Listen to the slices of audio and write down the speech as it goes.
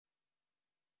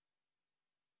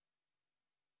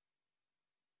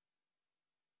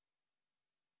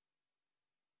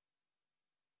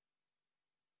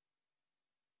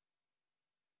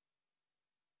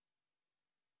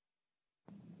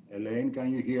Elaine,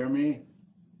 can you hear me?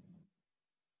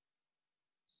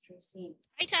 Tracy.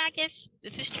 Hi, Takis.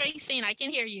 This is Tracy, and I can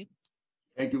hear you.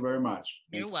 Thank you very much.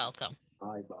 You're welcome.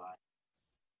 Bye-bye.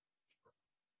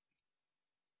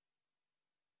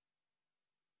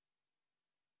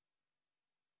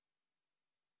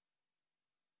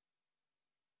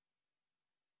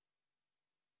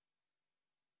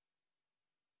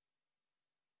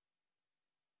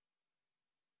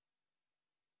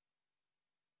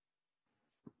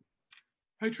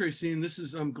 Hi, Tracy. This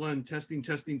is Glenn. Testing.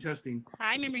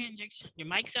 Hi, Member Hendricks. Your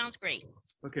mic sounds great.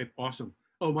 Okay, awesome.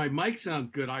 Oh, my mic sounds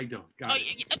good. I don't. Got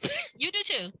it. You do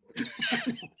too.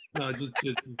 No, just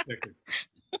checking. Good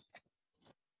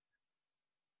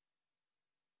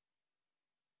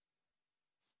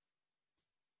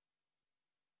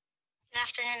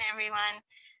afternoon, everyone.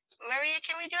 Maria,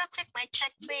 can we do a quick mic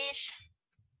check, please?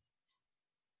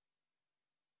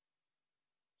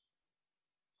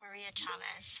 Maria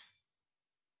Chavez.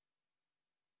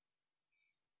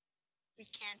 We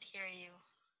can't hear you.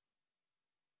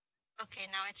 Okay,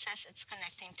 now it says it's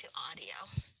connecting to audio.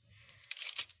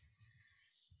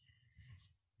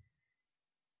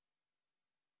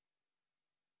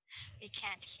 We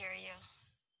can't hear you.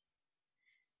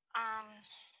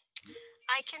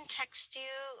 I can text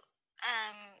you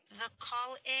the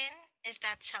call in if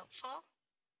that's helpful.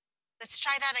 Let's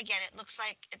try that again. It looks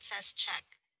like it says check.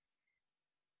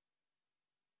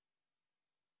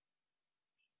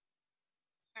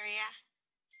 Maria?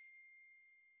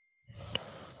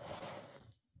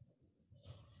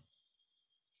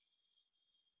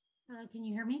 Hello, can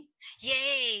you hear me?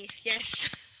 Yay, yes.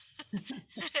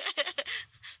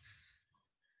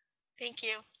 Thank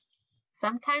you.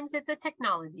 Sometimes it's a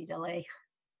technology delay.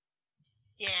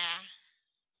 Yeah.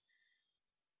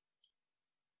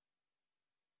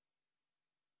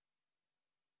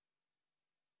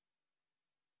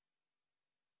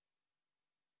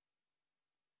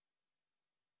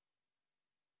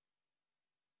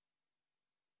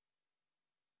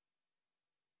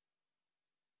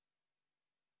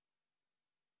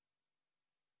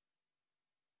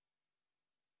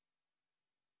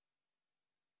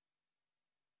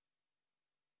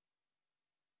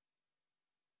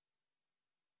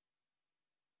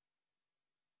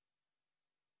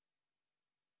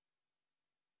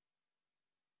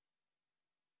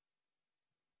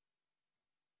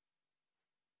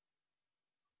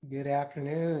 Good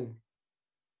afternoon.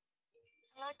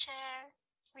 Hello, Chair.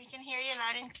 We can hear you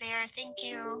loud and clear. Thank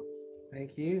you.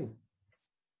 Thank you.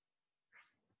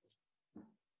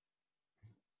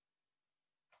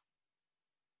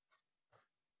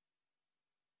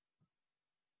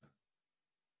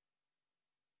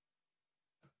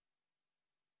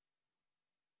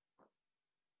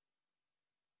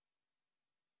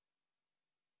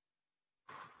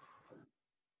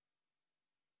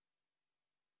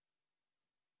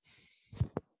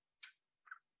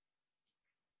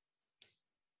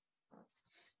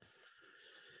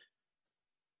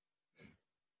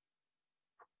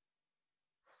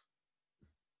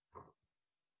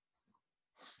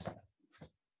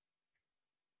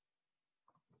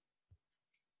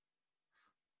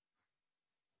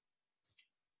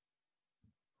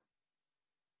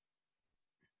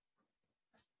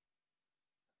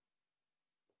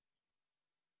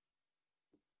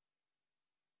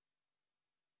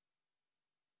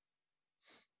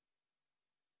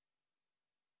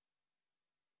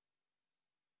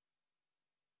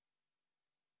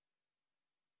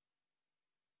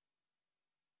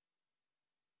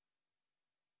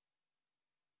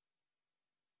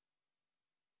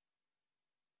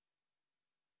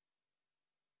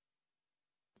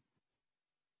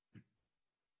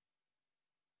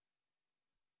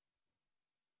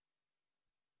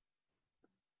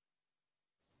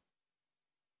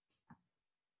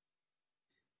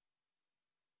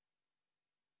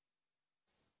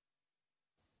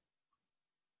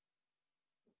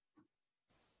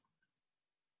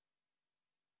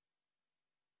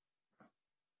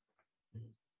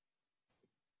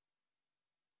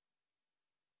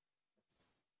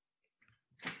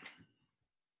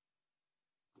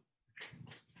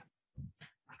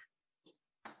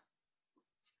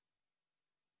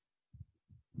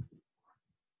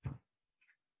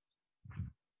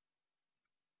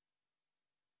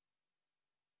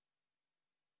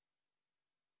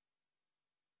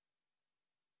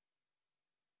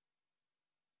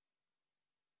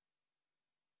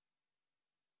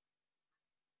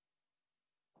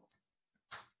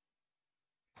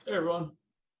 Hey, everyone.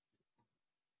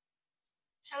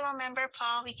 Hello, Member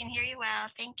Paul. We can hear you well.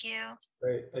 Thank you.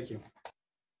 Great, thank you.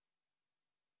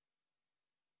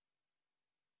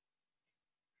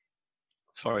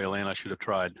 Sorry, Elaine, I should have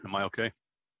tried. Am I okay?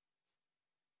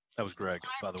 That was Greg, You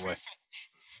by are the way.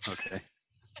 perfect. Okay.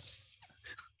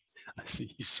 I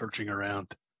see you searching around.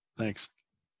 Thanks.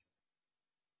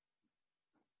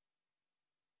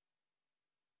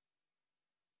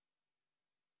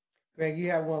 Greg, you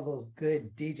have one of those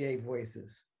good DJ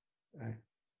voices.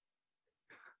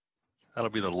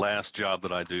 That'll be the last job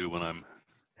that I do when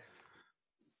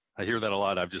I hear that a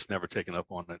lot. I've just never taken up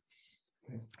on it.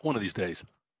 One of these days.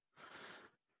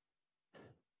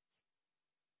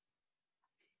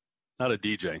 Not a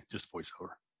DJ, just voiceover.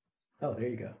 Oh, there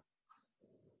you go.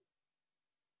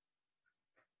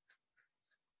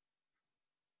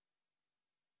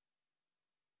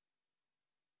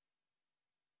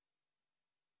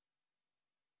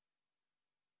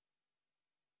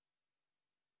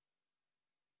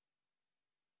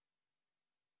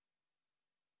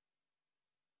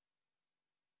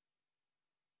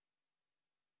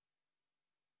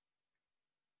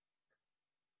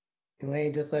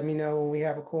 Elaine, just let me know when we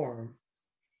have a quorum.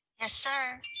 Yes,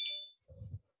 sir.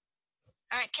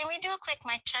 All right, can we do a quick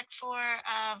mic check for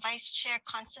Vice Chair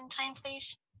Constantine,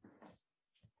 please?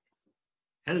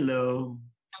 Hello.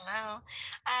 Hello.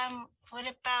 What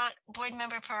about Board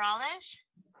Member Peralez?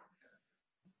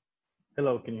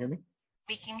 Hello, can you hear me?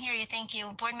 We can hear you. Thank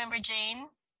you. Board Member Jane?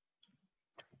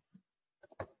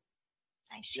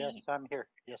 I see. Yes, I'm here.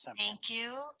 Yes, I'm here. Thank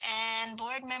you. And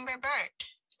Board Member Burt?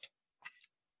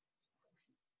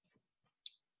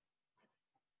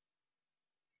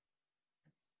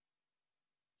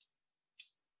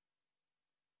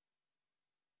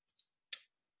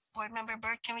 Board Member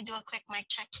Burt, can we do a quick mic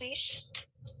check, please?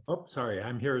 Oh, sorry,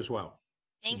 I'm here as well.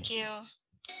 Thank you.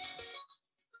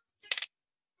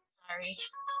 Sorry.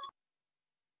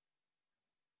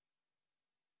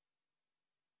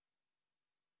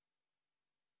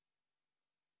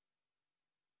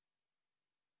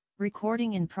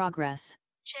 Recording in progress.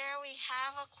 Chair, we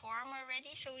have a quorum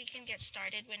already, so we can get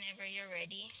started whenever you're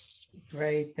ready.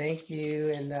 Great, thank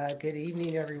you, and good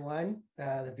evening, everyone.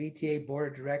 The VTA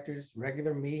Board of Directors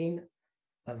regular meeting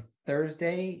of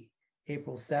Thursday,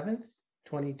 April 7th,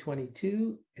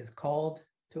 2022 is called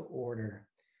to order.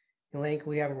 Elaine, can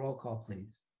we have a roll call,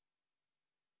 please?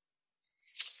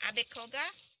 Abikoga,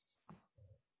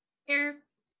 Here.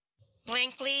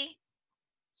 Blankley,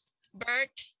 Burt,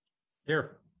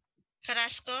 Here.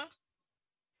 Carrasco,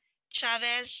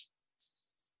 Chavez,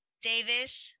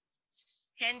 Davis,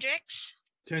 Hendricks,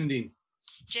 Attending.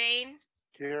 Jane,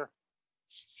 Here.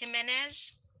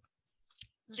 Jimenez,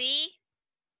 Lee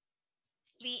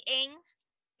Ing,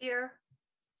 Here.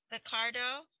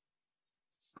 Ricardo,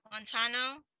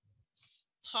 Montano,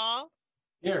 Paul,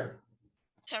 Here.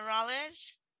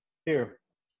 Peralez, Here.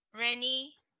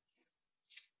 Rennie,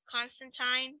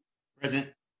 Constantine, Present.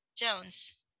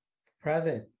 Jones.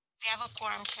 Present. We have a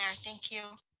quorum, Chair. Thank you.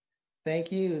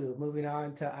 Thank you. Moving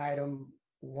on to item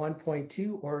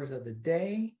 1.2, orders of the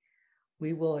day.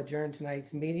 We will adjourn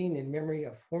tonight's meeting in memory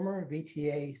of former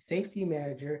VTA Safety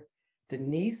Manager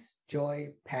Denise Joy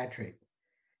Patrick.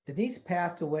 Denise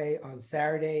passed away on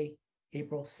Saturday,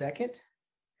 April 2nd.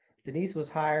 Denise was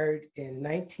hired in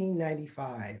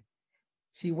 1995.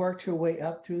 She worked her way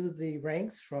up through the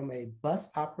ranks from a bus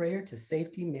operator to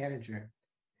safety manager.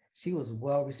 She was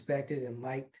well respected and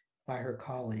liked by her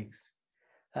colleagues.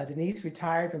 Denise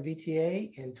retired from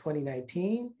VTA in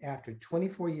 2019 after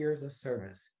 24 years of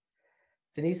service.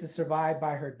 Denise is survived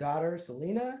by her daughter,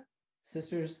 Selena,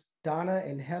 sisters Donna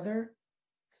and Heather,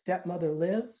 stepmother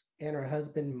Liz, and her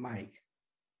husband, Mike.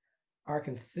 Our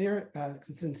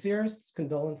sincerest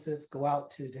condolences go out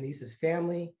to Denise's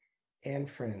family and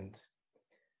friends.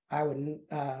 I would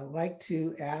like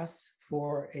to ask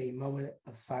for a moment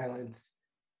of silence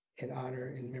in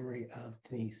honor and memory of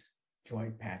Denise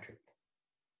Joy Patrick.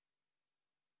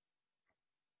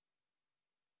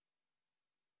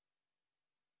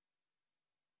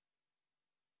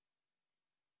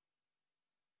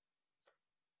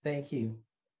 Thank you.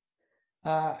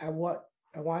 I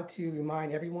want to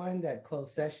remind everyone that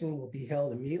closed session will be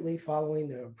held immediately following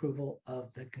the approval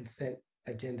of the consent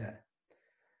agenda.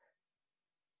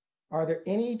 Are there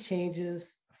any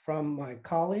changes from my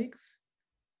colleagues?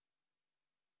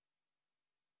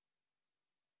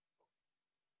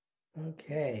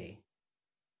 Okay.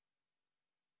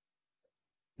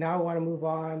 Now I want to move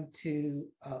on to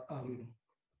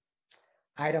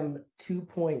item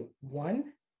 2.1,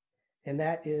 and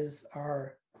that is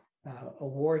our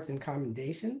awards and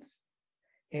commendations.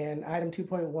 And item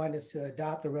 2.1 is to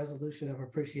adopt the resolution of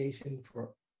appreciation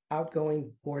for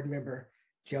outgoing board member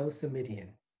Joe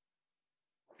Samidian.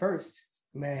 First,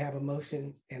 may I have a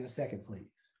motion and a second,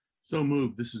 please? So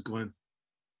moved. This is Glenn.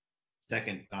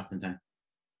 Second, Constantine.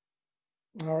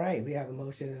 All right, we have a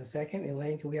motion and a second.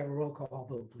 Elaine, can we have a roll call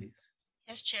vote, please?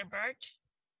 Yes, Chair Burt,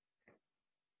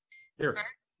 Here.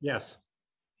 Yes.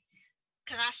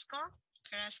 Carrasco.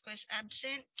 Carrasco is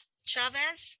absent.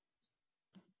 Chavez,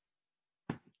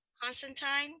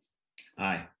 Constantine,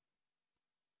 Aye.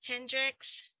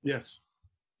 Hendricks, Yes.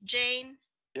 Jane,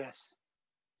 Yes.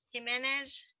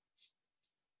 Jimenez,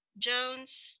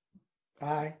 Jones,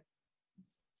 Aye.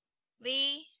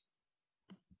 Lee,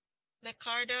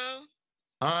 Ricardo,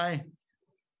 Aye.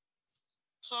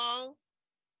 Paul,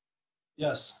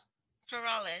 Yes.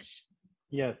 Perales.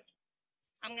 Yes.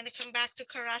 I'm going to come back to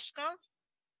Carrasco,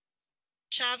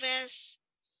 Chavez,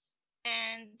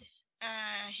 and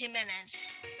Jimenez.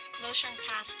 Motion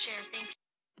passed, Chair. Thank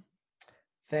you.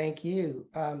 Thank you.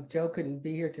 Joe couldn't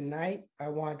be here tonight. I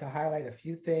wanted to highlight a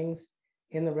few things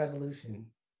in the resolution.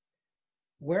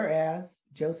 Whereas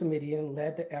Joe Samidian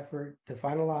led the effort to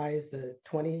finalize the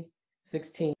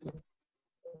 2016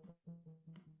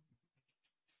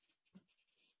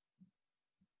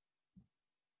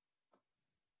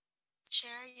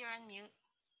 Chair, you're on mute.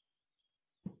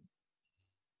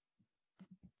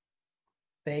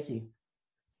 Thank you.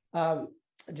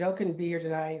 Joe couldn't be here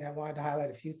tonight, and I wanted to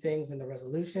highlight a few things in the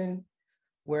resolution.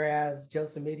 Whereas Joe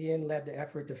Samidian led the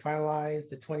effort to finalize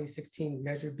the 2016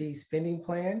 Measure B spending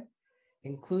plan,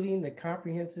 including the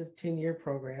comprehensive 10-year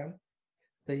program,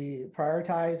 the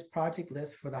prioritized project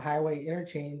list for the Highway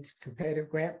Interchange Competitive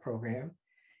Grant Program,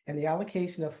 and the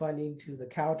allocation of funding to the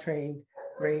Caltrain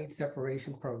Grade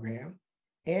Separation Program.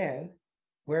 And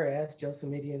whereas Joe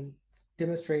Samidian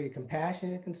demonstrated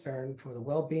compassion and concern for the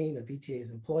well-being of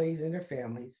VTA's employees and their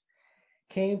families,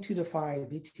 came to define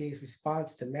VTA's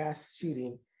response to mass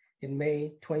shooting in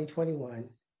May 2021.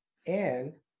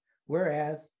 And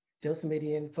whereas Joe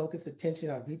Samidian focused attention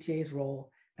on VTA's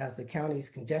role as the county's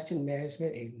congestion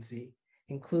management agency,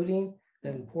 including the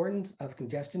importance of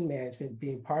congestion management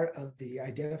being part of the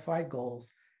identified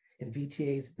goals in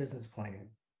VTA's business plan.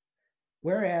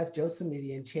 Whereas Joe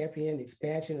Samidian championed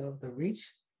expansion of the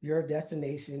Reach Your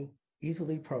Destination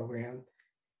Easily program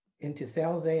into San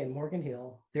Jose and Morgan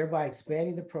Hill, thereby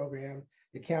expanding the program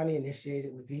the county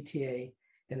initiated with VTA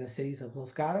in the cities of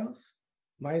Los Gatos,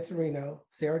 Montserrat,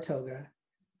 Saratoga,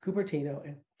 Cupertino,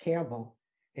 and Campbell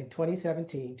in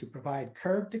 2017 to provide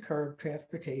curb-to-curb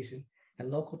transportation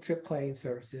and local trip planning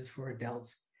services for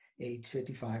adults age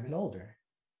 55 and older.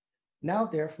 Now,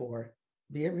 therefore,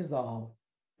 be it resolved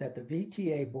that the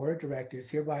VTA Board of Directors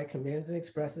hereby commends and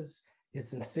expresses its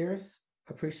sincerest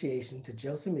appreciation to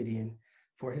Joe Samidian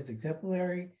for his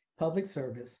exemplary public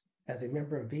service as a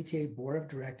member of VTA Board of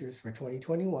Directors for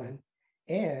 2021,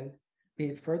 and be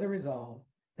it further resolved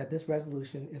that this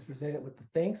resolution is presented with the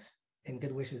thanks and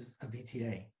good wishes of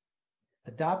VTA.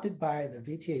 Adopted by the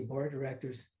VTA Board of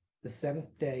Directors the 7th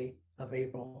day of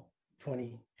April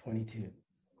 2022.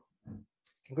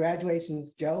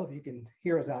 Congratulations, Joe, if you can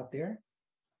hear us out there.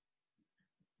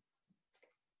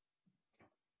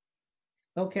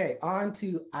 Okay, on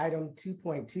to item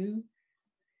 2.2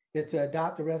 is to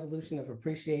adopt a resolution of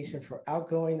appreciation for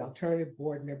outgoing alternative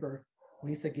board member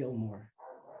Lisa Gilmore.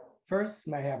 First,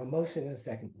 may I have a motion and a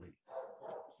second, please?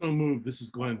 So moved. This is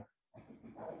Glenn.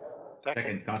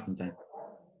 Second. Constantine.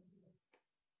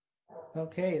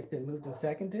 Okay, it's been moved and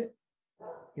seconded.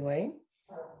 Elaine?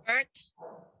 Burt,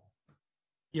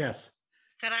 Yes.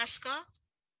 Carrasco.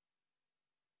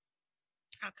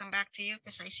 I'll come back to you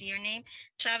because I see your name.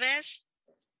 Chavez,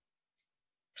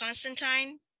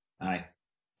 Constantine, Aye.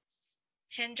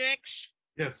 Hendricks,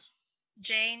 Yes.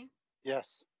 Jane,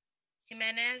 Yes.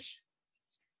 Jimenez,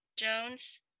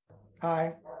 Jones,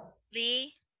 Aye.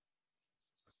 Lee,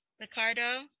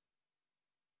 Ricardo,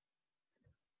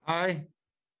 Aye.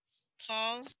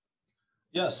 Paul,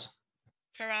 Yes.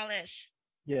 Perales.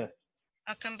 Yes.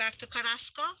 I'll come back to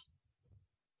Carrasco,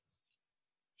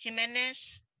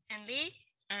 Jimenez, and Lee.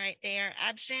 All right, they are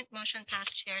absent. Motion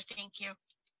passed, Chair. Thank you.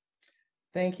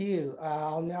 Thank you.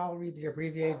 I'll now read the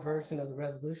abbreviated version of the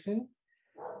resolution.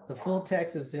 The full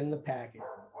text is in the packet.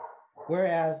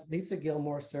 Whereas Lisa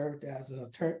Gilmore served as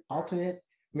an alternate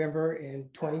member in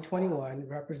 2021,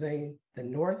 representing the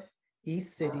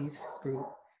Northeast Cities Group,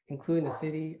 including the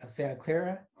city of Santa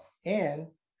Clara, and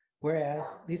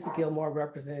whereas Lisa Gilmore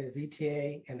represented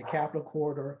VTA and the Capital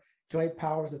Corridor Joint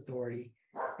Powers Authority,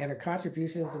 and her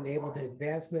contributions enabled the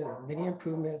advancement of many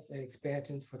improvements and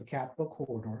expansions for the Capital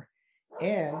Corridor.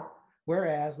 And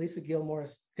whereas Lisa Gilmore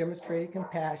demonstrated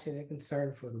compassion and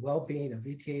concern for the well-being of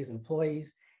VTA's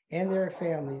employees and their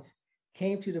families,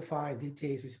 came to define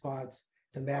VTA's response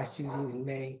to mass shooting in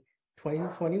May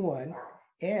 2021,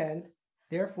 and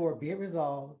therefore be it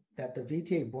resolved that the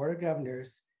VTA Board of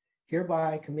Governors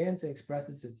hereby commends and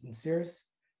expresses its sincerest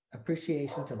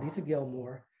appreciation to Lisa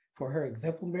Gilmore for her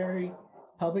exemplary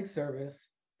public service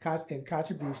and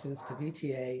contributions to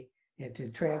VTA and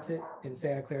to transit in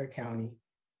Santa Clara County.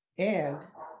 And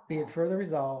be it further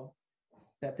resolved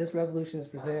that this resolution is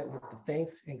presented with the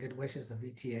thanks and good wishes of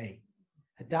VTA.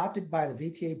 Adopted by the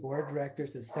VTA Board of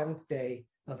Directors the 7th day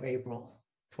of April,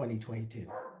 2022.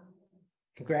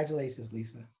 Congratulations,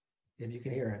 Lisa, if you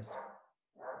can hear us.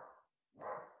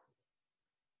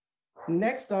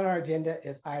 Next on our agenda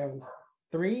is item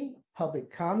 3,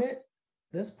 public comment.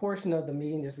 This portion of the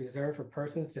meeting is reserved for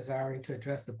persons desiring to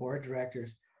address the Board of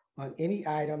Directors on any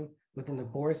item within the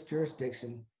board's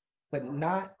jurisdiction, but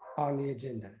not on the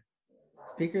agenda.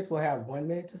 Speakers will have 1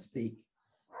 minute to speak.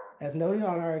 As noted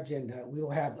on our agenda, we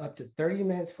will have up to 30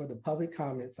 minutes for the public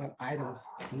comments on items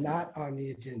not on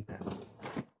the agenda.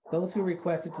 Those who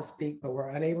requested to speak but were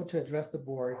unable to address the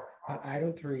board on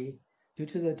item 3 due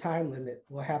to the time limit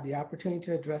will have the opportunity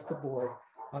to address the board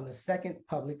on the second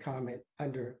public comment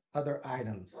under other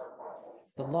items.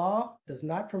 The law does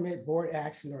not permit board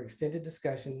action or extended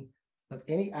discussion of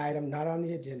any item not on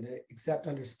the agenda except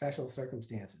under special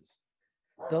circumstances.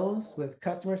 Those with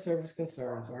customer service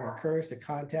concerns are encouraged to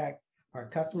contact our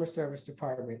customer service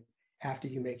department after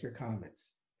you make your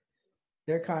comments.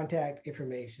 Their contact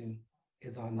information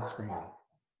is on the screen.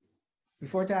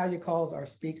 Before Talia calls our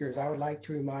speakers, I would like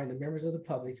to remind the members of the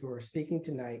public who are speaking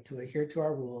tonight to adhere to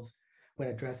our rules when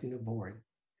addressing the board.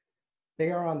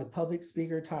 They are on the public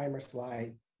speaker timer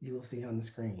slide you will see on the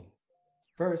screen.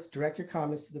 First, direct your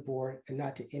comments to the board and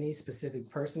not to any specific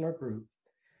person or group.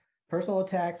 Personal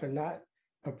attacks are not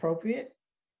appropriate,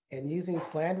 and using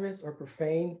slanderous or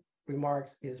profane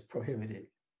remarks is prohibited.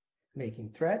 Making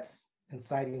threats,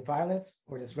 inciting violence,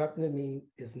 or disrupting the meeting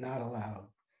is not allowed.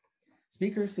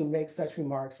 Speakers who make such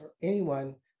remarks or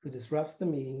anyone who disrupts the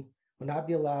meeting will not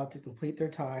be allowed to complete their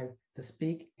time to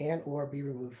speak and or be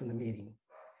removed from the meeting.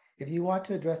 If you want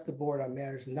to address the board on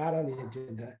matters not on the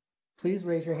agenda, please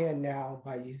raise your hand now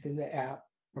by using the app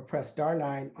or press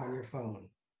 *9 on your phone.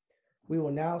 We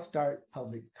will now start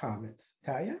public comments.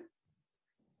 Talia?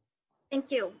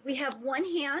 Thank you. We have one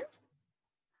hand.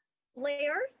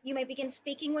 Blair, you may begin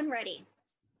speaking when ready.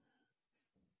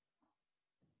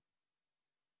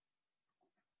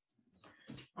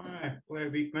 All right, Blair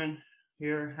Beekman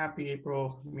here. Happy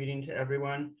April meeting to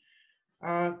everyone.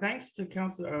 Thanks to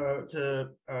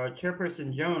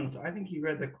Chairperson Jones. I think he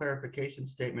read the clarification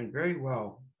statement very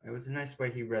well. It was a nice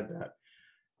way he read that.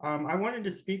 I wanted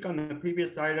to speak on the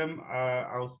previous item.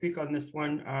 I'll speak on this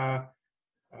one.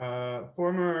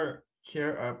 Former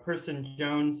Chairperson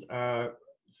Jones,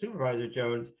 Supervisor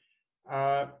Jones,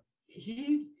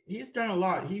 he's done a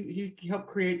lot. He helped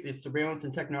create the surveillance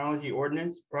and technology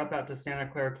ordinance, brought that to Santa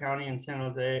Clara County and San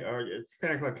Jose, or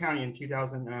Santa Clara County in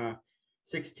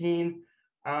 2016.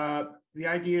 The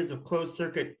ideas of closed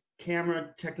circuit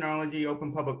camera technology,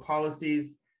 open public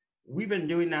policies, we've been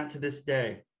doing that to this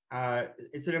day.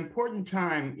 It's an important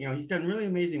time, he's done really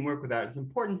amazing work with that. It's an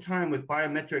important time with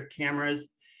biometric cameras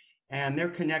and their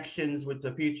connections with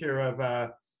the future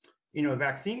of,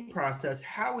 vaccine process,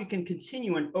 how we can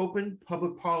continue an open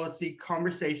public policy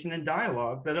conversation and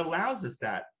dialogue that allows us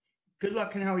that. Good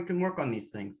luck in how we can work on these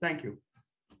things. Thank you.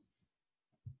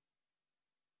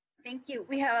 Thank you.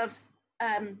 We have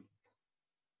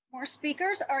more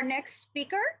speakers. Our next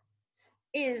speaker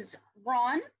is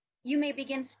Ron. You may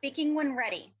begin speaking when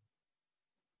ready.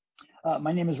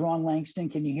 My name is Ron Langston.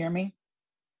 Can you hear me?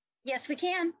 Yes, we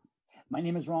can. My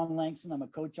name is Ron Langston. I'm a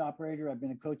coach operator. I've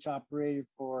been a coach operator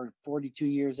for 42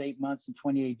 years, 8 months, and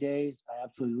 28 days. I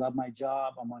absolutely love my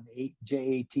job. I'm on the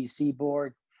JATC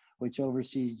board, which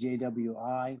oversees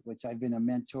JWI, which I've been a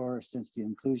mentor since the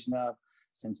inclusion of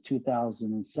since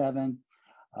 2007.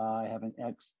 I have an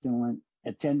excellent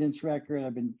attendance record.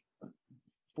 I've been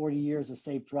 40 years of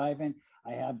safe driving.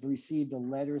 I have received a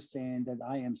letter saying that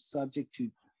I am subject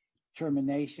to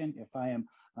termination if I am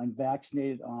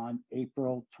unvaccinated on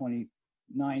April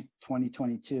 29th,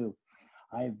 2022.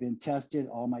 I have been tested.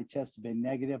 All my tests have been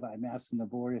negative. I'm asking the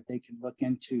board if they can look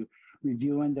into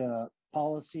reviewing the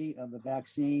policy of the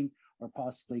vaccine or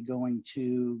possibly going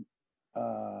to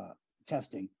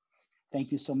testing.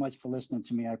 Thank you so much for listening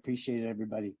to me. I appreciate it,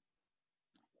 everybody.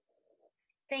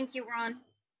 Thank you, Ron.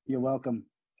 You're welcome.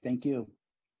 Thank you.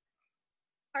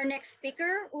 Our next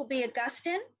speaker will be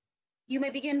Augustine. You may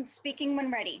begin speaking when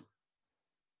ready.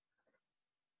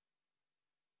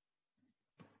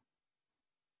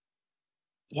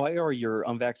 Why are your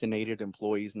unvaccinated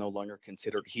employees no longer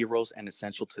considered heroes and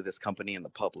essential to this company and the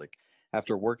public?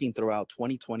 After working throughout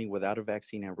 2020 without a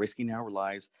vaccine and risking our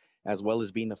lives, as well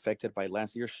as being affected by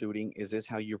last year's shooting, is this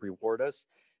how you reward us?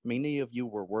 Many of you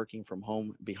were working from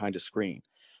home behind a screen.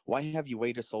 Why have you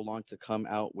waited so long to come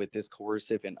out with this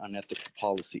coercive and unethical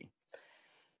policy?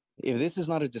 If this is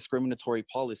not a discriminatory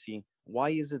policy,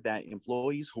 why is it that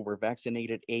employees who were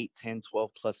vaccinated 8, 10,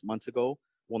 12 plus months ago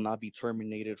will not be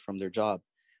terminated from their job?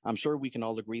 I'm sure we can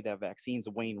all agree that vaccines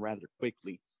wane rather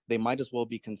quickly. They might as well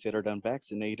be considered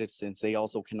unvaccinated since they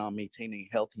also cannot maintain a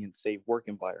healthy and safe work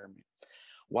environment.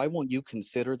 Why won't you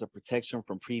consider the protection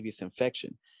from previous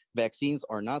infection? Vaccines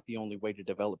are not the only way to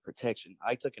develop protection.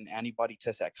 I took an antibody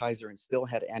test at Kaiser and still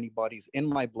had antibodies in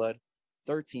my blood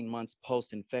 13 months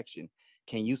post-infection.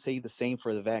 Can you say the same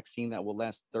for the vaccine that will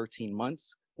last 13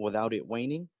 months without it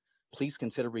waning? Please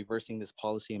consider reversing this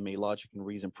policy and may logic and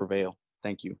reason prevail.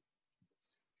 Thank you.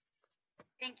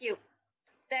 Thank you.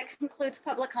 That concludes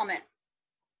public comment.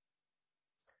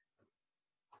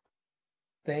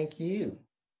 Thank you.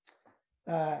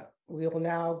 We will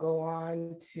now go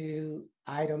on to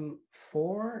item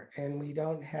 4, and we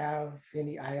don't have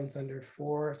any items under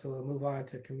 4, so we'll move on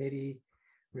to committee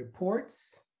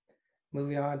reports.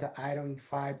 Moving on to item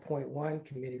 5.1,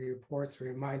 committee reports, a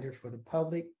reminder for the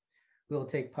public. We will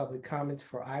take public comments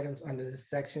for items under this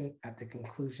section at the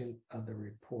conclusion of the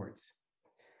reports.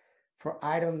 For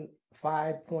item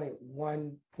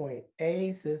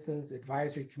 5.1.A, Citizens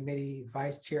Advisory Committee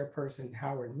Vice Chairperson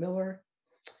Howard Miller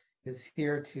is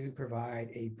here to provide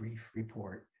a brief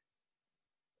report.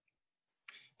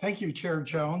 Thank you, Chair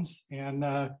Jones, and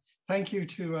thank you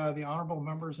to the honorable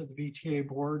members of the VTA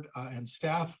board and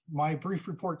staff. My brief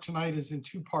report tonight is in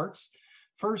 2 parts.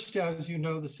 First, as you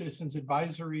know, the Citizens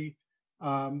Advisory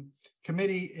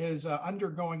Committee is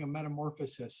undergoing a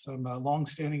metamorphosis. Some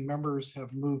longstanding members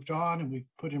have moved on, and we've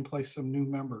put in place some new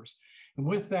members. And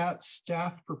with that,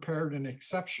 staff prepared an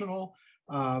exceptional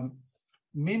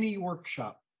mini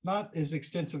workshop, not as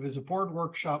extensive as a board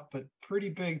workshop, but pretty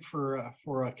big for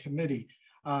a committee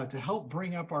to help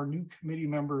bring up our new committee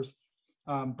members,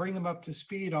 bring them up to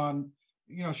speed on,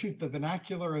 the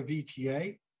vernacular of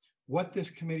VTA, what this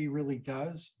committee really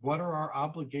does, what are our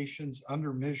obligations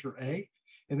under Measure A.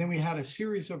 And then we had a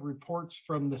series of reports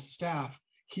from the staff,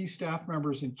 key staff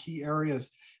members in key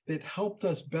areas that helped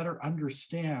us better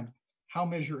understand how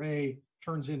Measure A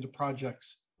turns into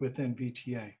projects within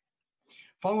VTA.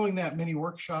 Following that mini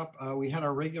workshop, we had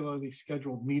our regularly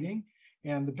scheduled meeting.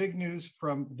 And the big news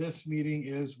from this meeting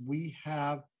is we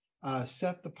have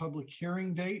set the public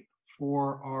hearing date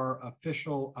for our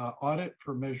official audit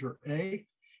for Measure A.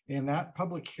 And that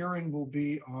public hearing will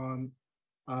be on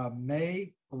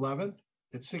May 11th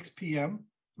at 6 p.m.,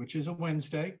 which is a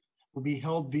Wednesday. Will be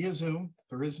held via Zoom.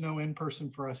 There is no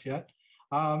in-person for us yet.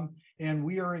 And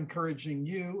we are encouraging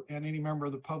you and any member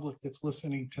of the public that's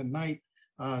listening tonight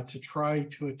to try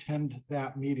to attend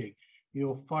that meeting.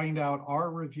 You'll find out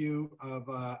our review of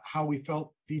how we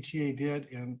felt VTA did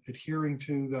in adhering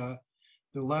to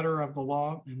the letter of the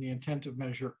law and the intent of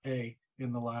Measure A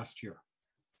in the last year.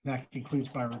 That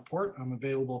concludes my report. I'm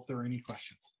available if there are any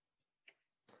questions.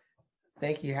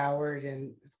 Thank you, Howard,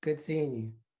 and it's good seeing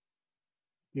you.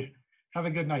 Yeah. Have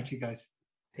a good night, you guys.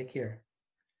 Take care.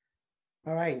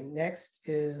 All right, next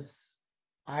is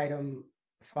item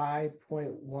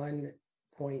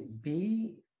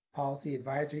 5.1.B, Policy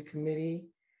Advisory Committee,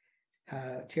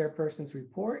 Chairperson's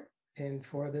Report. And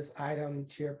for this item,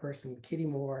 Chairperson Kitty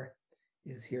Moore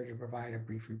is here to provide a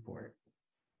brief report.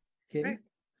 Kitty? Right.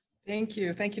 Thank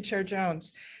you. Thank you, Chair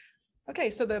Jones. Okay,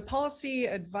 so the Policy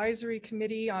Advisory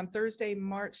Committee on Thursday,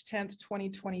 March 10th,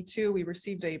 2022, we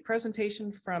received a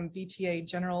presentation from VTA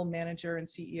General Manager and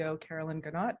CEO Carolyn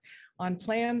Gannott on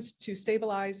plans to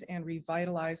stabilize and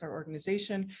revitalize our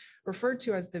organization, referred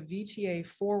to as the VTA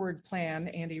Forward Plan,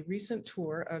 and a recent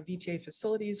tour of VTA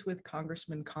facilities with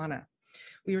Congressman Khanna.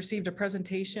 We received a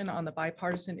presentation on the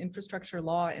bipartisan infrastructure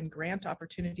law and grant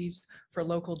opportunities for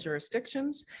local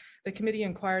jurisdictions. The committee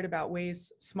inquired about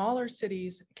ways smaller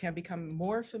cities can become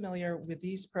more familiar with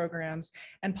these programs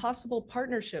and possible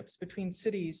partnerships between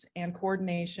cities and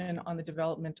coordination on the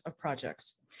development of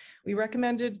projects. We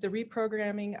recommended the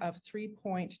reprogramming of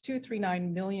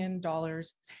 $3.239 million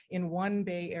in one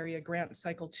Bay Area Grant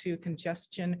Cycle 2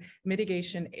 Congestion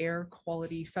Mitigation Air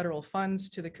Quality federal funds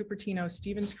to the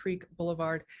Cupertino-Stevens Creek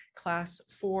Boulevard Class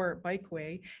 4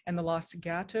 Bikeway and the Los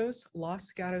Gatos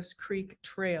Creek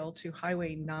Trail to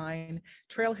Highway 9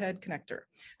 Trailhead Connector.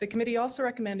 The committee also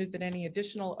recommended that any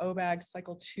additional OBAG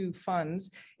Cycle 2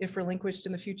 funds, if relinquished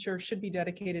in the future, should be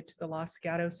dedicated to the Los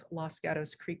Gatos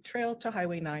Creek Trail to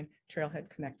Highway 9 Trailhead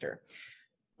Connector.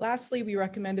 Lastly, we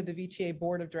recommended the VTA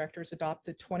Board of Directors adopt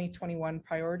the 2021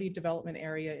 Priority Development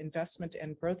Area Investment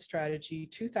and Growth Strategy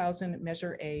 2000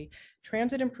 Measure A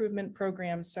Transit Improvement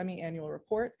Program Semi-Annual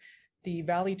Report. the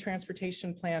Valley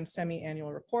Transportation Plan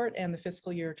Semi-Annual Report, and the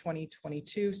fiscal year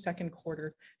 2022 second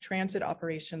quarter transit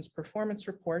operations performance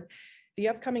report. The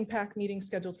upcoming PAC meeting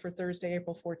scheduled for Thursday,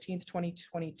 April 14th,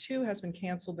 2022 has been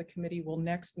canceled. The committee will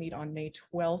next meet on May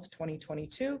 12th,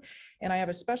 2022. And I have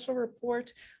a special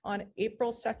report on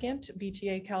April 2nd,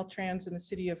 VTA Caltrans in the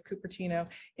city of Cupertino.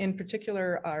 In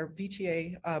particular, our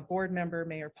VTA board member,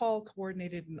 Mayor Paul,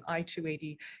 coordinated an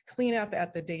I-280 cleanup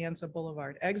at the De Anza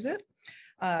Boulevard exit.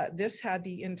 This had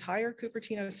the entire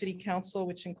Cupertino City Council,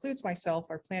 which includes myself,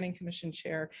 our Planning Commission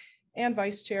Chair, and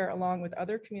Vice Chair, along with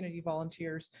other community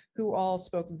volunteers who all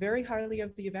spoke very highly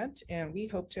of the event, and we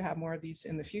hope to have more of these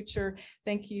in the future.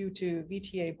 Thank you to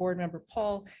VTA Board Member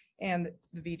Paul and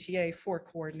the VTA for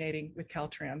coordinating with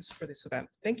Caltrans for this event.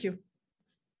 Thank you.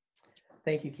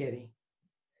 Thank you, Kitty.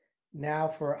 Now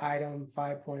for item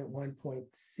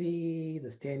 5.1.c,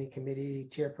 the Standing Committee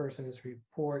Chairperson's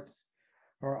reports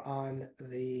are on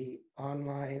the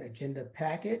online agenda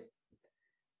packet.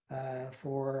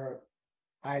 For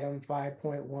item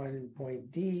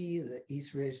 5.1.d, the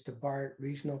East Ridge to BART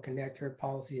Regional Connector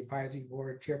Policy Advisory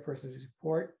Board Chairperson's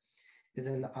report is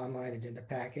in the online agenda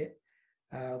packet.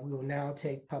 We will now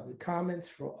take public comments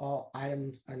for all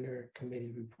items under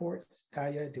committee reports.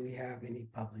 Talia, do we have any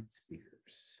public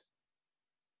speakers?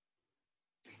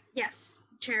 Yes,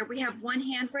 Chair, we have one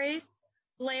hand raised.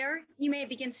 Blair, you may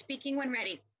begin speaking when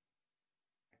ready.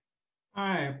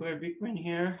 Hi, Blair Beekman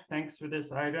here. Thanks for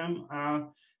this item.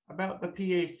 About the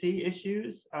PAC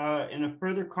issues, in a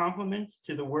further compliments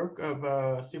to the work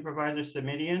of Supervisor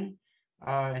Simidian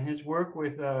and his work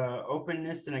with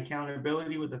openness and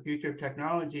accountability with the future of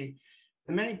technology,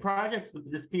 the many projects that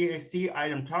this PAC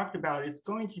item talked about is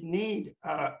going to need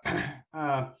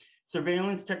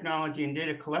surveillance technology and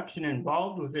data collection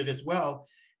involved with it as well.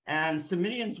 And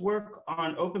Simidian's work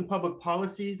on open public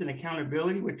policies and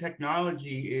accountability with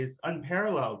technology is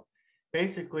unparalleled,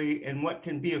 basically, in what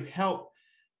can be of help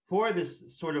for this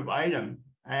sort of item.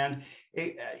 And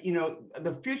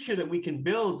the future that we can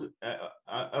build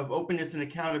of openness and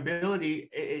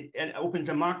accountability and open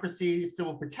democracy,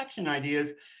 civil protection ideas,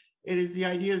 it is the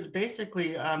ideas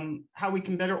basically how we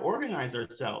can better organize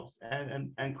ourselves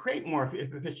and create more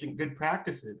efficient good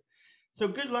practices. So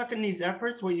good luck in these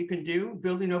efforts. What you can do,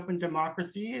 building open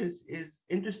democracy is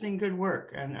interesting, good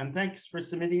work. And thanks for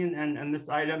Simidian and this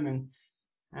item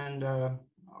and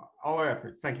all our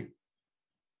efforts. Thank you.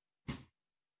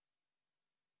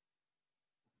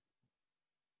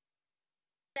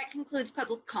 That concludes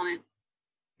public comment.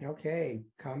 Okay,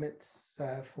 comments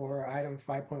for item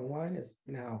 5.1 is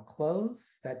now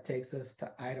closed. That takes us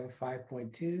to item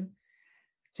 5.2,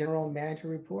 General Manager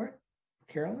Report.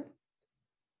 Carolyn?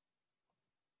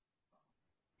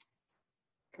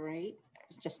 Great,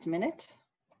 just a minute.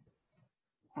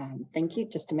 Thank you,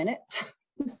 just a minute.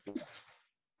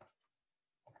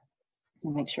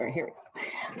 I'll make sure I hear it.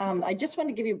 I just want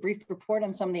to give you a brief report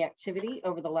on some of the activity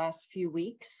over the last few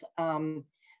weeks.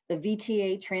 The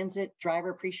VTA Transit Driver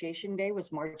Appreciation Day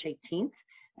was March 18th,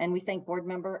 and we thank Board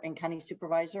Member and County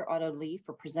Supervisor Otto Lee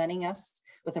for presenting us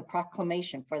with a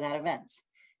proclamation for that event.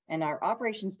 And our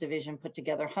Operations Division put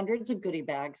together hundreds of goodie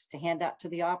bags to hand out to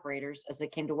the operators as they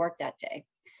came to work that day.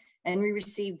 And we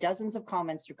received dozens of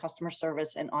comments through customer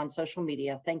service and on social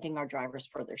media, thanking our drivers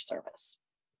for their service.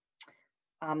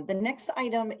 The next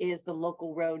item is the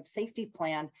local road safety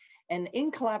plan. And in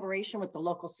collaboration with the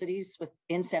local cities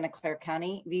within Santa Clara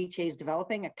County, VTA is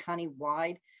developing a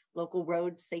county-wide local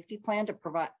road safety plan to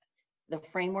provide the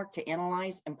framework to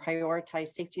analyze and prioritize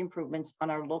safety improvements on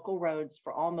our local roads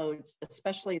for all modes,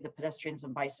 especially the pedestrians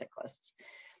and bicyclists.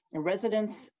 And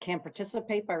residents can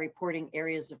participate by reporting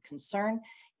areas of concern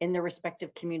in their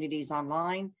respective communities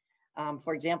online.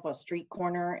 For example, a street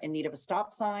corner in need of a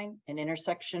stop sign, an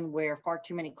intersection where far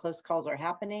too many close calls are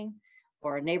happening,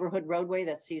 or a neighborhood roadway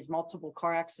that sees multiple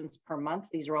car accidents per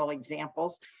month. These are all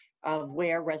examples of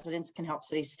where residents can help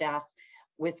city staff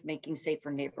with making safer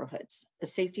neighborhoods. The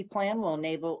safety plan will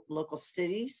enable local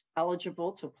cities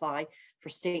eligible to apply for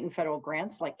state and federal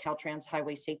grants like Caltrans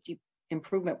Highway Safety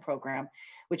Improvement Program,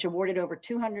 which awarded over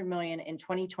 $200 million in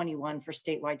 2021 for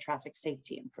statewide traffic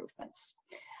safety improvements.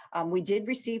 We did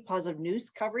receive positive news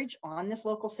coverage on this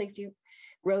local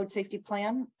road safety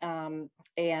plan.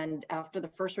 And after the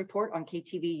first report on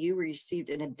KTVU, we received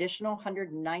an additional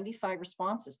 195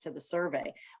 responses to the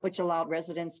survey, which allowed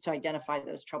residents to identify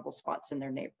those trouble spots in their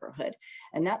neighborhood.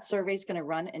 And that survey is going to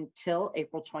run until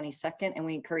April 22nd, and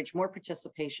we encourage more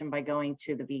participation by going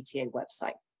to the VTA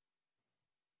website.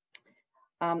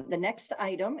 The next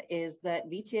item is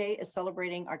that VTA is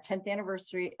celebrating our 10th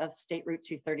anniversary of State Route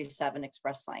 237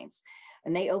 Express Lanes.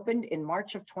 And they opened in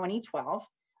March of 2012.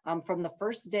 From the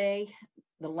first day,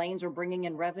 the lanes are bringing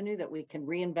in revenue that we can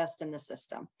reinvest in the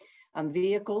system.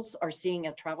 Vehicles are seeing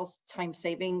a travel time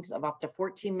savings of up to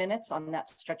 14 minutes on that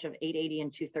stretch of 880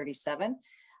 and 237.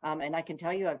 And I can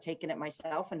tell you, I've taken it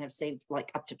myself and have saved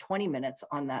like up to 20 minutes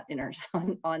on that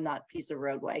on that piece of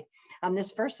roadway.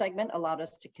 This first segment allowed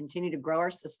us to continue to grow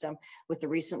our system with the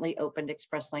recently opened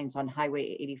express lanes on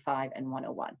Highway 85 and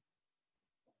 101.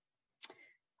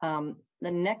 The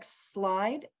next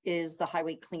slide is the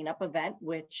highway cleanup event,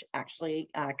 which actually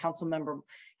Councilmember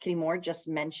Kitty Moore just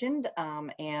mentioned.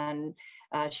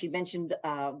 She mentioned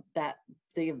that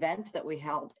the event that we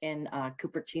held in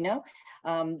Cupertino.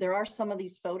 There are some of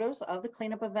these photos of the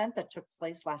cleanup event that took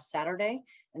place last Saturday.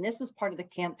 And this is part of the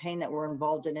campaign that we're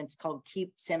involved in. It's called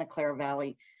Keep Santa Clara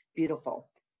Valley Beautiful.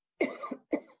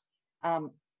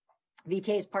 VTA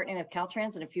is partnering with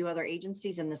Caltrans and a few other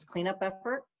agencies in this cleanup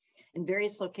effort in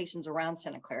various locations around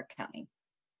Santa Clara County.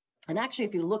 And actually,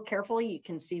 if you look carefully, you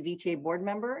can see VTA board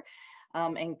member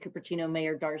and Cupertino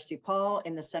Mayor Darcy Paul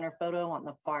in the center photo on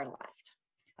the far left.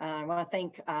 I want to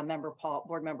thank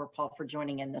board member Paul for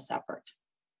joining in this effort.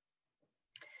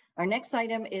 Our next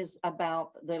item is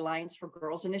about the Alliance for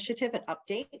Girls Initiative, an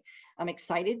update. I'm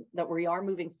excited that we are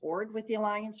moving forward with the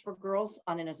Alliance for Girls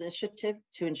on an initiative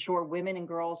to ensure women and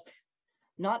girls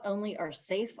not only are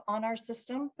safe on our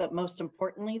system, but most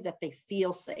importantly, that they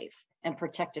feel safe and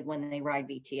protected when they ride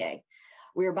VTA.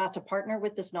 We're about to partner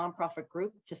with this nonprofit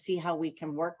group to see how we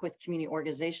can work with community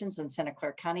organizations in Santa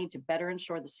Clara County to better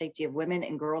ensure the safety of women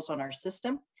and girls on our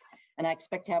system. And I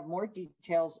expect to have more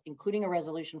details, including a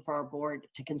resolution for our board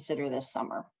to consider this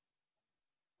summer.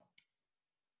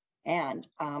 And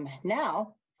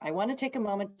now I want to take a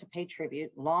moment to pay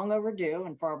tribute, long overdue,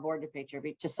 and for our board to pay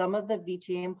tribute to some of the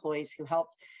VTA employees who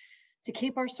helped to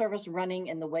keep our service running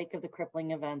in the wake of the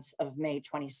crippling events of May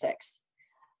 26th.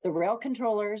 The rail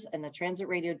controllers and the transit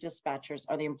radio dispatchers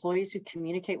are the employees who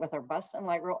communicate with our bus and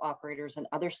light rail operators and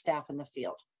other staff in the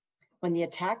field. When the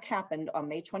attack happened on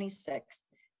May 26th,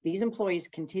 these employees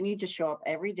continued to show up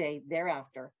every day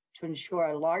thereafter to ensure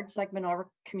a large segment of our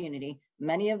community,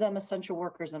 many of them essential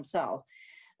workers themselves,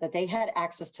 that they had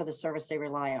access to the service they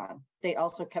rely on. They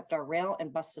also kept our rail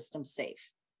and bus systems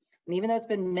safe. And even though it's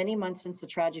been many months since the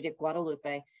tragedy at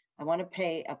Guadalupe, I want to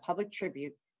pay a public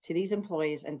tribute to these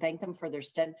employees and thank them for their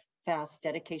steadfast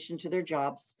dedication to their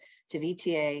jobs, to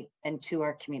VTA, and to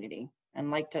our community.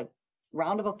 And like to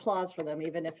round of applause for them,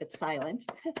 even if it's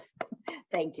silent.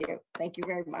 Thank you. Thank you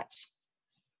very much.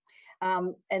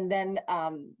 And then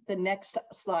the next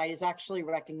slide is actually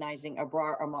recognizing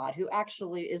Abrar Ahmad, who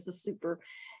actually is the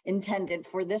superintendent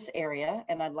for this area.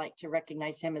 And I'd like to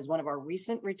recognize him as one of our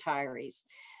recent retirees.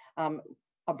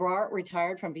 Abrar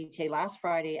retired from VTA last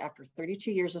Friday after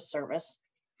 32 years of service.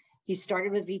 He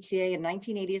started with VTA in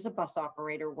 1980 as a bus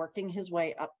operator, working his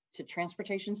way up to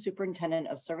Transportation Superintendent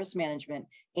of Service Management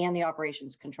and the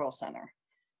Operations Control Center.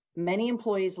 Many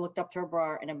employees looked up to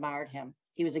Abrar and admired him.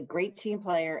 He was a great team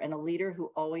player and a leader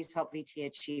who always helped VTA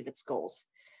achieve its goals.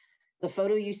 The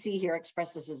photo you see here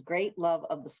expresses his great love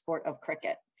of the sport of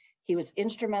cricket. He was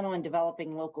instrumental in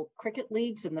developing local cricket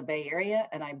leagues in the Bay Area,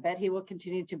 and I bet he will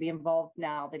continue to be involved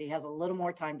now that he has a little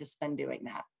more time to spend doing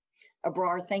that.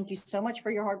 Abrar, thank you so much for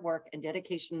your hard work and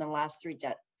dedication in the last 3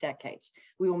 decades.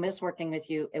 We will miss working with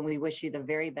you, and we wish you the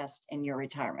very best in your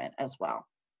retirement as well.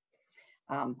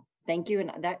 Thank you,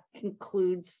 and that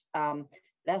concludes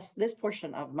this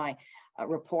portion of my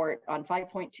report on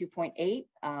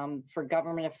 5.2.8 for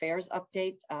government affairs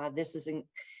update. This is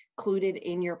included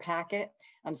in your packet.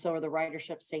 So are the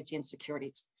ridership, safety, and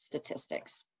security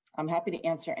statistics. I'm happy to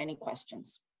answer any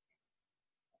questions.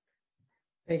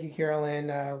 Thank you, Carolyn.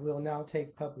 We'll now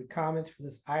take public comments for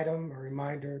this item. A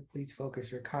reminder, please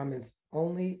focus your comments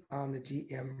only on the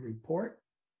GM report.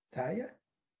 Talia?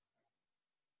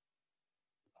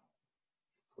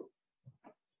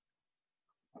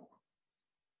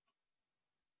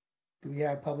 Do we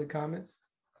have public comments?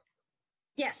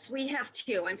 Yes, we have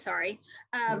 2. I'm sorry.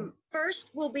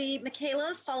 First will be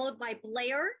Michaela, followed by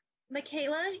Blair.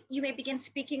 Michaela, you may begin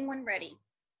speaking when ready.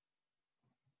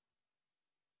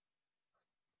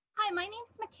 Hi, my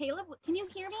name's Michaela. Can you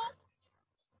hear me?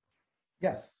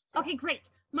 Yes. Okay, great.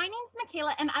 My name's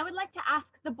Michaela, and I would like to ask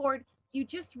the board, you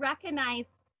just recognized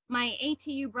my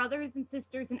ATU brothers and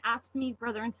sisters and AFSCME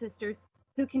brother and sisters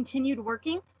who continued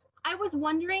working. I was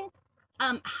wondering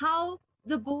how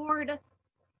the board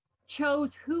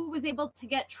chose who was able to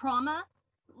get trauma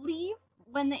leave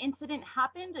when the incident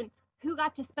happened and who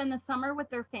got to spend the summer with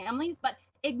their families, but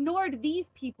ignored these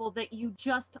people that you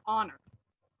just honored.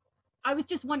 I was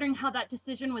just wondering how that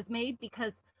decision was made,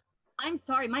 because I'm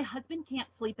sorry, my husband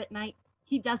can't sleep at night.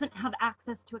 He doesn't have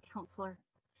access to a counselor.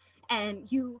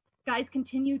 and you guys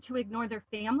continue to ignore their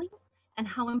families and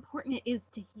how important it is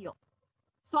to heal.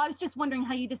 So I was just wondering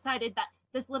how you decided that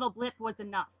this little blip was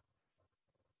enough.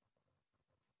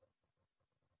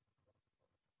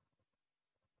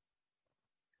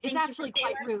 It's Thank you, actually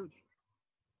quite Michaela. rude.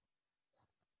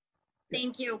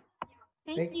 Thank you.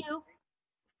 Thank you.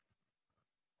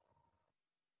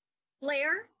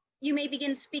 Blair, you may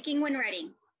begin speaking when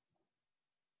ready.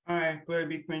 Hi, Blair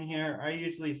Beekman here. I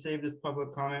usually save this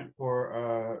public comment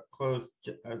for closed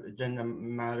agenda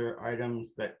matter items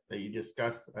that you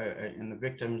discuss in the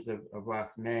victims of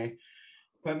last May.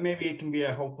 But maybe it can be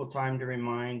a hopeful time to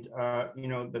remind,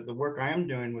 that the work I am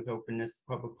doing with openness,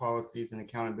 public policies, and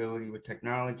accountability with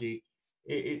technology,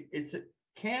 it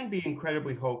can be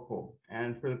incredibly hopeful.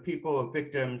 And for the people of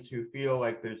victims who feel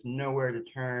like there's nowhere to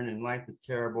turn and life is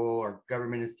terrible or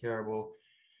government is terrible,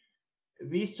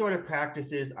 these sort of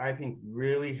practices, I think,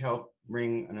 really help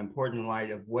bring an important light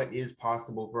of what is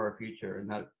possible for our future. And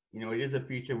that, it is a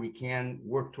future we can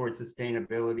work towards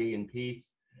sustainability and peace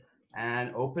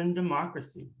and open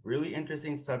democracy. Really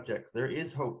interesting subjects. There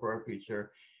is hope for our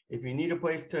future. If you need a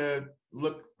place to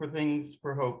look for things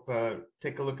for hope,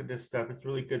 take a look at this stuff. It's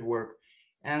really good work.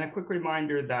 And a quick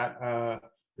reminder that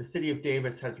the city of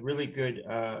Davis has really good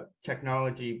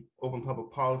technology, open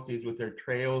public policies with their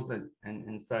trails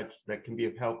and such that can be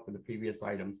of help for the previous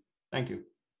items. Thank you.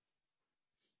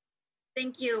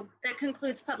 Thank you. That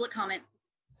concludes public comment.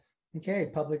 Okay,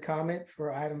 public comment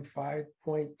for item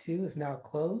 5.2 is now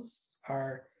closed.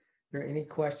 Are there any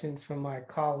questions from my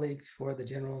colleagues for the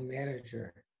general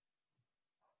manager?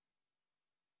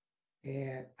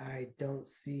 And I don't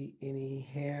see any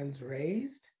hands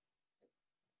raised.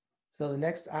 So the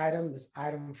next item is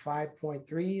item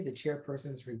 5.3, the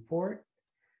chairperson's report.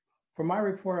 For my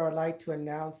report, I would like to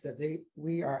announce that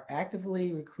we are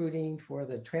actively recruiting for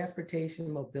the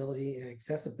Transportation, Mobility, and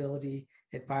Accessibility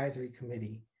Advisory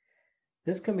Committee.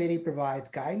 This committee provides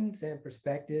guidance and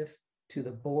perspective to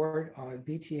the board on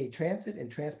VTA transit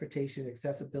and transportation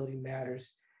accessibility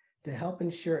matters to help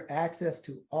ensure access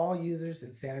to all users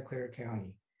in Santa Clara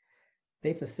County.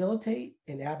 They facilitate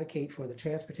and advocate for the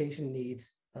transportation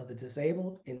needs of the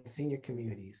disabled and senior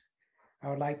communities. I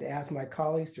would like to ask my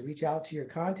colleagues to reach out to your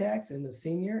contacts in the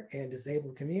senior and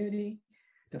disabled community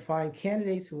to find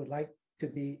candidates who would like to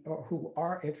be or who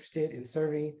are interested in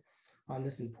serving on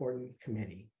this important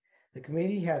committee. The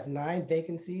committee has 9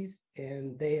 vacancies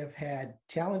and they have had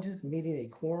challenges meeting a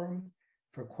quorum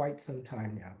for quite some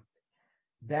time now.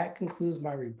 That concludes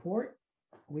my report.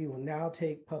 We will now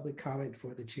take public comment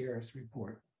for the chair's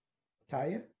report.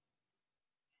 Talia?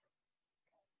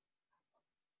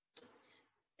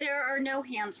 There are no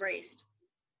hands raised.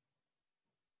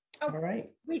 Oh, all right.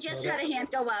 We just had a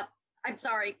hand go up. I'm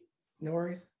sorry. No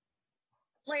worries.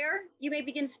 Blair, you may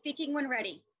begin speaking when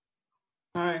ready.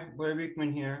 Hi, Blair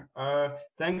Beekman here.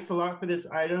 Thanks a lot for this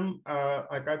item.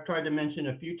 Like I've tried to mention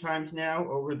a few times now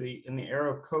in the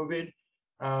era of COVID,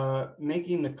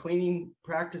 making the cleaning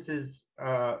practices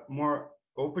more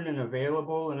open and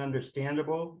available and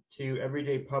understandable to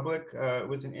everyday public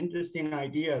was an interesting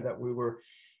idea that we were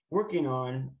working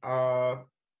on. How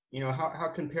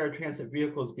can paratransit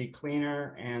vehicles be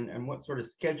cleaner and what sort of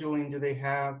scheduling do they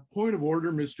have? Point of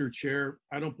order, Mr. Chair.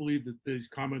 I don't believe that these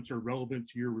comments are relevant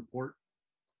to your report.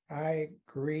 I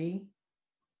agree.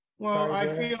 Well, Sorry,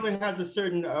 I feel it has a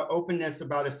certain openness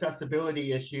about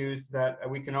accessibility issues that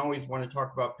we can always want to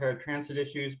talk about paratransit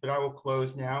issues, but I will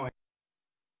close now.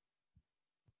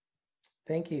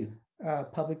 Thank you.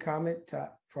 Public comment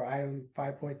for item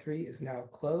 5.3 is now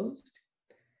closed.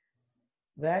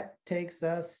 That takes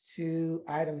us to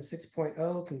item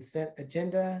 6.0, consent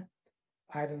agenda,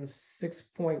 items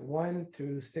 6.1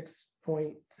 through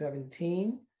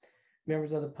 6.17.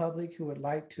 Members of the public who would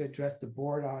like to address the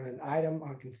board on an item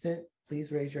on consent,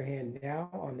 please raise your hand now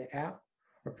on the app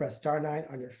or press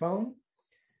 *9 on your phone.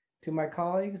 To my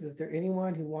colleagues, is there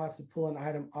anyone who wants to pull an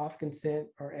item off consent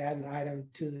or add an item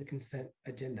to the consent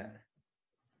agenda?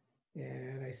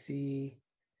 And I see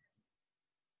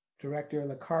Director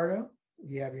Liccardo,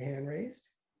 you have your hand raised.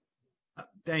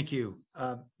 Thank you.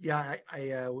 Yeah,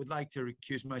 I would like to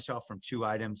recuse myself from 2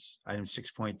 items, items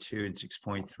 6.2 and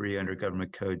 6.3 under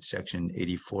Government Code Section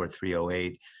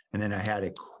 84308. And then I had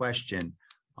a question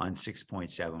on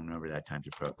 6.7 whenever that time's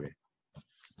appropriate.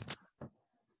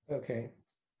 Okay.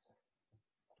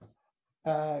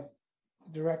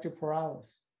 Director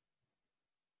Perales.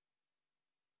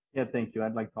 Yeah, thank you.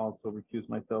 I'd like to also recuse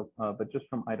myself, but just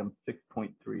from item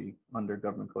 6.3 under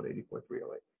Government Code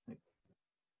 84308. Thanks.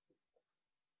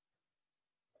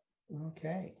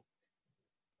 Okay.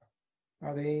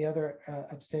 Are there any other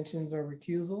abstentions or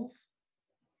recusals?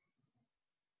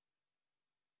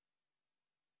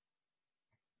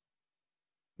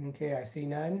 Okay, I see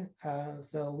none.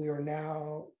 So we are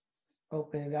now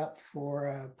opening it up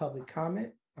for public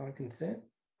comment on consent.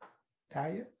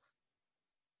 Talia?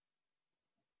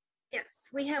 Yes,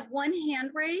 we have one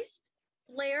hand raised.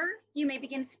 Blair, you may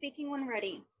begin speaking when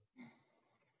ready.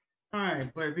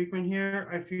 Hi, Blair Beekman here.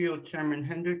 I feel Chairman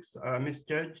Hendricks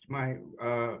misjudged my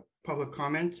public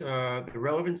comment, the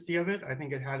relevancy of it. I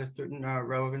think it had a certain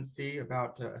relevancy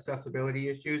about accessibility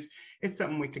issues. It's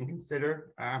something we can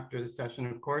consider after the session,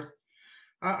 of course.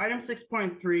 Item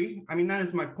 6.3, I mean, that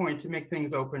is my point, to make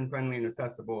things open, friendly, and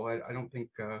accessible. I don't think,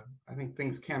 I think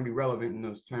things can be relevant in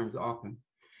those terms often.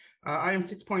 Item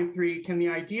 6.3, can the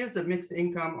ideas of mixed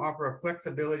income offer a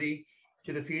flexibility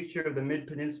to the future of the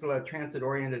Mid-Peninsula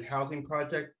transit-oriented housing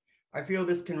project? I feel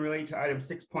this can relate to item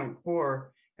 6.4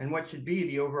 and what should be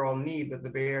the overall need that the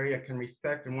Bay Area can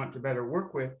respect and want to better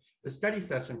work with the study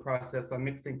session process on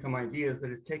mixed income ideas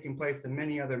that is taking place in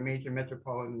many other major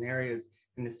metropolitan areas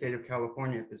in the state of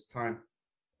California at this time.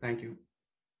 Thank you.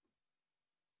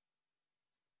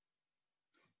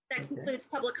 That concludes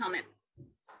public comment.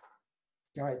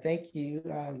 All right, thank you.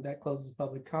 That closes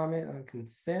public comment on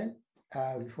consent.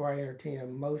 Before I entertain a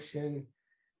motion,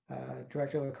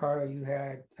 Director Liccardo, you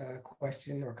had a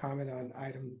question or comment on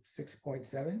item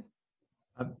 6.7?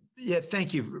 Yeah,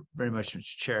 thank you very much,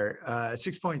 Mr. Chair.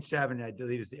 6.7, I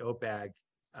believe, is the OPAG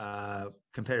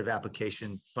competitive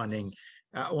application funding.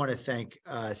 I want to thank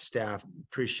staff,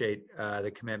 appreciate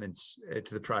the commitments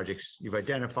to the projects you've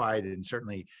identified, and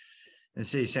certainly in the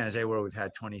city of San Jose, where we've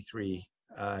had 23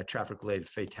 traffic-related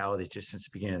fatalities just since the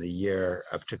beginning of the year,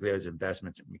 particularly those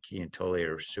investments at McKee and Tully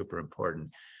are super important.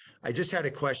 I just had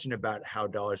a question about how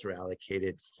dollars are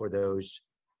allocated for those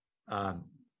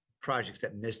projects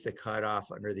that missed the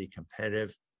cutoff under the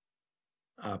competitive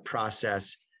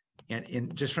process.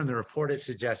 And just from the report, it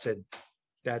suggested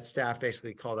that staff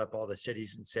basically called up all the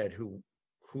cities and said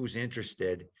who's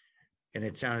interested. And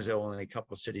it sounds as though only a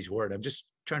couple of cities were. And I'm just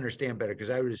trying to understand better, because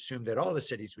I would assume that all the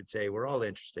cities would say we're all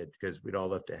interested because we'd all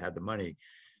love to have the money.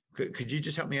 Could you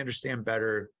just help me understand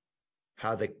better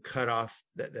how the cutoff,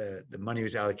 that the money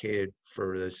was allocated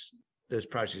for those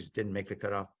projects that didn't make the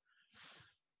cutoff?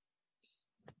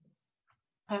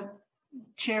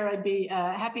 Chair, I'd be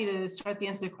happy to start the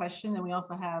answer to the question. And we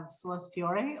also have Celeste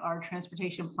Fiore, our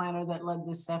transportation planner that led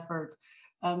this effort.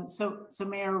 So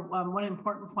Mayor, one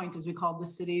important point, as we call the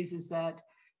cities, is that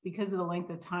because of the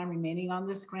length of time remaining on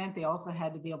this grant, they also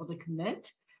had to be able to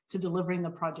commit to delivering the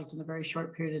project in a very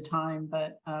short period of time.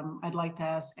 But I'd like to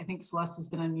ask, I think Celeste has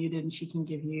been unmuted and she can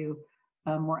give you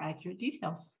more accurate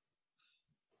details.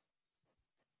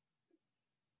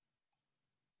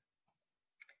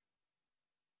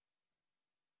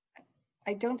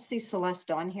 I don't see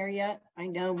Celeste on here yet. I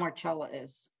know Marcella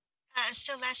is.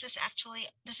 Celeste is actually,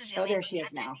 this is Oh, Elaine. there she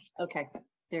is now. Okay,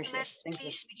 there she is. Celeste, Thank you.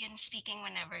 please begin speaking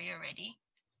whenever you're ready.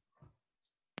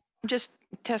 I'm just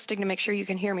testing to make sure you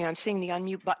can hear me. I'm seeing the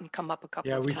unmute button come up a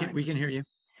couple of times. We can hear you.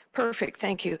 Perfect,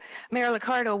 thank you. Mayor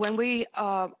Liccardo, when we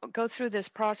go through this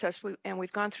process, and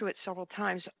we've gone through it several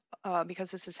times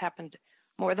because this has happened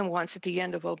more than once at the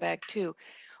end of OBAG 2,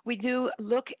 we do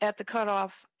look at the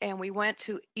cutoff, and we went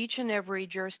to each and every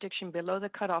jurisdiction below the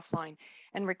cutoff line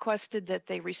and requested that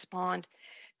they respond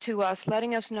to us,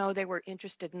 letting us know they were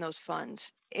interested in those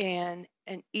funds. And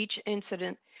each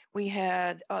incident we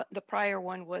had, the prior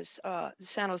one was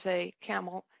San Jose,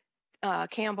 Campbell,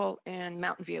 and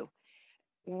Mountain View.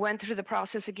 Went through the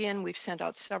process again. We've sent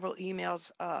out several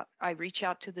emails. I reach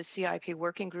out to the CIP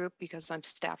working group because I'm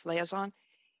staff liaison,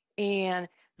 and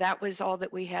that was all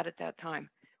that we had at that time.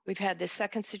 We've had the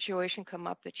second situation come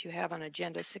up that you have on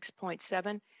agenda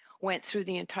 6.7, went through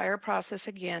the entire process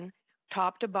again,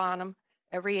 top to bottom,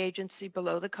 every agency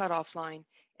below the cutoff line,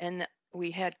 and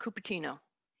we had Cupertino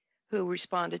who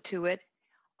responded to it,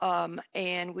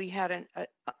 and we had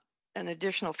an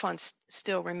additional funds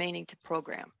still remaining to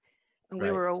program. And we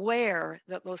were aware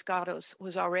that Los Gatos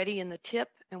was already in the tip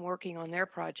and working on their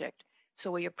project,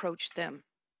 so we approached them.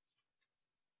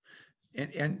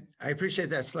 And I appreciate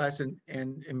that, Celeste,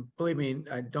 and believe me,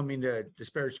 I don't mean to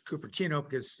disparage Cupertino,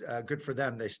 because good for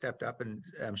them, they stepped up, and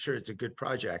I'm sure it's a good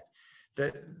project.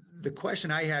 The question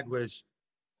I had was,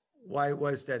 why it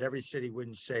was that every city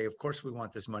wouldn't say, of course we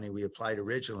want this money, we applied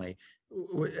originally.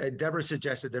 Deborah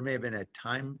suggested there may have been a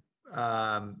time,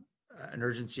 an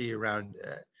urgency around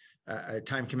a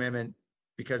time commitment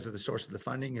because of the source of the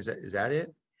funding. Is that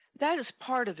it? That is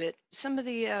part of it. Some of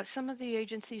the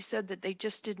agencies said that they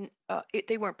just didn't,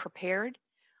 they weren't prepared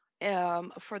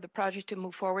for the project to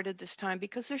move forward at this time,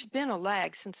 because there's been a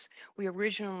lag since we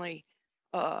originally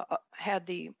had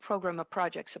the program of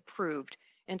projects approved.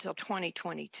 until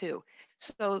 2022.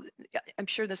 So I'm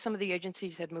sure that some of the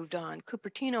agencies had moved on.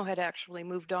 Cupertino had actually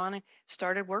moved on and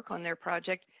started work on their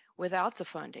project without the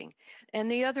funding. And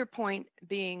the other point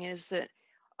being is that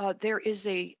there is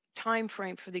a time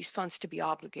frame for these funds to be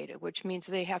obligated, which means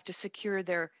they have to secure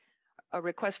their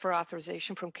request for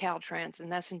authorization from Caltrans,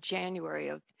 and that's in January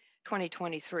of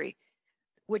 2023,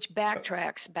 which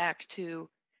backtracks back to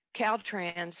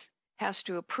Caltrans has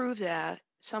to approve that.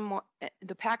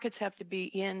 The packets have to be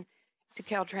in to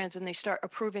Caltrans, and they start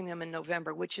approving them in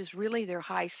November, which is really their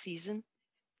high season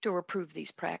to approve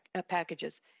these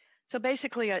packages. So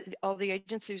basically, all the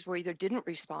agencies were either didn't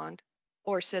respond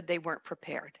or said they weren't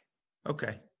prepared.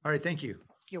 Okay. All right. Thank you.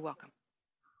 You're welcome.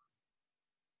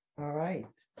 All right,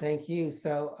 thank you.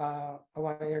 So I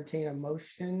want to entertain a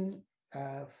motion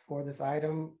for this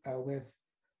item with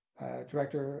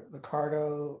Director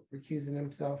Liccardo recusing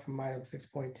himself from item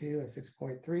 6.2 and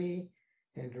 6.3,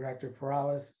 and Director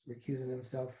Perales recusing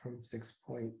himself from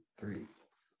 6.3.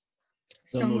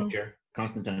 So moved, Chair.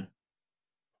 Constantine.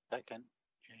 Second,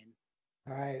 Jane.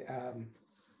 All right,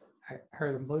 I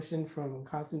heard a motion from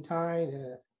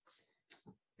Constantine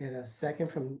and a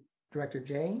second from Director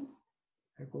Jane,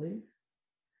 I believe.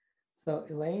 So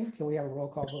Elaine, can we have a roll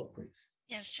call vote, please?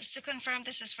 Yes, just to confirm,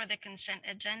 this is for the consent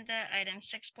agenda, items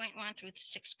 6.1 through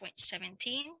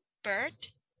 6.17.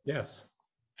 Burt, Yes.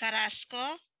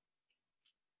 Carrasco,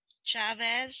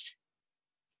 Chavez,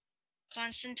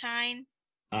 Constantine,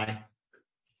 Aye.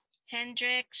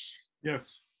 Hendricks,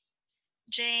 Yes.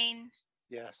 Jane,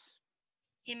 Yes.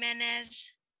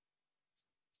 Jimenez,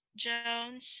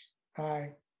 Jones,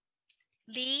 Aye.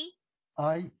 Lee,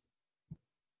 Aye.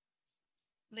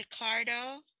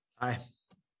 Liccardo, Aye.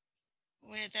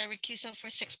 with a recusal for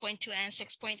 6.2 and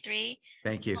 6.3.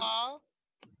 Thank you. Paul,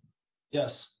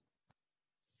 Yes.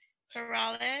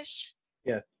 Perales,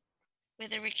 Yes.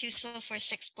 with a recusal for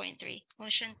 6.3.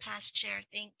 Motion passed, Chair.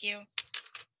 Thank you.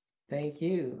 Thank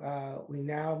you. We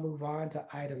now move on to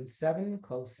item 7,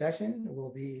 closed session.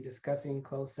 We'll be discussing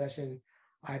closed session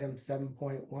items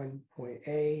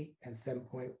 7.1.A and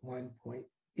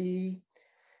 7.1.B.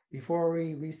 Before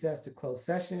we recess to closed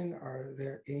session, are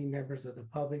there any members of the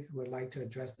public who would like to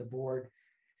address the board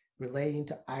relating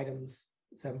to items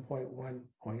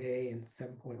 7.1.A and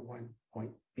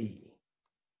 7.1.B?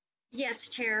 Yes,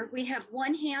 Chair, we have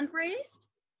one hand raised.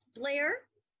 Blair,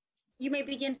 you may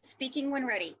begin speaking when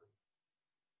ready.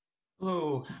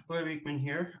 Hello, Blair Beekman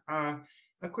here.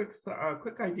 A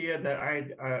quick idea that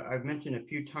I've mentioned a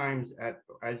few times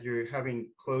as you're having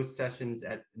closed sessions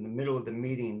in the middle of the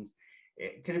meetings.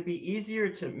 Can it be easier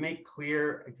to make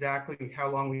clear exactly how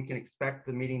long we can expect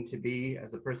the meeting to be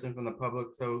as a person from the public?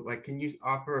 So like, can you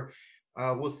offer,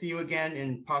 we'll see you again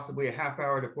in possibly a half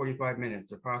hour to 45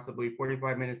 minutes or possibly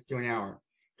 45 minutes to an hour.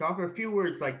 To offer a few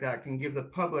words like that can give the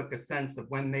public a sense of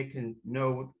when they can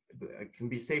know, it can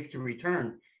be safe to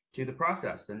return to the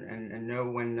process and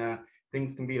know when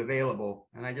things can be available.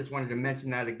 And I just wanted to mention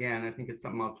that again. I think it's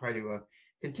something I'll try to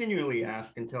continually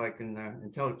ask until I can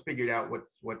until it's figured out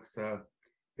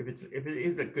if it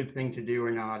is a good thing to do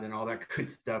or not and all that good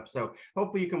stuff. So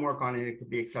hopefully you can work on it. It could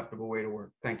be an acceptable way to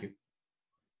work. Thank you.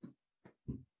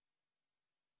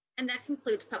 And that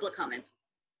concludes public comment.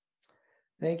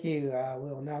 Thank you.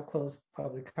 We'll now close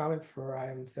public comment for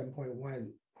items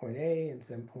 7.1.A and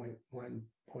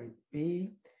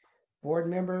 7.1.B. Board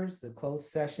members, the closed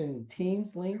session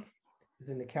Teams link is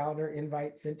in the calendar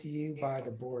invite sent to you by the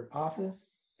board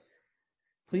office.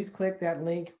 Please click that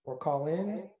link or call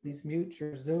in. Please mute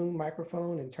your Zoom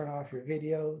microphone and turn off your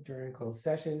video during closed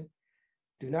session.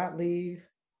 Do not leave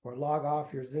or log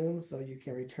off your Zoom so you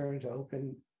can return to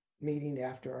open meeting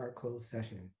after our closed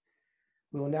session.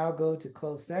 We will now go to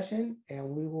closed session and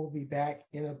we will be back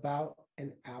in about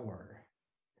an hour.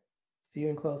 See you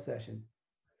in closed session.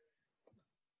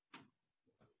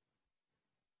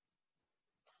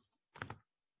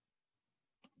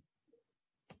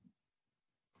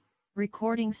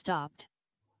 Recording stopped.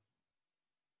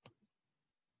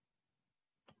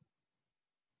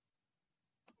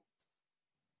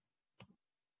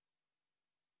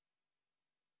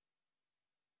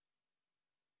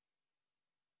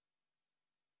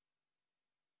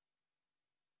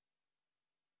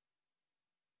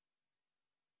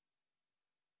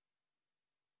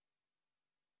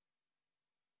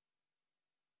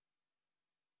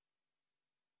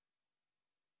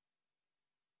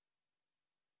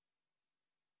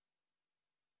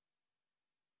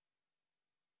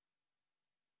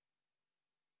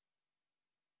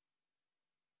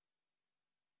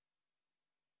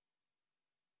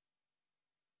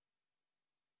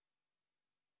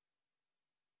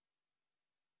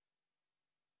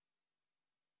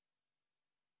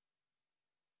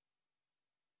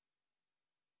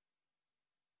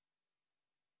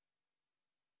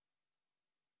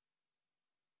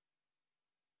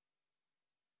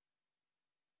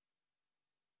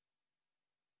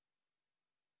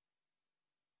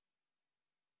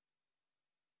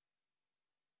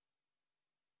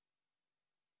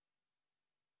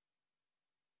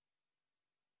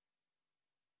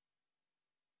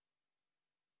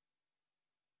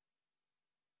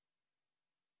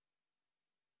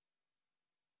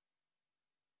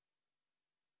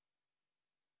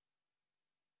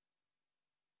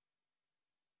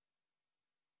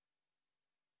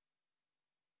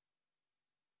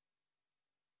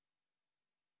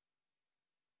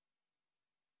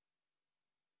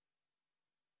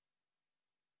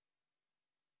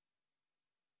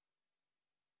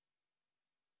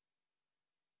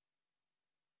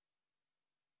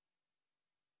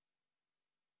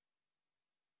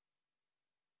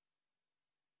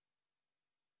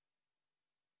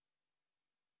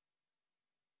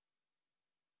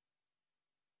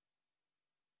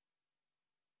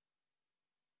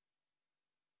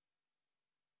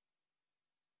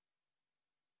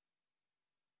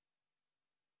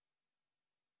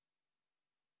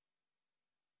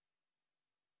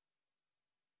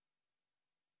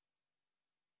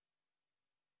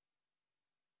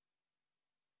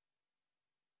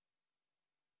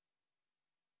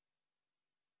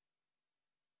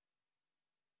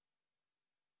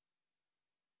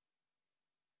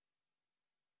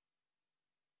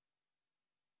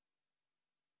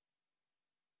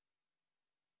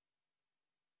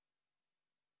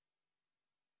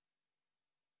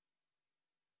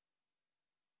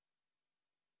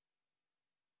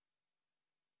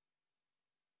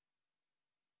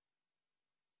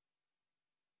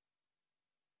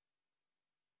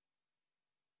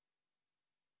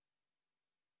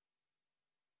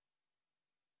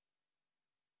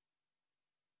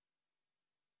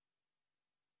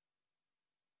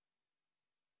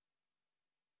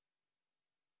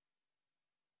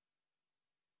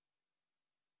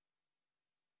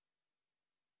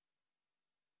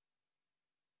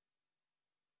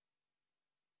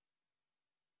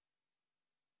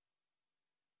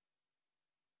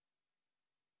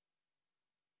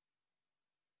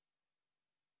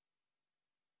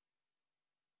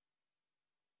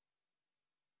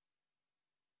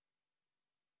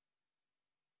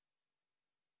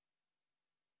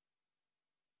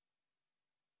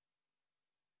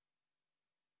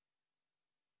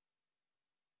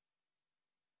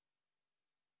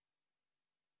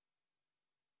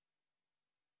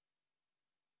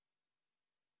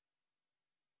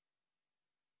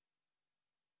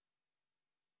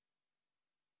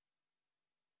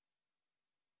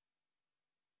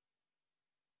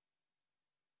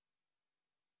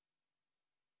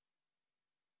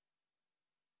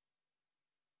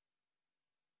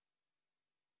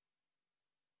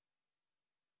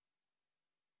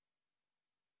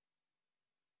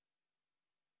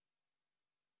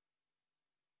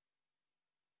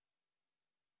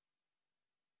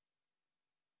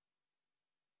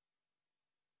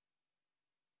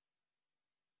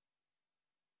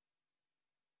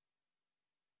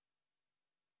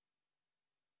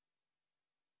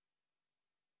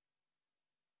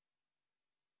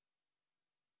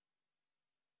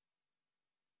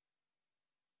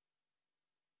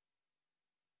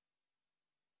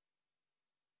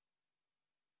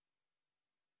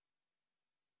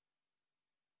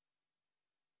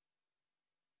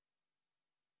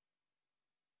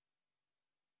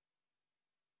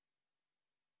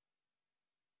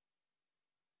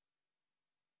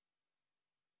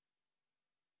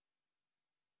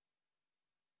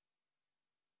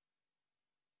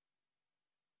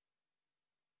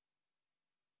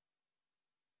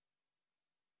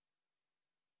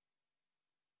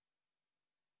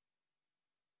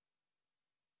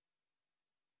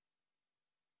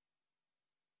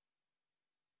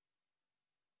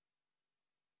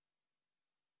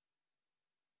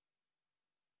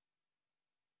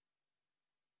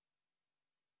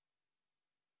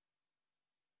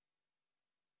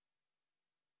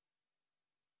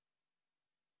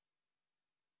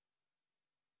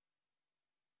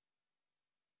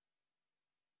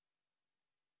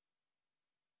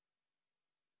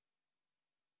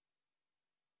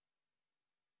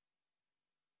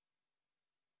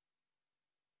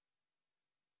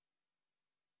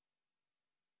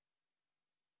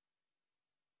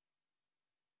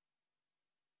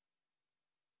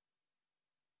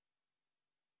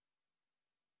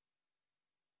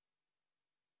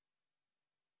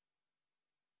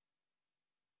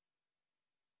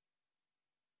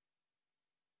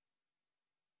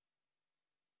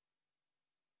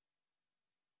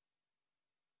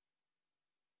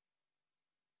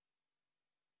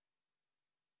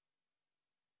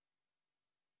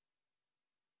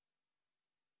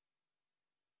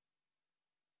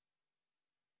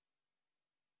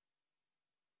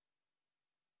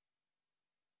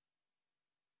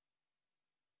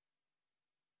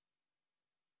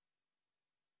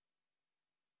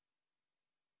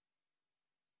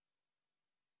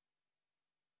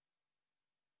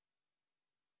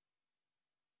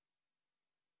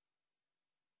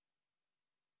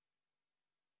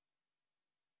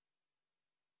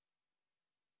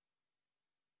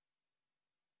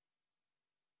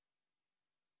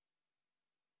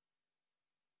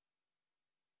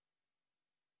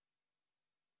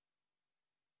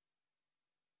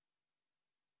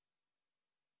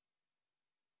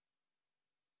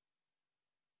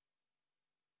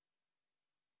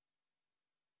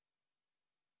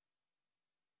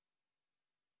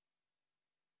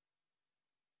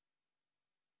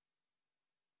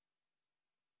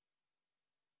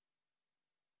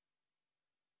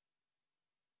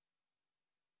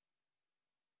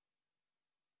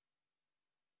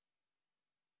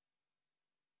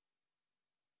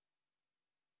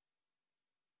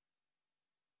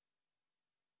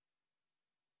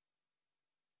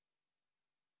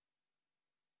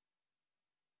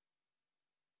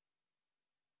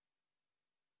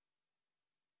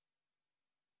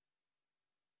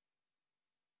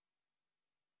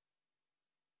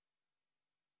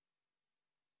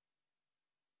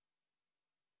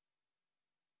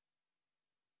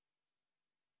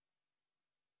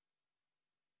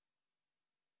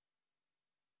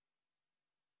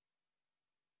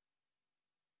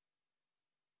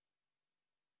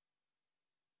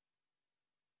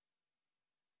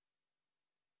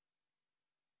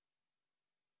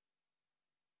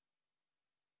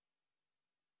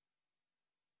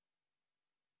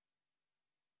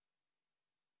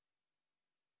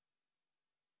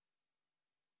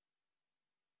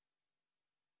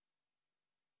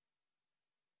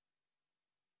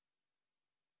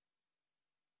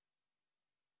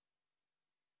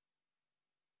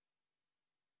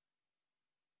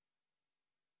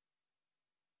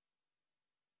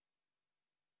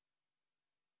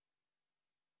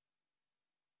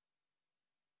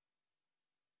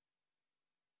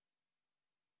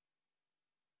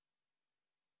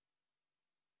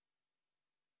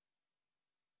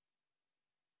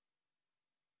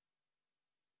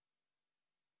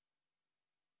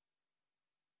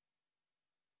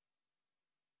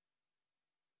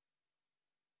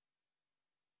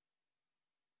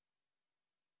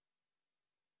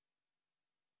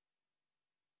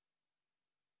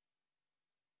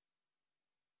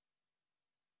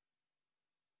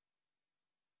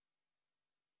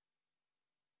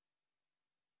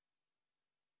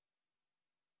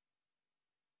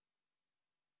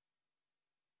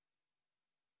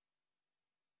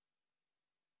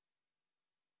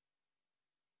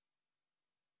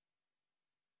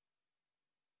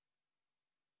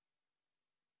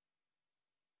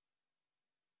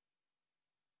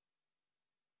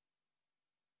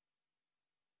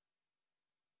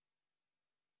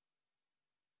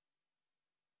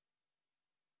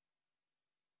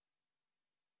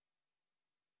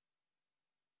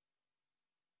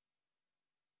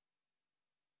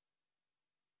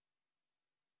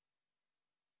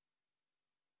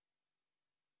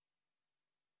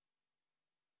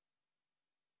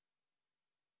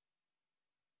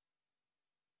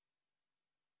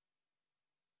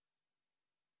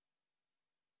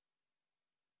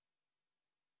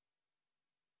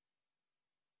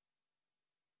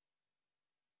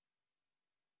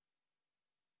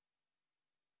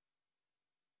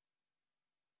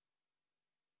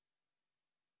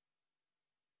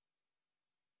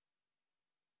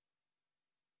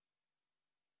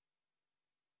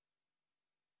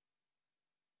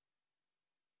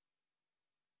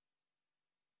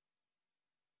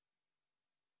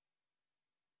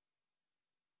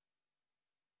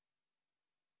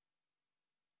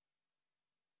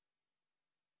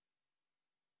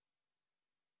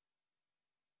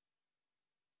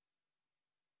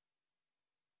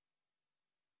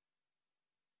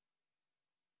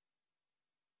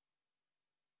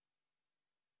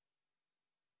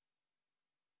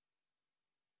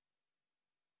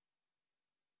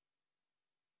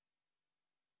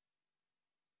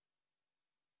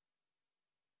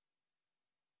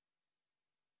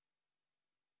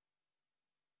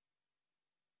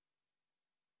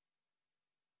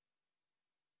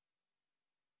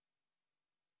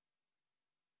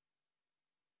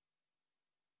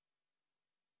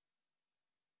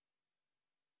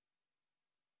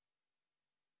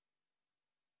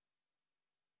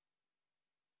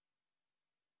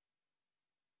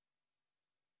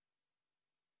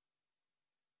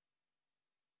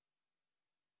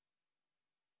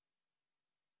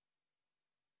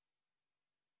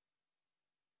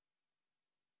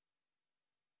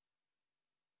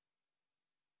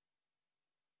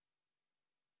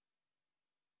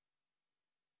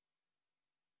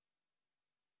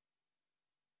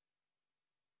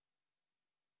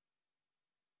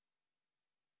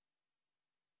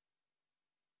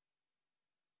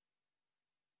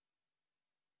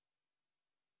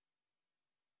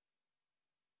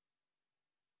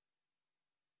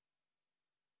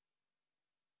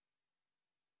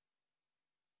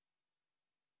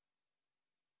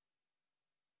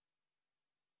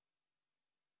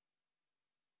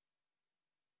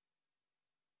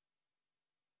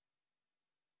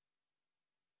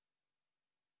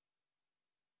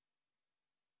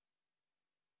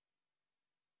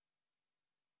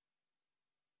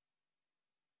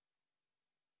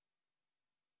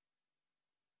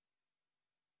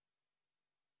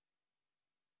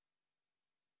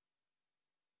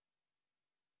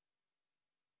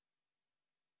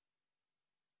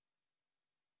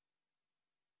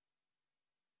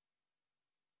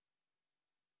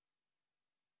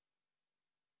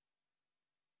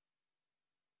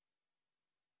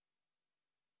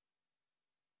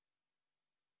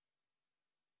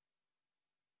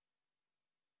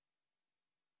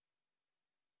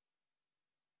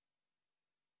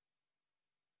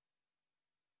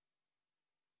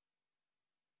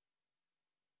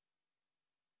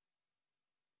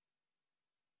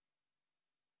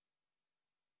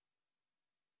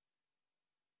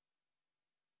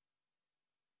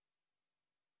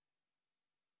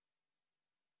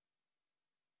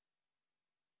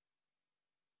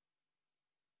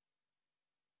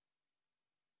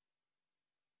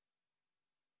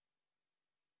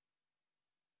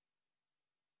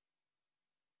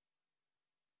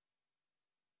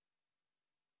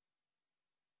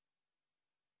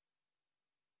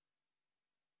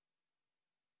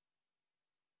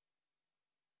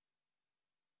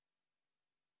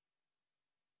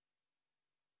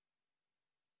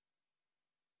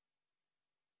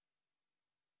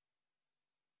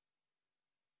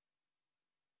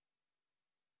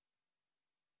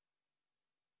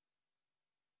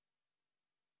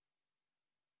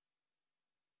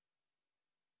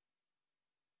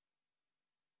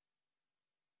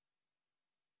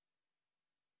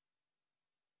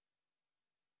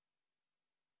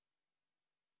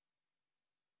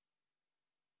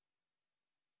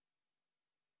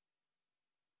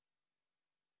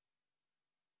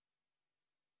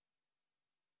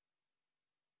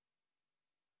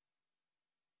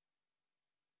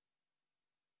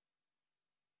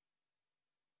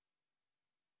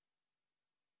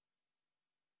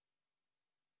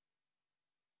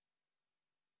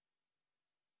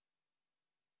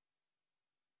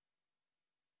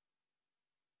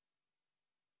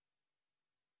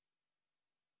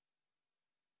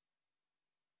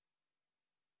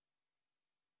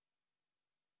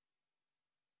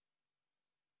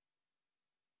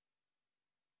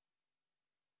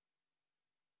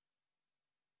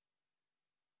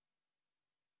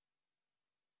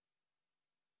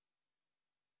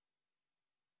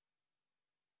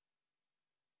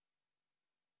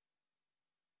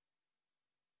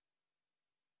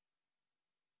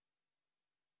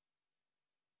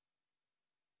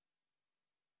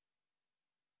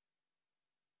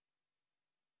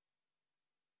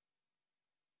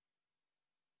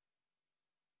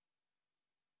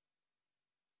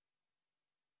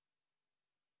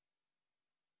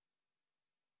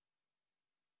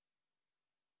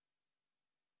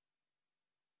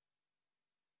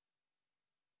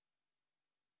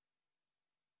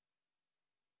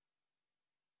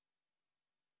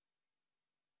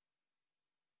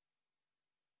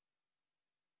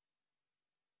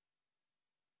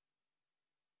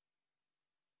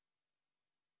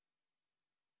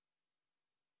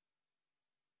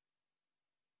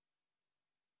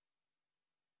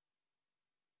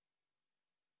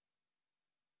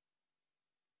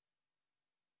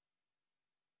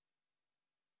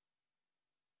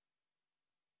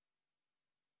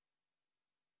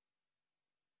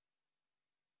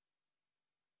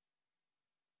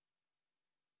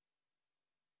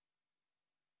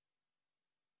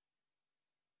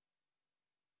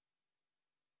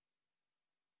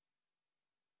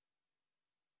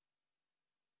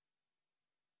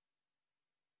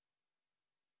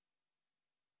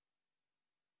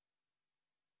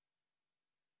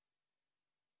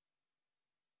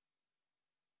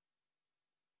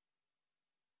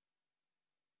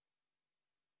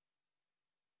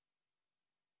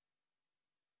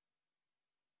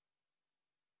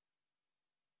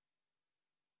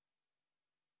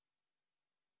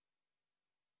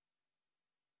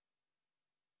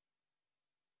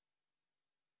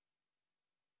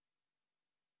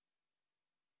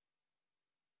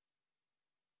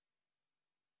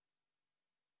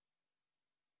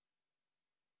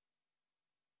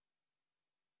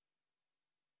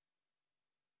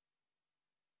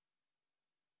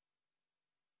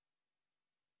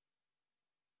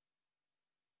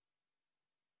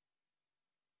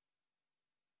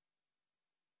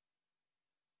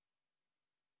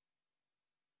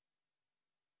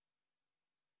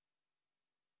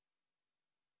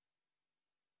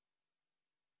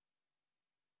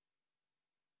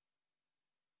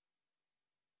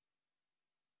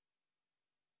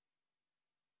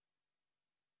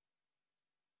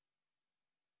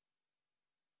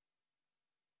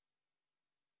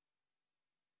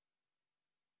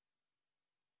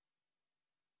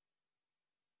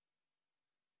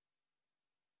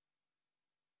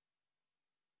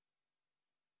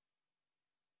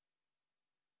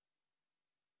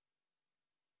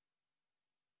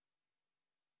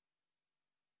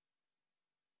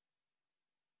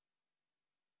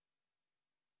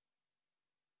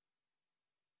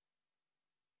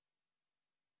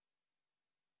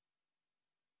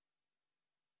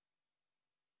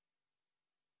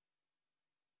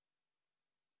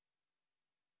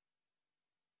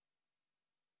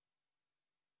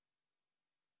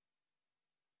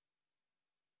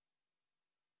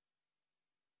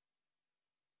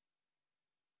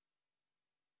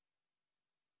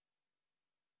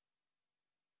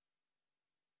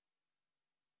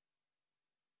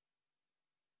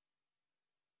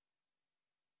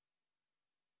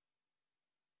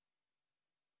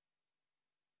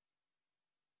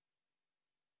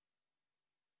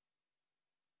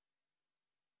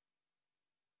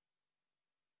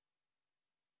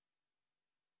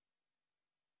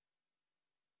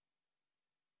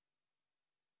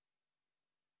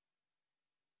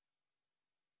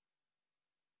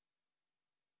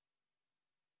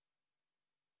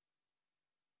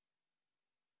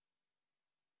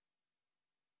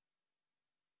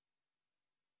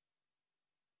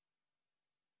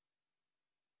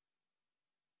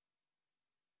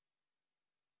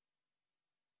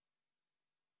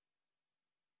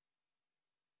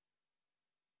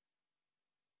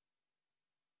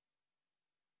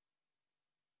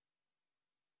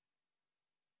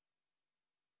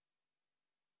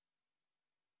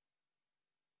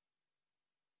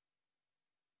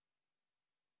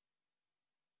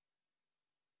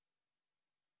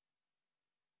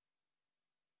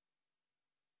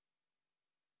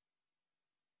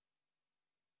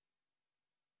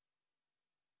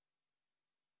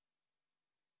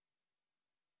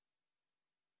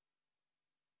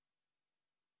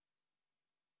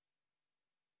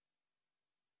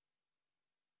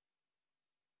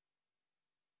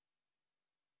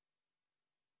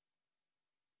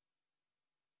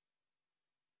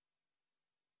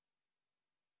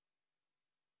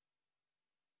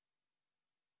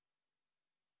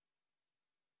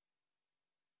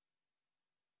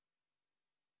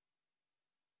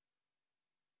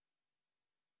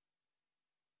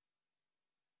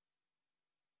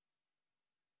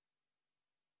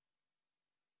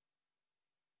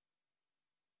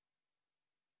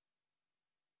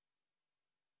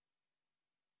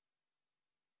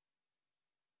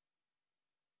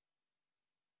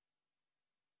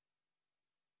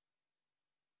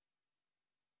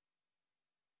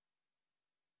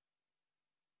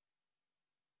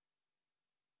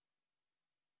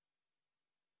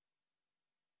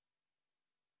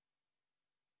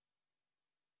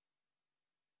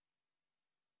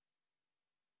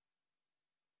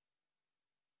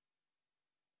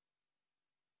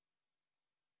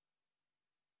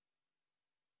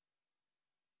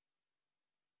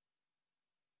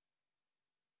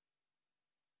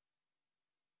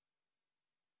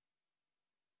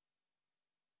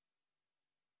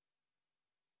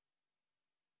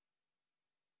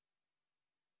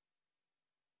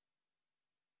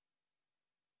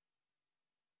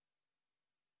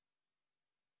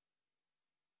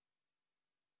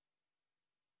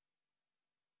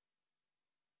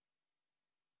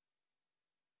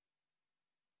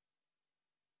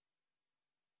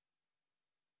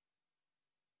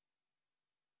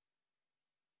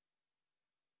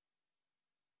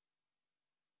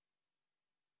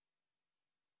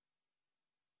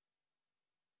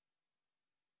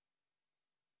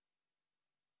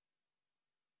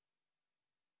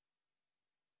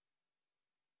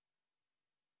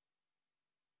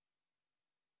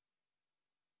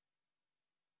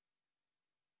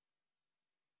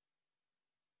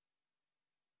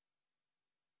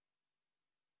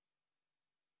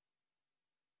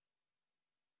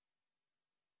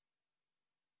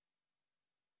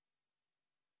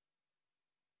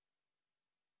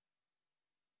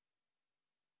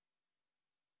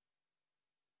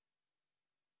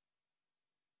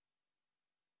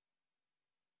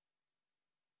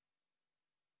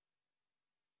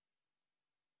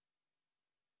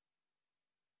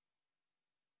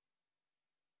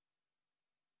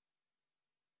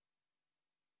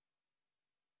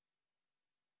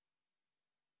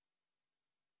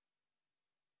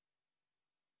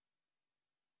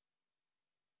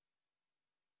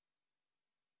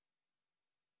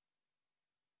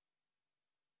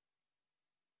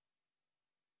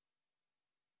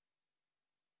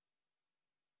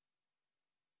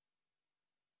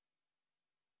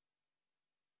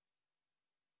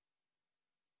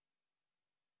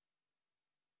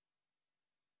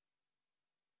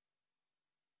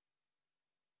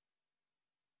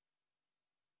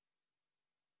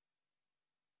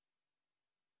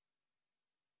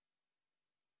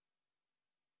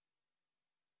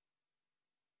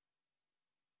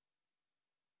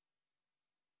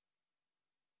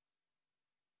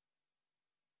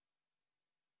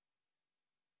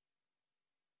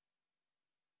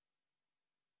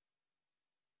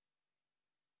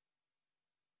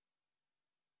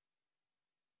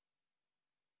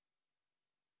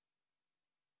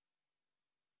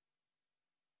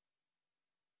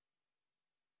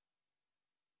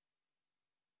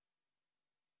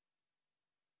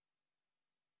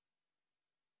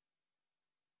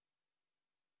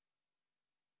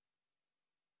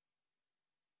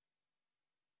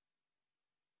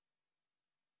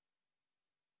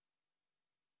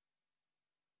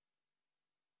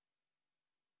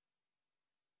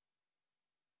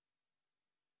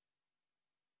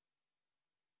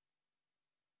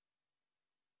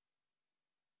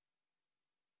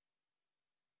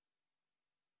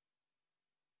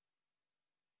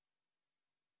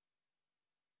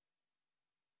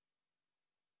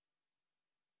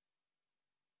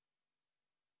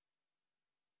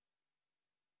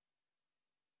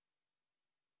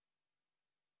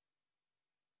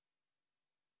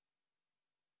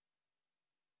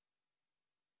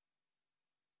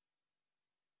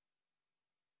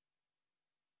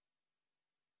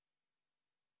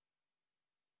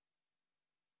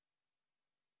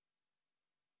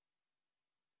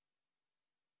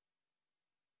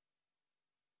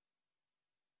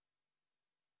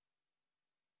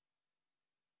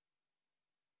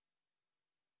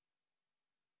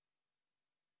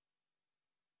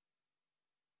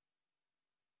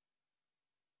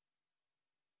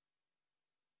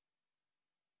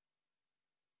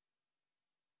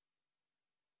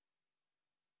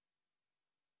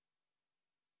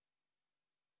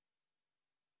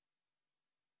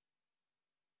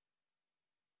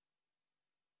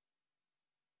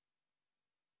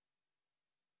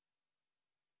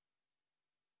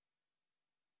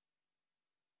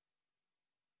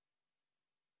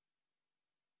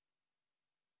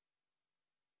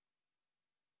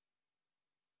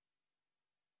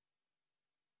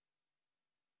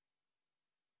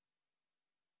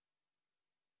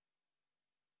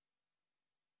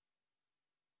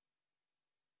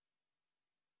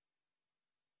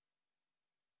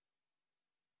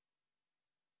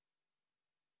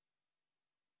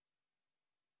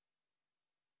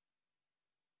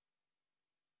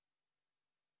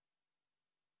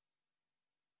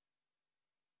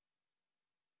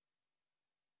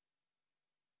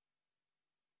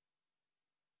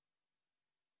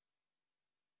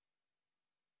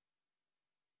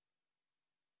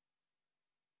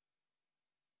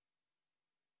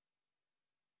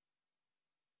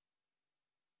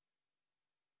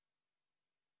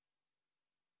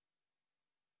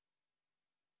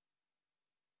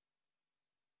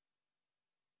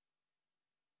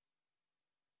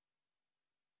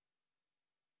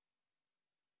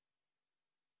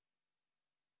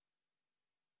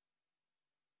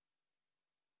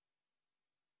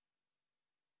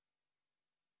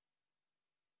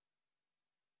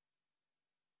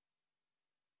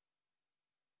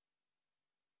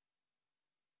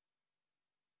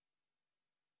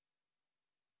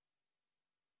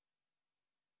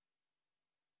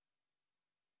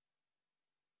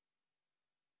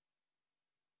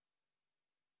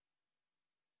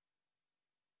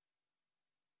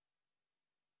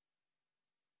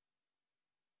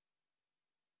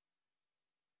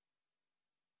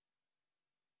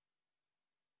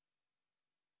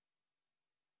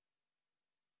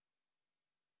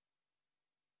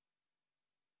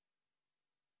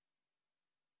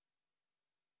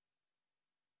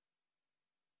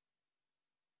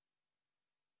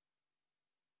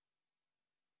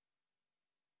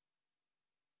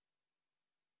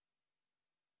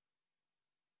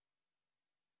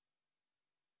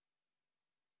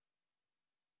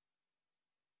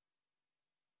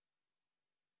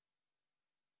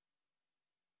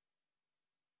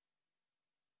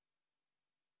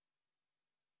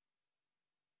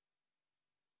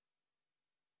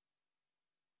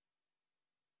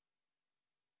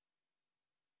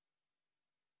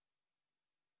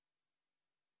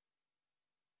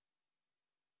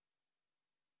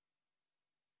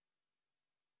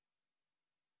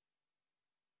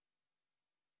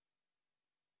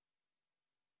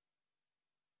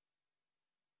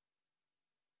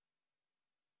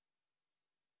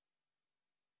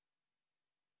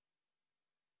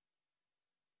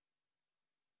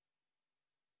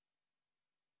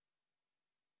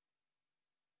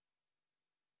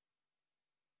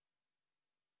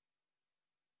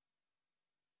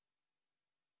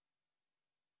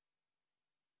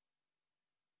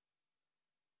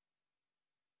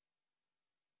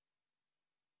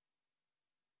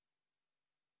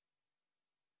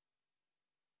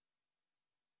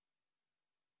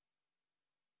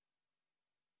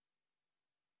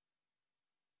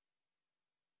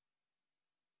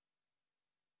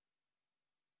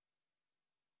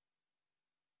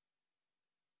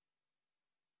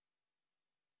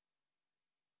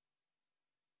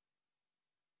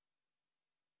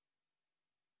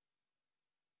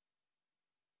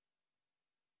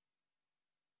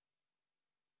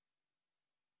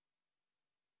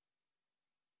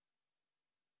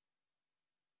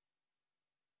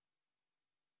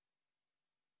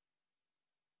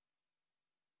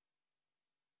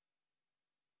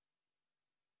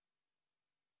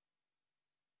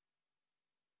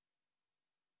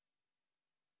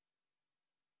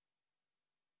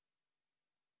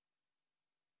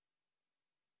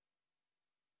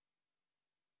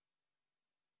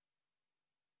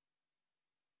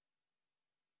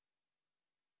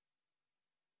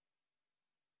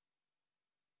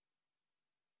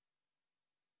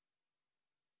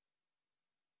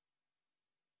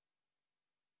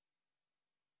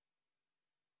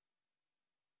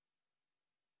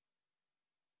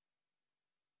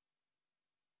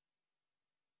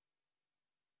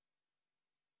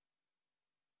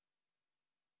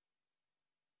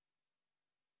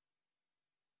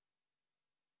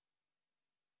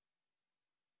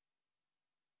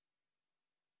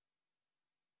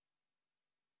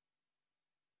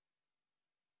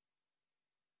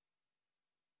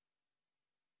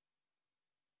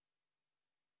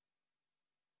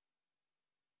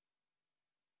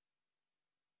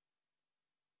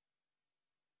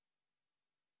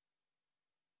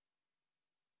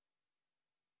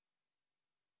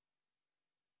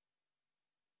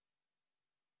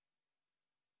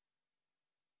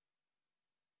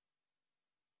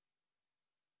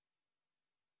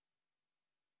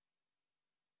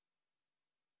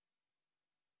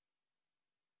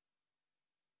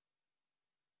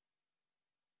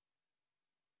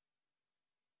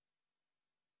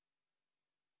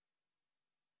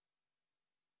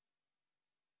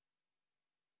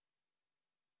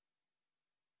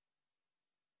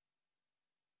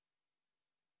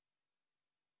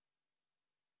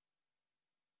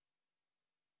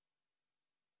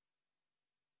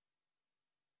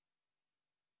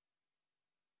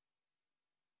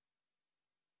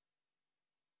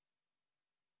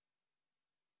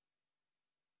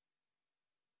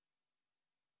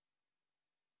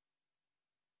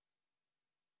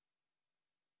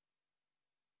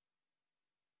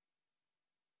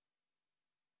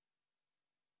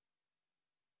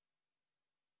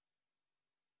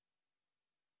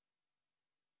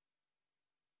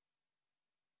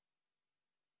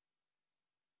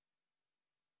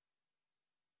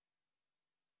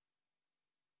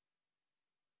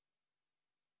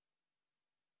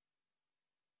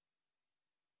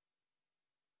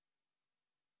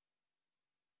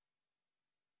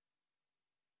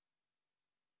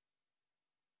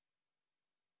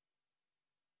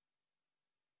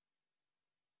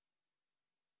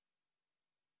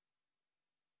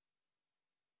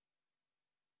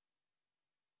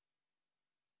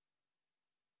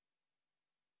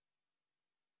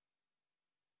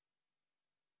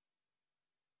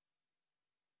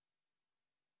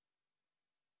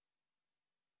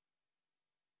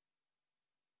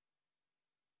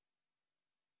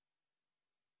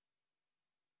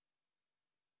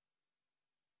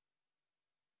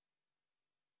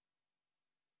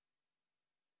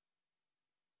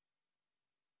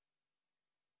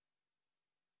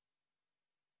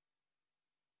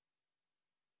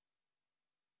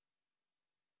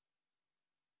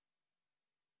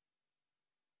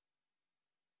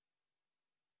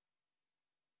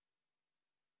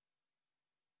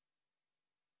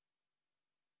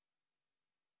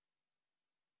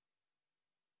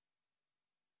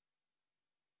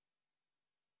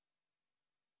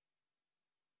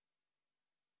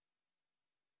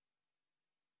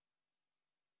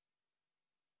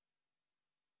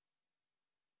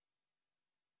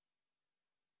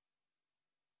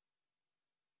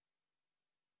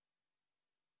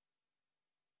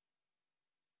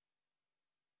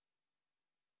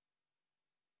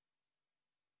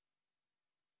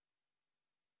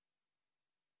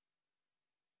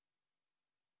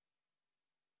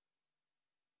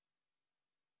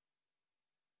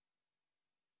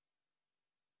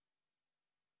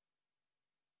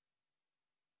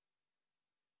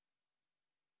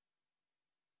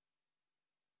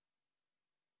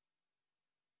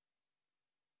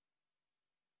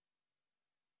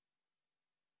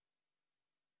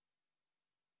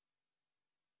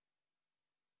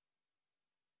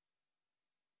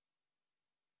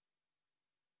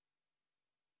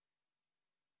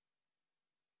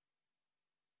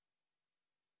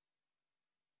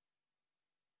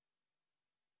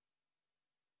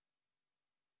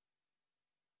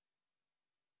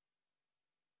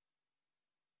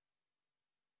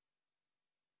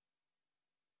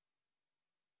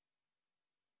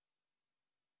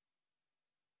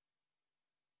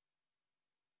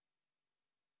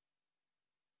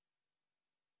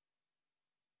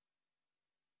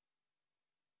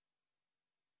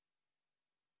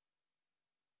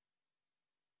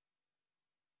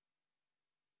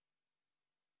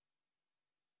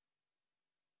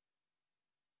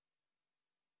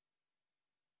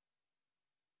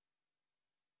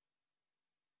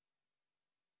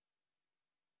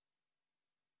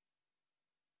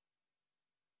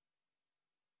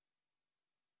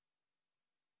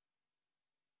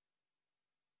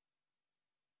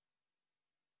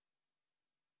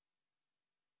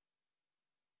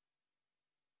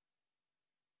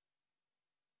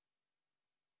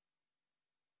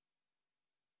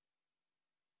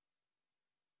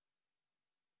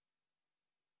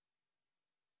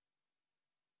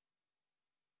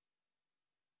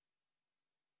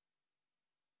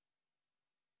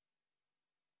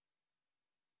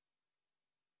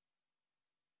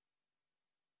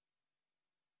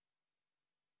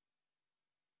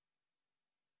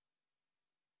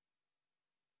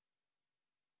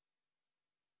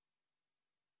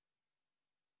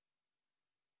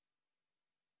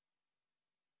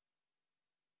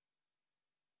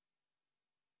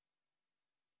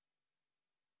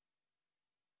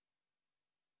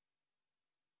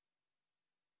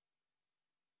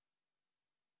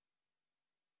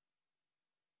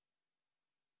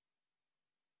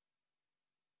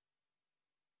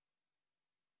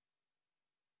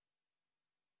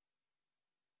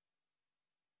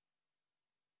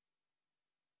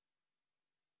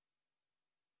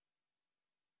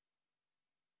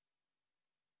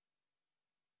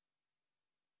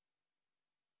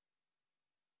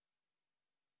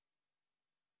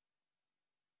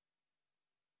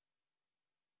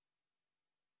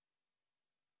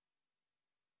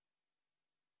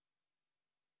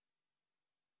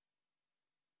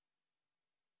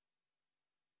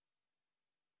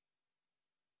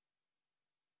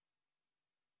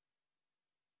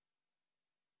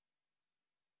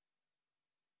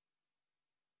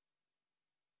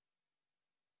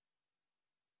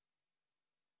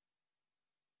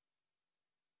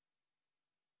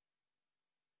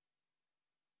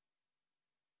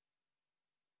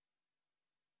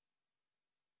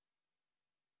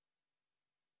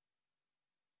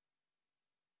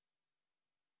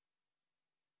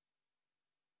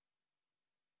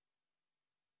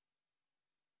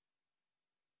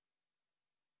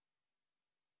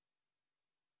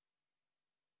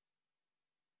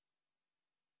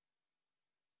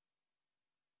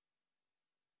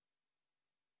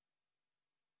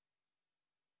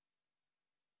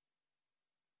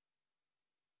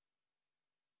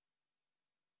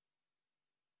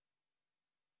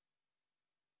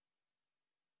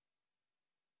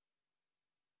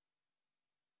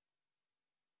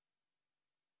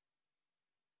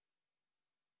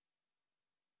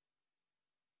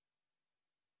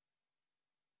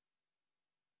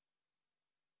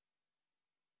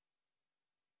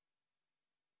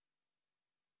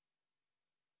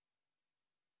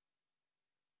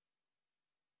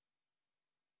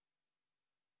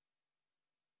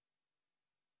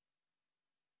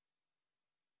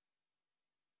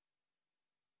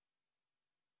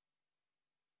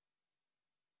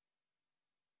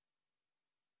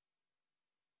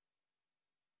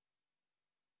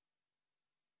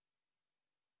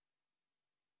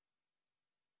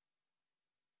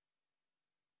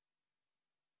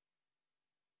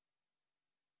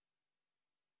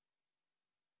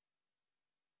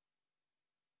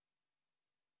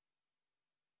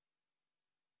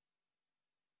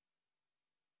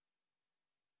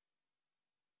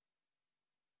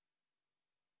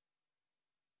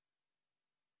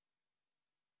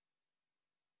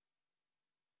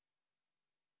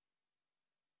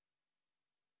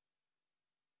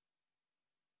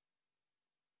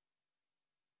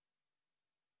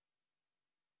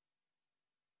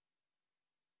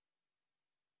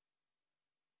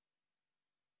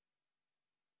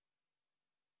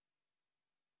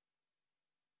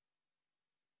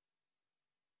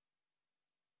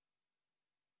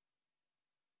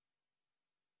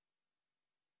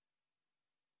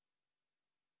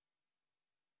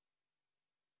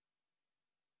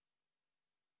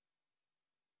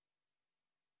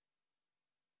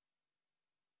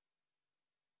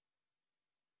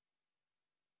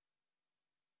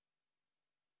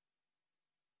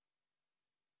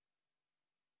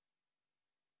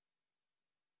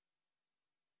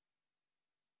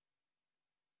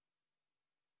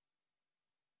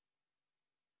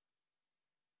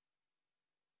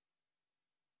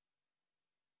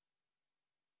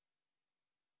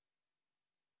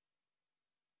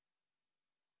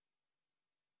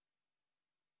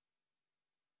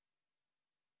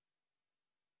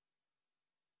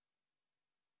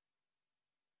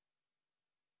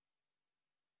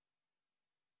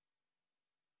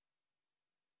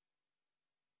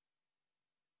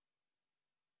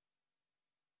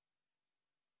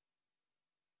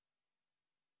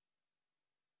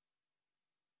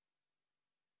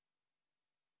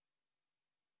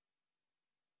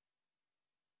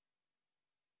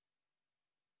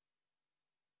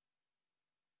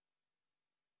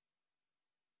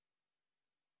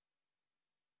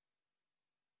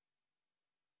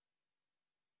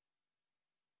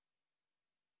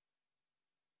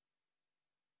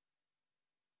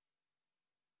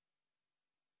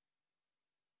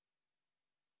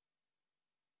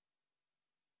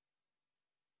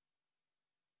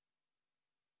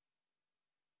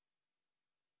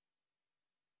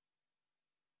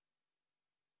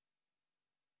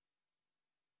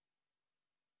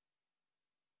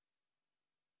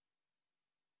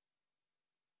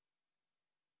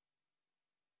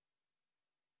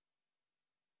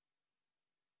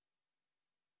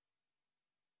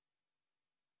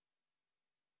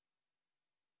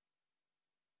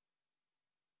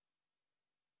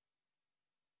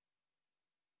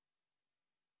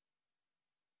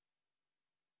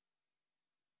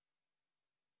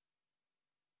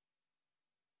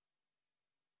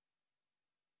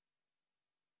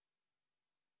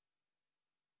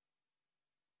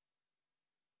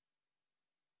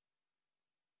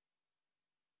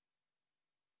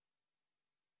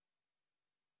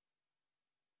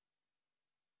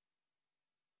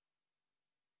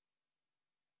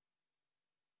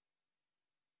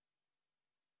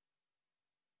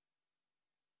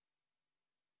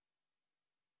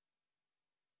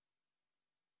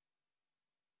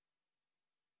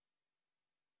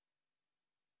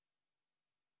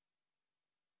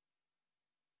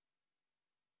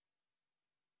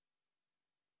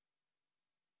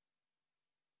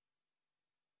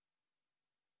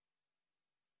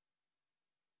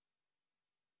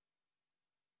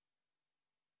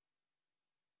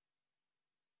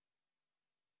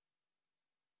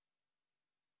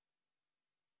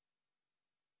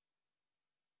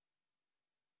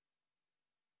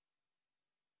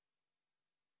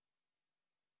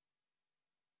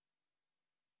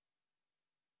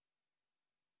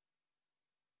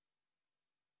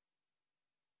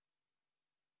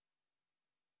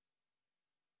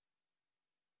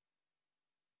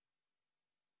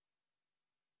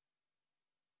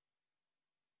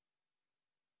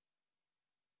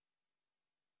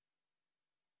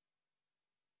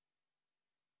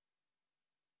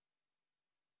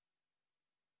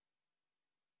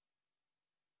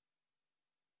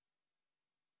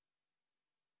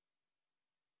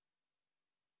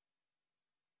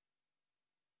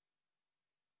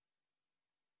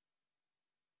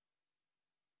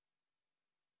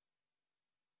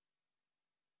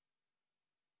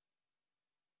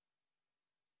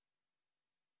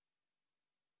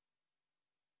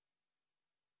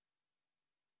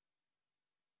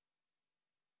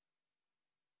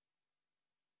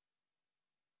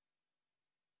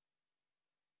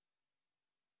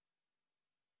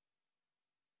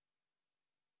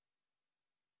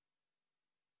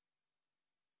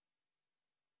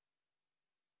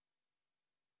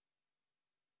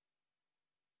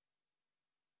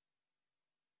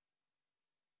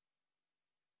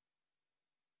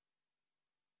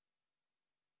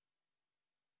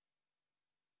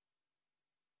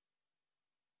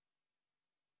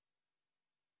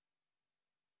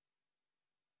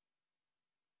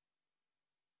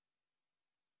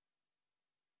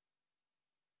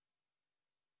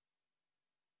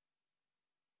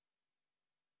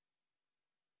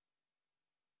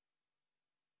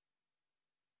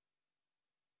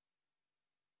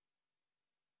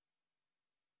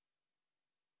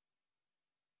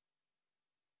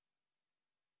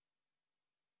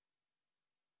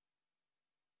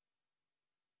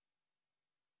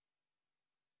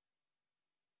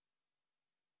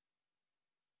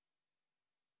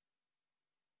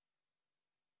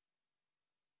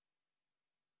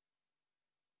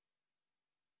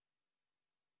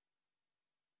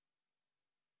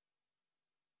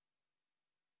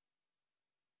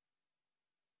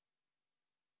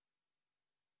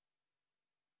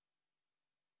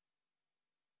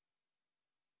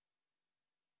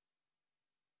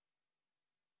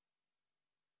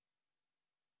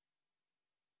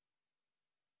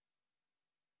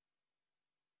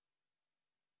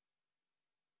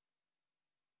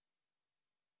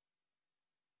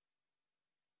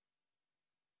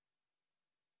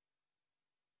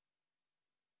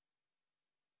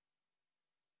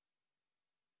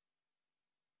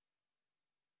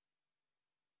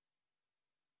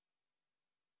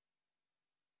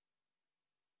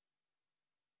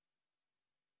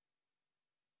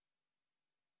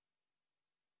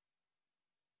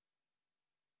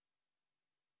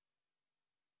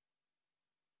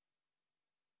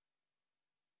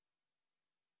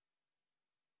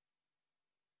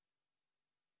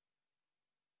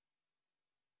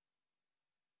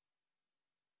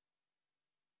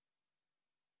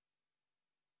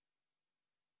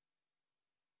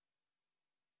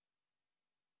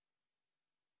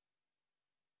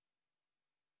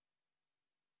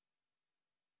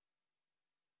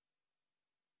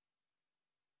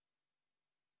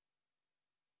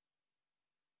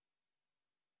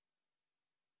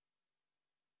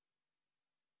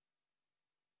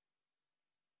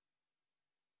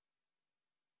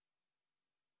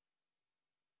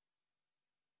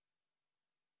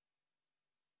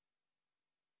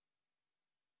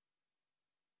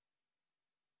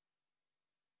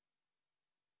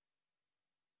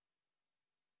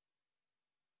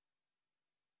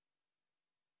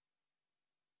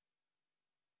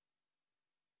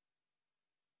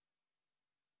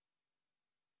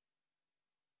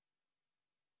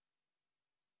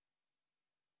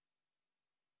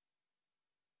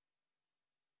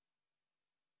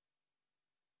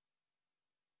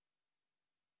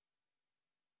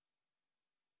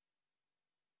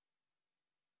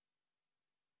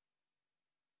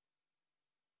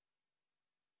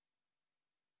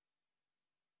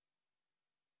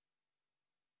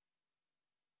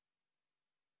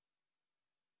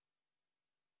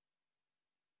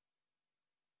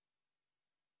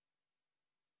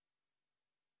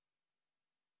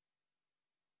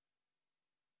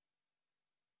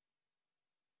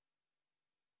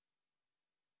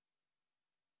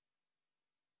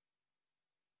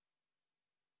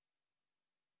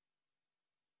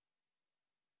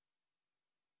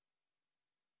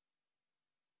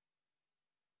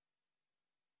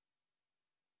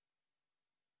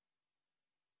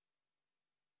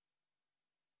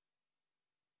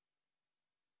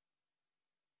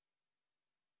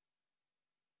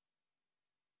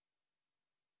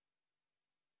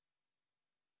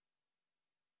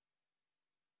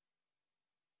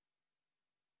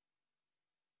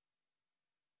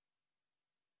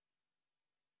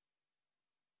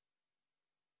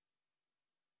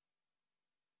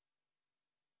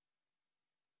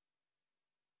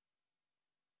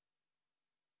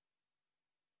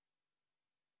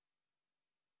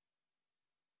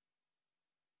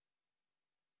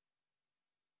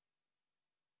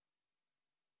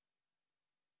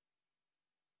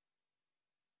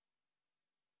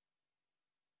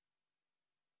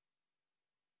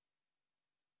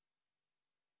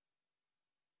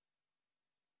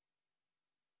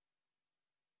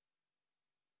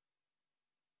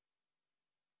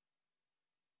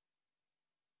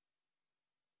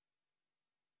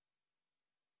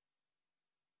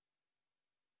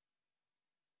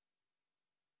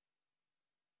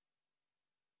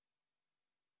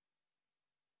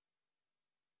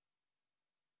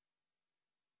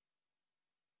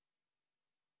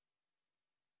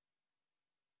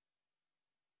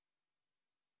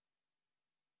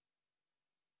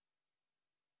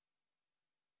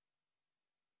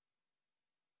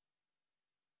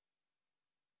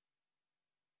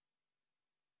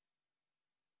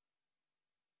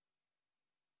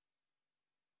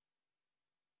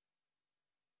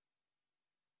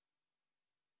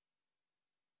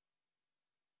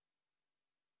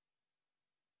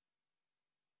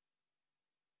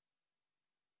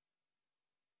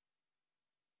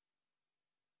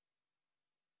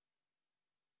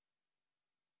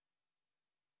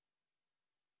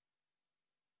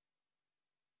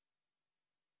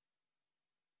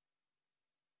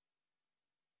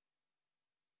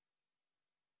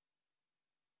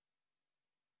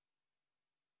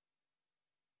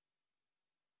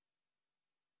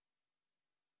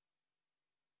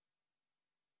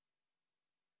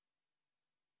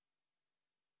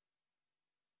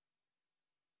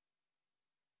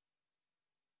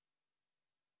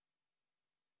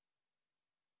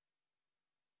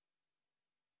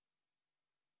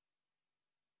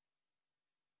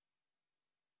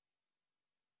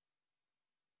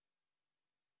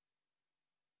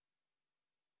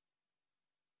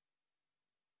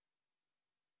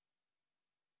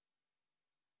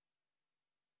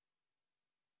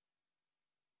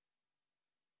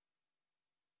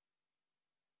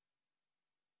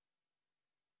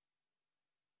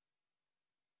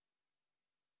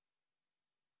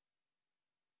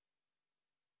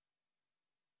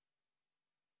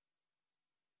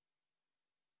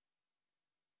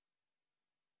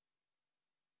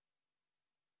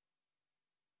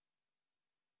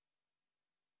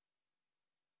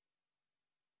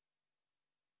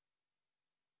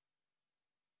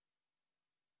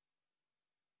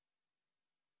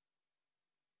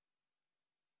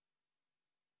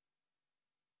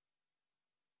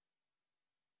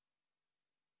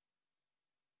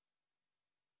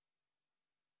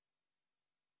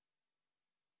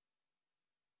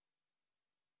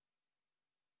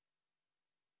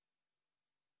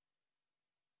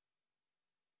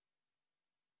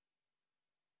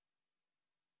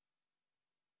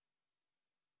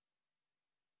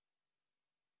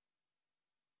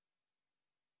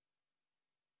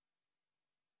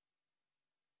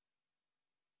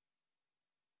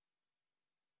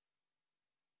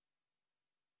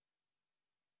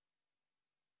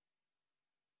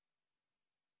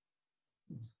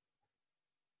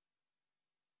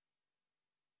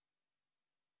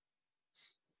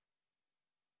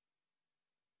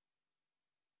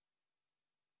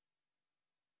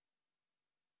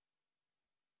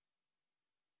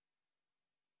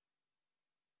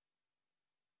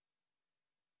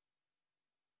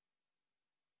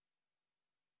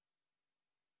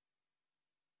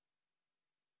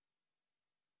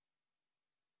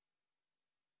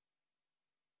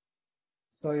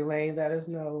 So Elaine, let us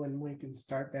know when we can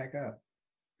start back up.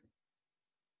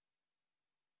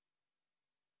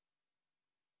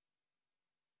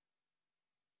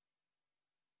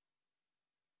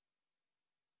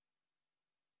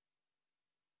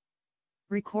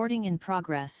 Recording in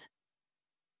progress.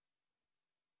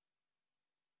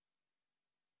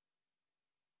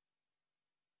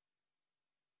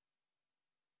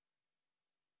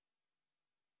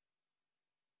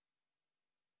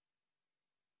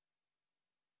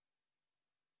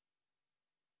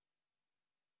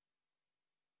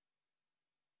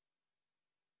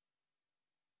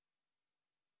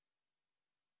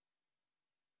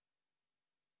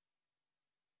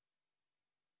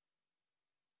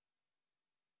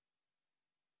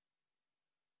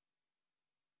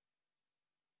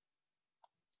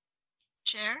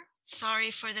 Chair, sorry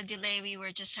for the delay. We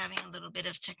were just having a little bit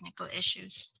of technical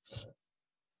issues.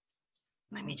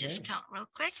 Let me just Okay. count real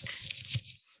quick.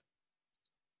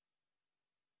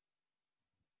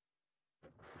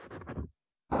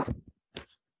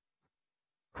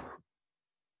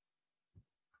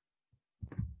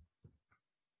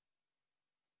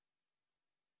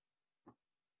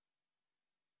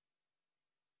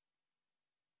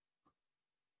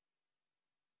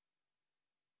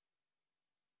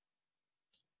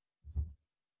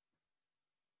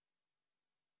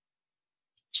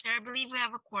 Chair, I believe we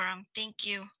have a quorum. Thank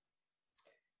you.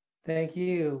 Thank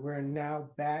you. We're now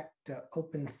back to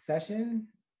open session.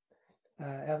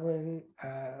 Evelyn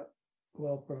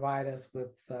will provide us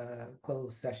with a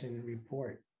closed session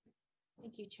report.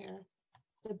 Thank you, Chair.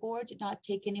 The board did not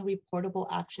take any reportable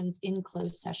actions in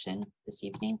closed session this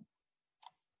evening.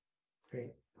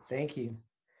 Great, thank you.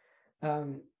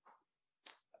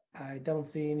 I don't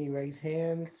see any raised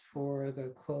hands for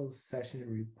the closed session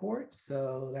report,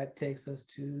 so that takes us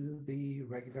to the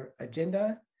regular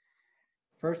agenda.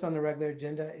 First on the regular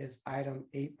agenda is item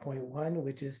 8.1,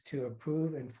 which is to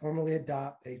approve and formally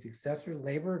adopt a successor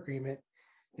labor agreement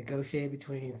negotiated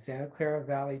between Santa Clara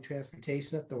Valley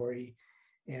Transportation Authority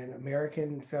and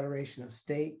American Federation of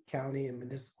State, County, and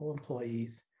Municipal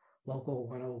Employees, Local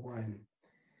 101.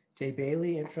 Jay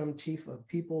Bailey, Interim Chief of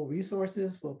People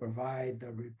Resources, will provide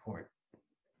the report.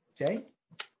 Jay?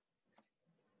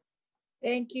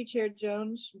 Thank you, Chair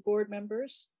Jones, board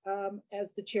members.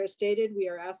 As the chair stated, we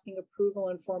are asking approval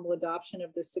and formal adoption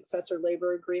of the successor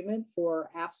labor agreement for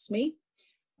AFSCME.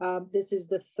 This is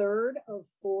the third of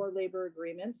 4 labor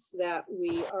agreements that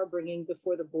we are bringing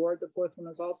before the board. The fourth one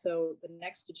is also the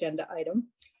next agenda item.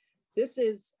 This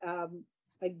is,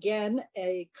 again,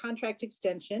 a contract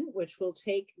extension, which will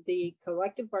take the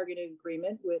collective bargaining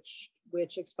agreement, which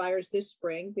expires this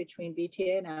spring between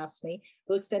VTA and AFSCME.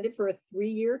 We'll extend it for a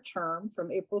 3-year term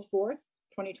from April 4th,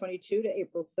 2022 to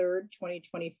April 3rd,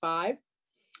 2025.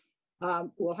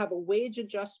 We'll have a wage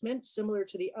adjustment similar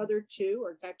to the other 2, or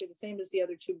exactly the same as the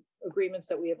other 2 agreements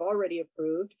that we have already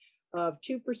approved, of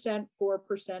 2%,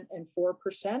 4%, and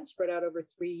 4% spread out over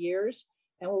 3 years.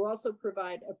 And we'll also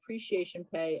provide appreciation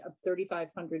pay of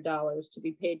 $3,500 to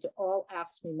be paid to all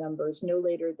AFSCME members no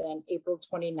later than April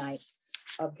 29th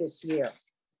of this year.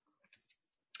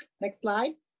 Next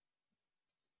slide.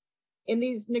 In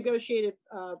these negotiated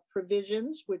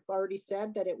provisions, we've already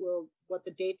said that it will, what the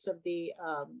dates of the,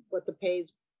 what the pay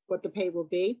will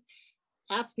be.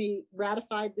 AFSCME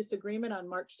ratified this agreement on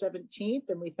March 17th,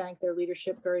 and we thank their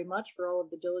leadership very much for all of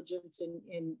the diligence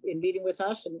in meeting with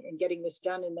us and getting this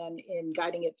done, and then in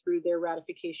guiding it through their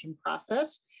ratification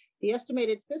process. The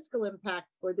estimated fiscal impact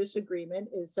for this agreement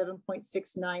is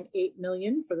 $7.698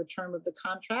 million for the term of the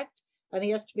contract, and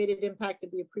the estimated impact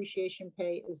of the appreciation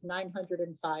pay is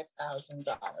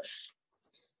 $905,000.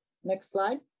 Next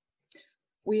slide.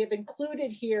 We have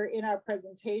included here in our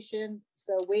presentation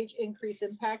the wage increase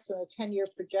impacts on a 10-year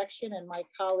projection, and my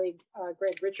colleague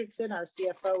Greg Richardson, our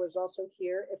CFO, is also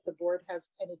here if the board has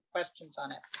any questions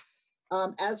on it.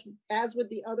 As with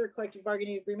the other collective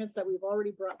bargaining agreements that we've already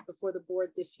brought before the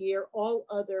board this year, all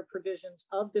other provisions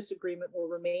of this agreement will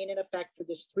remain in effect for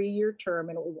this 3-year term,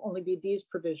 and it will only be these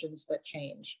provisions that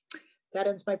change. That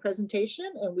ends my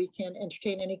presentation, and we can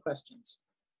entertain any questions.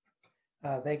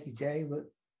 Thank you, Jay.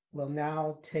 We'll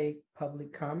now take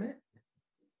public comment.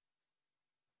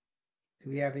 Do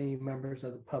we have any members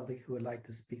of the public who would like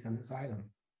to speak on this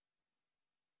item?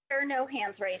 There are no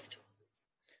hands raised.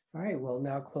 All right, we'll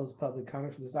now close public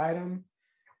comment for this item.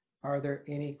 Are there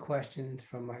any questions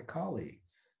from my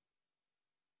colleagues?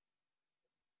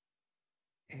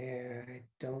 And I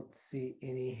don't see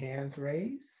any hands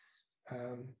raised.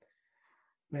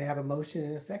 May I have a motion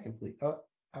in a second, please? Oh,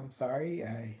 I'm sorry.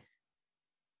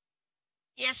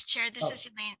 Yes, Chair, this Oh. is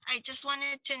Elaine. I just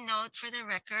wanted to note for the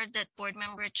record that Board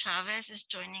Member Chavez is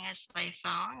joining us by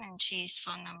phone and she's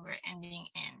phone number ending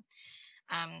in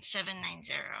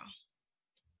 790.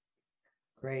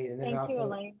 Great. And then Thank you, also,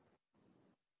 Elaine.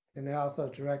 and then also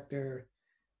Director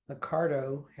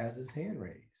Ricardo has his hand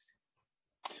raised.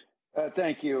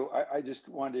 Thank you. I just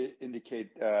wanted to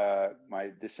indicate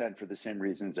my dissent for the same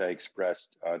reasons I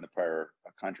expressed on the prior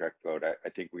contract vote. I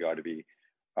think we ought to be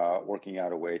working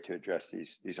out a way to address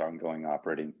these ongoing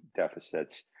operating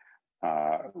deficits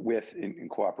in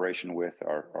cooperation with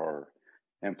our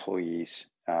employees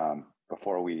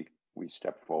before we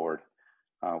step forward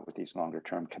with these longer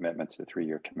term commitments, the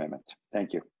 3-year commitments.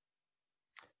 Thank you.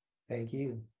 Thank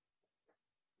you.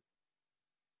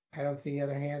 I don't see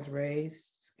other hands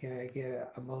raised. Can I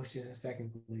get a motion in a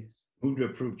second, please? Move to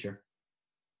approve, Chair.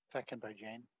 Second by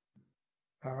Jane.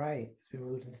 All right, it's been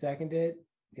moved and seconded.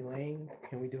 Elaine,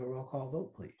 can we do a roll call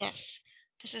vote, please? Yes,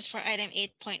 this is for item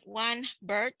 8.1.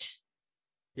 Bert,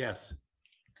 Yes.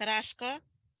 Carrasco,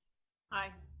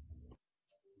 Aye.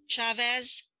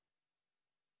 Chavez,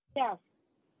 Yes.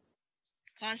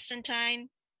 Constantine,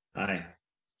 Aye.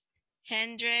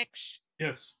 Hendricks,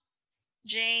 Yes.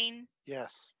 Jane,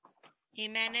 Yes.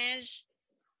 Jimenez,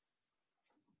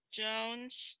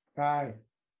 Jones, Aye.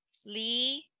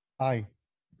 Lee, Aye.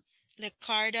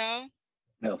 Ricardo,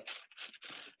 No.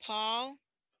 Paul,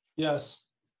 Yes.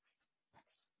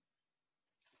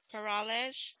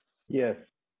 Perales. Yes.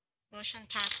 Motion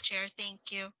passed, Chair. Thank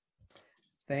you.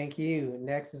 Thank you.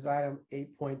 Next is item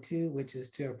 8.2, which is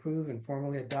to approve and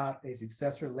formally adopt a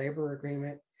successor labor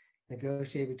agreement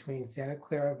negotiated between Santa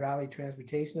Clara Valley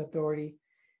Transportation Authority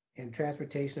and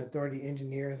Transportation Authority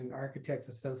Engineers and Architects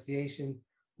Association,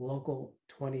 Local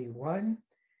 21.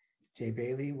 Jay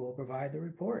Bailey will provide the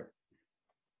report.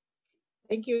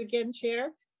 Thank you again,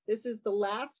 Chair. This is the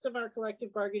last of our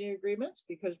collective bargaining agreements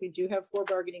because we do have 4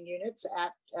 bargaining units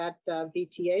at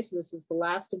VTA. So this is the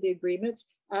last of the agreements.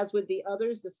 As with the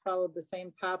others, this followed the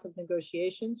same path of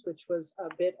negotiations, which was a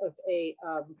bit of a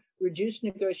reduced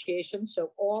negotiation.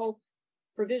 So all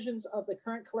provisions of the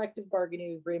current collective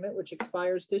bargaining agreement, which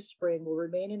expires this spring, will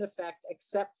remain in effect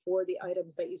except for the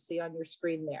items that you see on your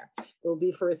screen there. It will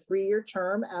be for a 3-year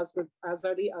term, as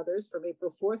are the others, from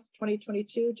April 4th,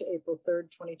 2022 to April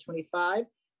 3rd, 2025.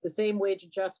 The same wage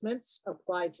adjustments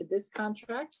apply to this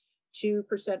contract, 2%,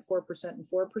 4%, and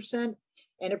 4%,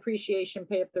 and appreciation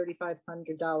pay of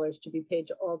 $3,500 to be paid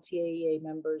to all TAEA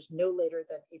members no later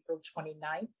than April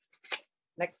 29th.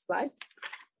 Next slide.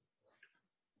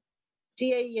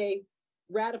 TAEA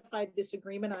ratified this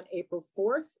agreement on April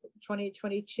 4th,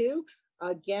 2022.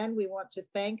 Again, we want to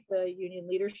thank the union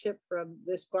leadership from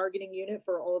this bargaining unit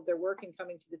for all of their work in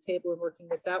coming to the table and working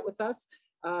this out with us,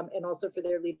 and also for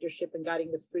their leadership in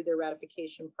guiding us through their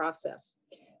ratification process.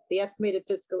 The estimated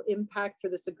fiscal impact for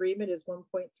this agreement is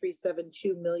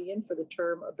 $1.372 million for the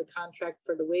term of the contract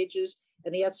for the wages,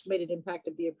 and the estimated impact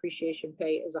of the appreciation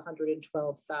pay is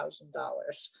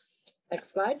 $112,000.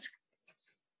 Next slide.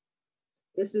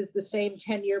 This is the same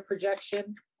 10-year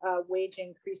projection wage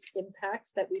increase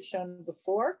impacts that we've shown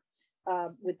before.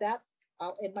 With that,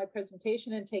 I'll end my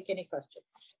presentation and take any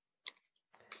questions.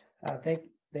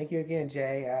 Thank you again,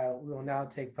 Jay. We will now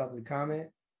take public comment.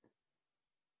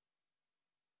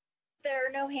 There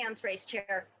are no hands raised,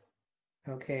 Chair.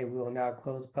 Okay, we will now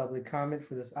close public comment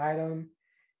for this item.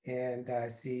 And I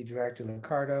see Director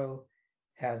Ricardo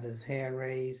has his hand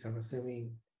raised. I'm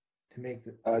assuming to make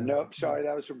the. No, sorry,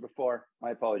 that was from before. My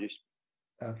apologies.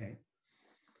 Okay.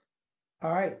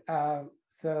 All right.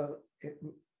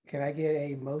 Can I get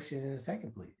a motion in a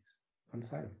second, please, on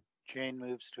this item? Jane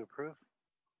moves to approve.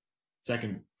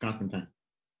 Second, Constantine.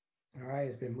 All right,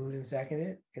 it's been moved and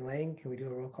seconded. Elaine, can we do a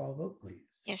roll call vote,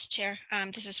 please? Yes, Chair.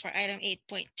 This is for item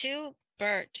 8.2.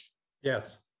 Bert,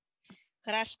 Yes.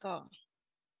 Carrasco.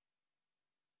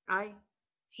 Aye.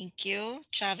 Thank you.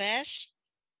 Chavez,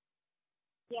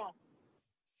 Yes.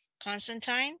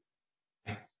 Constantine.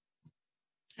 Aye.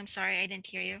 I'm sorry, I didn't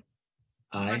hear you.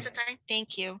 Aye. Constantine,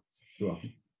 thank you. You're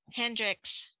welcome.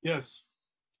 Hendricks, Yes.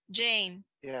 Jane,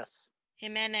 Yes.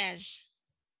 Jimenez,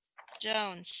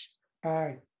 Jones,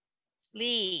 Aye.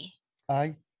 Lee,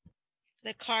 Aye.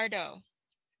 Ricardo,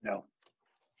 No.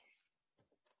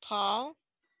 Paul,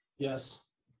 Yes.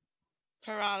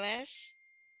 Perales.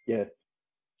 Yes.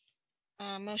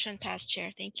 Motion passed,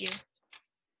 Chair. Thank you.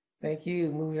 Thank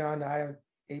you. Moving on to item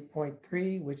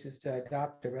 8.3, which is to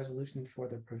adopt a resolution for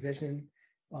the provision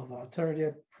of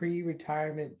alternative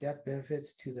pre-retirement death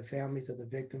benefits to the families of the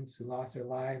victims who lost their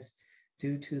lives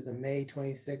due to the May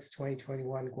 26,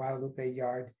 2021 Guadalupe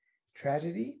Yard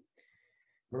tragedy.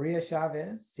 Maria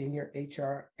Chavez, Senior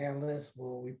HR Analyst,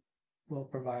 will will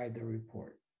provide the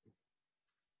report.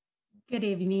 Good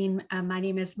evening. My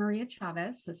name is Maria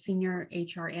Chavez, a senior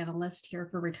HR analyst here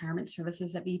for retirement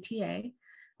services at VTA.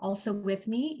 Also with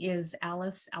me is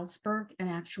Alice Alsberg, an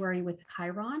actuary with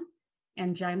Chiron,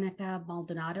 and Janica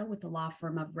Maldonado with the law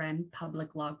firm of Wren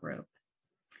Public Law Group.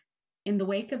 In the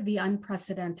wake of the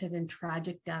unprecedented and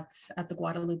tragic deaths at the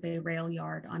Guadalupe Rail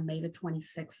Yard on May the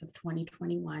 26th of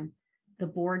 2021, the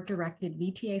board directed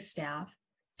VTA staff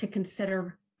to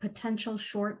consider potential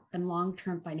short and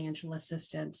long-term financial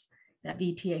assistance that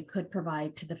VTA could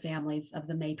provide to the families of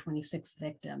the May 26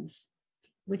 victims,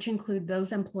 which include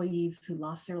those employees who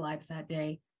lost their lives that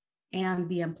day and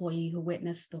the employee who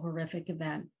witnessed the horrific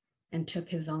event and took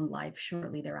his own life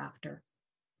shortly thereafter.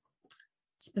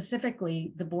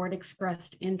 Specifically, the board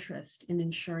expressed interest in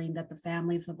ensuring that the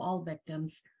families of all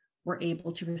victims were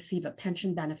able to receive a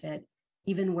pension benefit,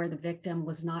 even where the victim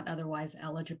was not otherwise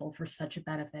eligible for such a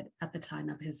benefit at the time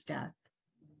of his death.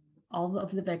 All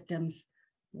of the victims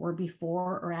were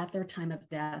before or at their time of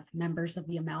death members of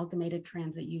the Amalgamated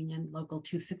Transit Union Local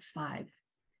 265.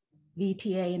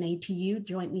 VTA and ATU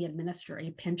jointly administer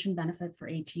a pension benefit for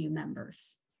ATU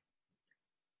members.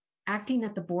 Acting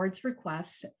at the board's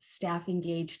request, staff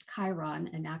engaged Chiron,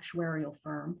 an actuarial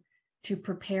firm, to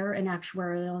prepare an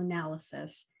actuarial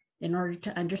analysis in order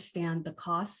to understand the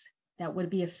costs that would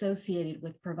be associated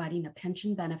with providing a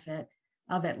pension benefit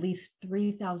of at least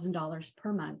 $3,000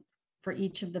 per month for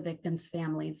each of the victims'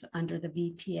 families under the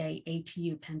VTA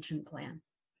ATU pension plan.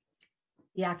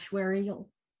 The actuary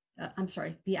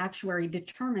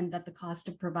determined that the cost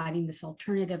of providing this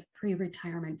alternative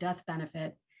pre-retirement death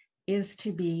benefit is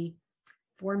to be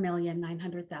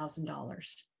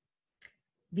 $4,900,000.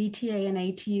 VTA and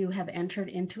ATU have entered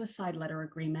into a side letter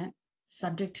agreement,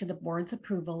 subject to the board's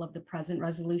approval of the present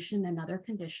resolution and other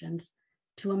conditions,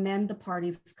 to amend the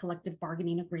parties' collective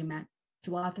bargaining agreement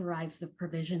to authorize the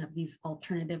provision of these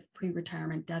alternative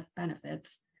pre-retirement death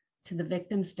benefits to the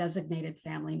victim's designated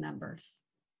family members.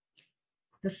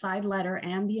 The side letter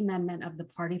and the amendment of the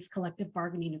parties' collective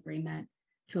bargaining agreement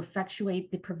to effectuate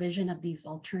the provision of these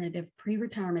alternative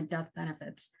pre-retirement death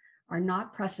benefits are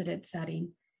not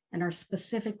precedent-setting and are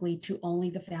specifically to only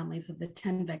the families of the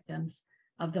 10 victims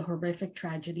of the horrific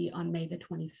tragedy on May the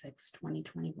 26th,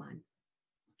 2021.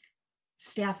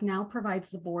 Staff now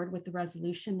provides the board with the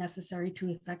resolution necessary to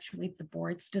effectuate the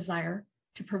board's desire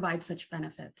to provide such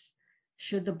benefits.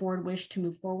 Should the board wish to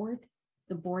move forward,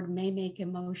 the board may make a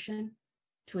motion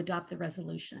to adopt the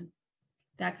resolution.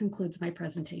 That concludes my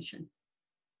presentation.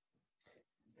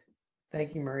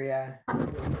 Thank you, Maria.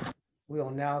 We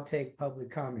will now take public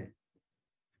comment.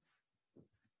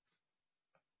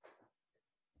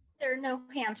 There are no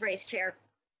hands raised, Chair.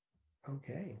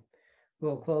 Okay.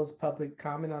 We'll close public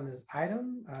comment on this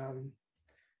item.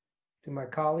 To my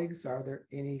colleagues, are there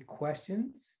any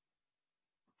questions?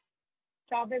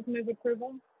 Chavez, move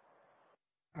approval.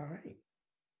 All right.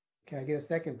 Can I get a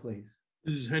second, please?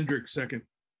 This is Hendrick, second.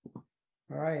 All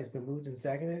right, it's been moved and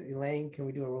seconded. Elaine, can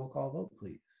we do a roll call vote,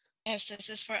 please? Yes, this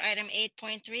is for item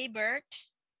 8.3. Burt.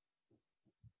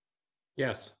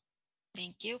 Yes.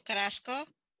 Thank you. Carrasco.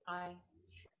 Aye.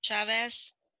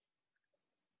 Chavez.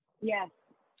 Yes.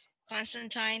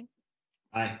 Constantine.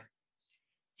 Aye.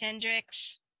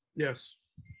 Hendricks. Yes.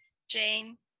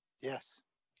 Jane. Yes.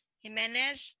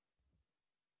 Jimenez.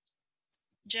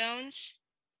 Jones.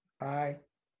 Aye.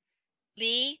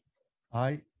 Lee.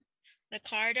 Aye.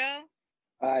 Ricardo.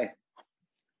 Aye.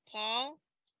 Paul.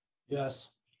 Yes.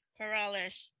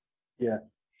 Perales. Yes.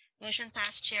 Motion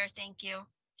passed, Chair. Thank you.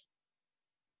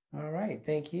 All right,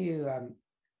 thank you.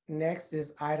 Next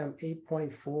is item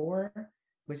 8.4,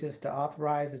 which is to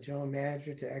authorize the general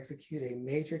manager to execute a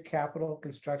major capital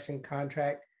construction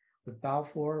contract with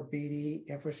Balfour BD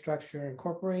Infrastructure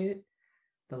Incorporated,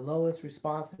 the lowest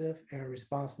responsive and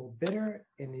responsible bidder,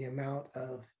 in the amount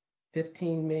of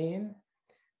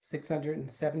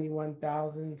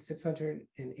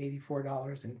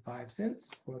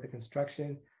 $15,671,684.05 for the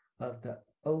construction of the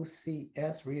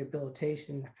OCS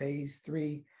Rehabilitation Phase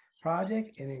 3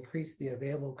 project, and increase the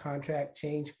available contract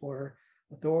change order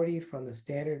authority from the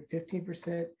standard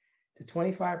 15% to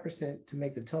 25% to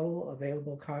make the total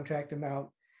available contract amount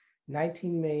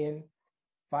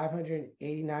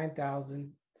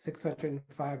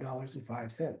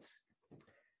 $19,589,605.05.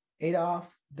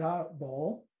 Adolph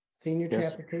Bowl, Senior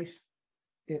Yes.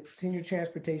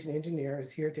 Transportation Engineer,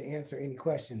 is here to answer any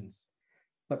questions.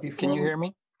 But before Can you hear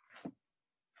me?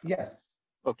 Yes.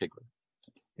 Okay, great.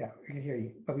 Yeah, we can hear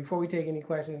you. But before we take any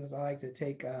questions, I'd like to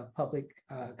take public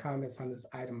comments on this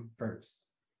item first.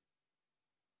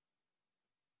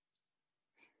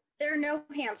 There are no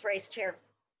hands raised, Chair.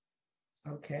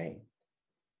 Okay.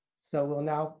 So we'll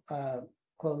now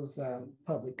close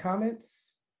public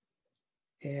comments.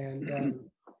 And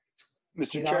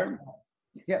Mr. Chair?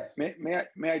 Yes.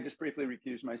 May I just briefly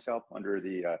recuse myself under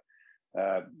the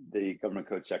government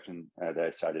code section that I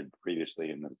cited previously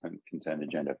in the consent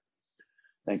agenda?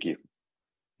 Thank you.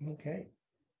 Okay.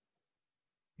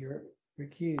 You're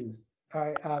recused. All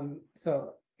right.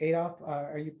 So Adolph,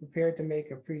 are you prepared to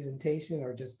make a presentation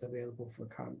or just available for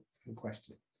comments and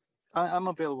questions? I'm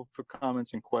available for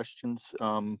comments and questions.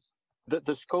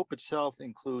 The scope itself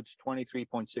includes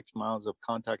 23.6 miles of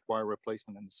contact wire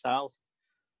replacement in the south,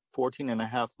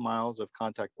 14.5 miles of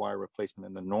contact wire replacement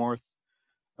in the north,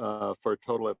 for a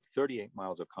total of 38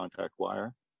 miles of contact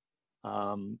wire.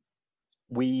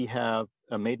 We have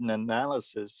made an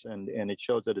analysis and it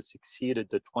shows that it's exceeded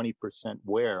the 20%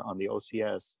 wear on the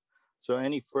OCS. So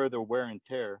any further wear and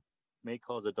tear may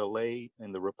cause a delay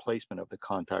in the replacement of the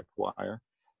contact wire.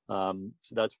 So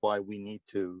that's why we need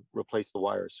to replace the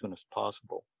wire as soon as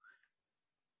possible.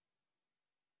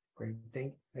 Great,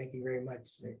 thank you very much,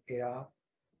 Adolph.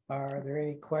 Are there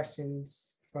any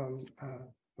questions from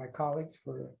my colleagues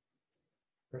for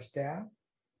staff?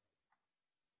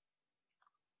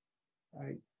 All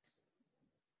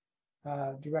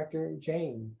right, Director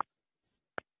Jane.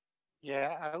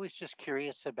 Yeah, I was just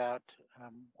curious about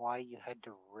why you had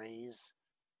to raise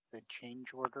the change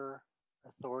order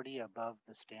authority above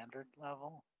the standard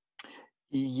level.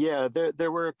 Yeah,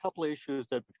 there were a couple of issues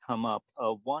that would come up.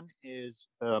 One is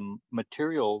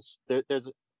materials. There's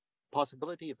a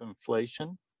possibility of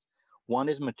inflation. One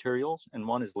is materials and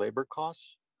one is labor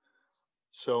costs.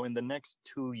 So in the next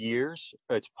 2 years,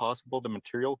 it's possible the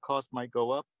material cost might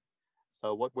go up.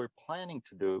 What we're planning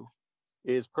to do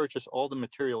is purchase all the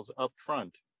materials up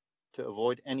front to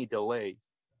avoid any delay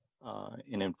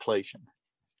in inflation.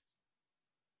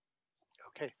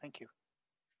 Okay, thank you.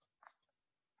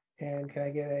 And can I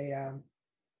get a,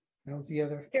 I don't see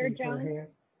other Chair people Jones?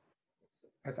 hands.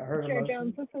 As I heard a Chair motion.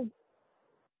 Jones,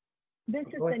 this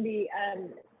is Go ahead. Cindy.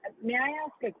 May I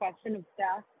ask a question of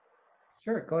staff?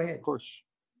 Sure, go ahead. Of course.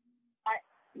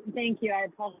 Thank you. I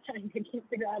apologize. I can't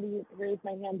figure out how to raise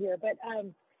my hand here. But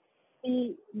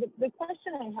the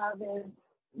question I have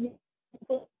is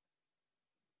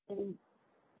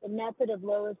the method of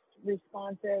lowest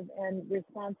responsive and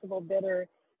responsible bidder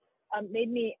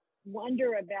made me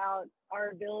wonder about our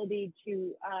ability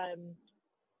to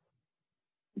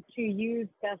use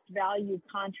best value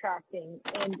contracting,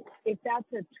 and if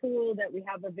that's a tool that we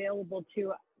have available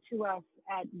to us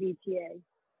at VTA.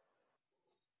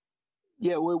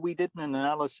 Yeah, well, we did an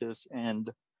analysis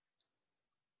and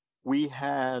we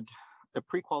had a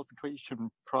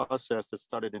pre-qualification process that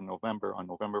started in November, on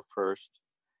November 1st,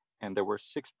 and there were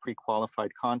 6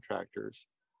 pre-qualified contractors,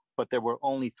 but there were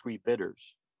only 3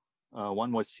 bidders.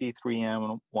 One was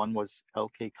C3M, one was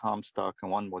LK Comstock,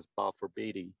 and one was Balfour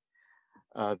Beatty.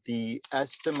 The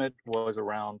estimate was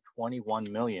around 21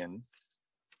 million,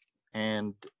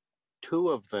 and 2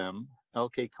 of them,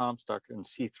 LK Comstock and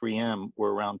C3M,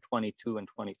 were around 22 and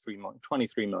 23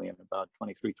 million, about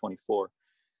 23, 24.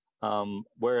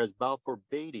 Whereas Balfour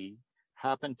Beatty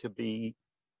happened to be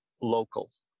local.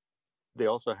 They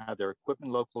also had their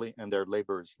equipment locally and their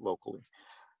laborers locally.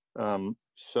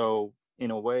 So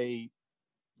in a way,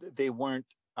 they weren't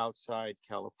outside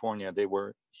California, they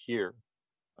were here.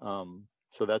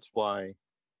 So that's why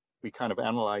we kind of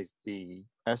analyzed the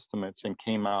estimates and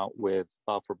came out with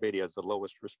Balfour Beatty as the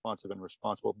lowest responsive and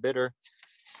responsible bidder.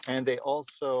 And they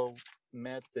also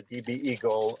met the DBE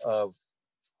goal of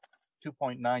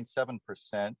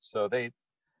 2.97%. So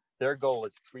their goal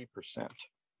is 3%.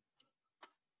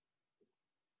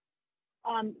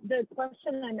 The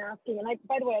question I'm asking, and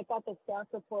by the way, I thought the staff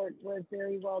report was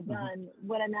very well done.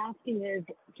 What I'm asking is,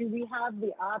 do we have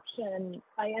the option?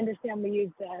 I understand we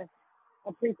used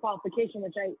a pre-qualification,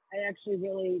 which I actually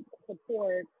really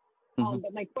support.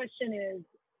 But my question is,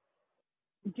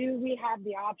 do we have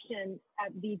the option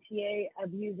at VTA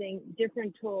of using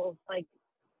different tools like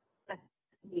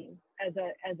as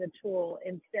a tool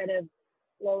instead of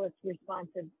lowest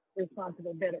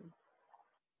responsible bidder?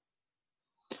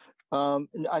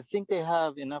 I think they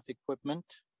have enough equipment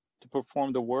to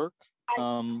perform the work.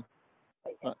 I'm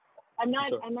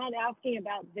not asking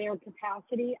about their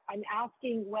capacity. I'm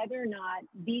asking whether or not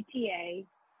VTA,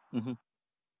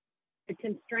 the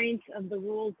constraints of the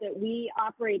rules that we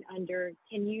operate under,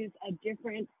 can use a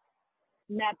different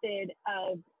method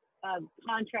of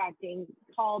contracting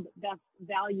called best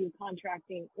value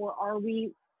contracting, or are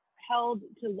we held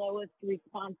to lowest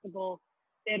responsible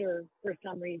bidder for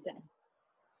some reason?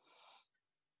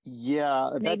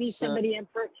 Yeah, maybe somebody in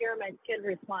procurement could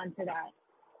respond to that.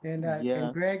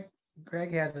 And Greg,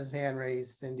 Greg has his hand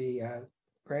raised, Cindy.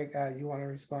 Greg, you want to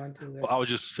respond to that? Well, I would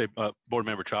just say, Board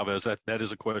Member Chavez, that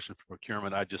is a question for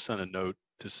procurement. I just sent a note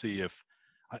to see if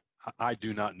I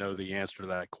do not know the answer to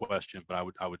that question, but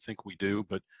I would think we do.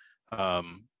 But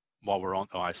while we're on,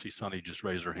 oh, I see Sunny just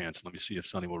raised her hand. So let me see if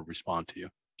Sunny will respond to you.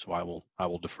 So I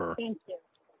will defer. Thank you.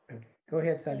 Okay. Go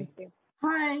ahead, Sunny. Thank you.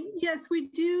 Hi, yes, we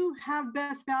do have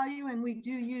best value and we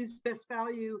do use best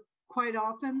value quite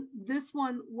often. This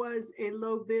one was a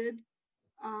low bid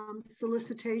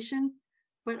solicitation,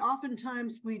 but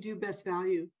oftentimes we do best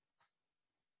value.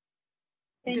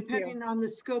 Depending on the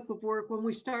scope of work, when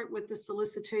we start with the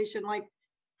solicitation, like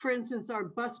for instance, our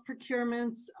bus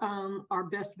procurements are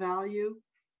best value.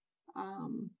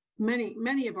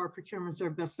 Many of our procurements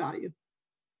are best value.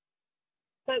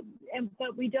 But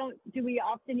do we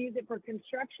often use it for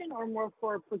construction or more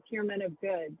for procurement of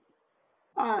goods?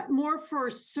 More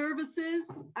for services,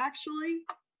 actually.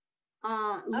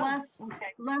 Less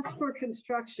for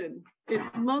construction.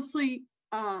 It's mostly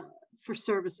for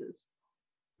services.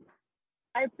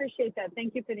 I appreciate that.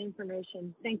 Thank you for the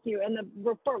information. Thank you. And the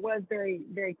report was very,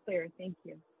 very clear. Thank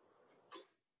you.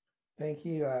 Thank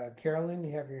you. Carolyn,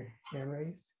 you have your hand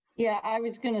raised. Yeah, I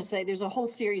was going to say there's a whole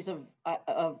series of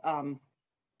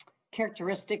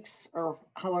characteristics, or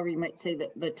however you might say that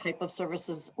the type of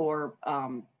services or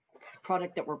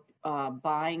product that we're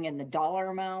buying and the dollar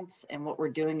amounts and what we're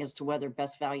doing as to whether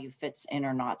best value fits in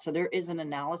or not. So there is an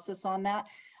analysis on that.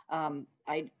 I'm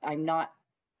not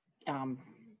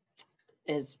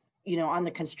as, on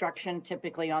the construction,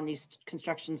 typically on these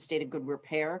construction state of good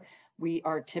repair, we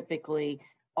are typically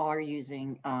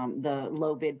using the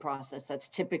low bid process. That's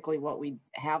typically what we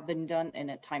have been done. And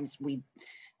at times we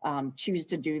choose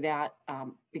to do that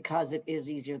because it is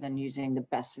easier than using the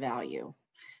best value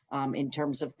in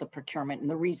terms of the procurement and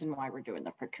the reason why we're doing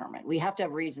the procurement. We have to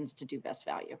have reasons to do best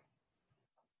value.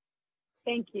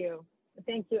 Thank you.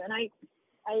 Thank you. And I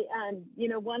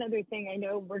one other thing, I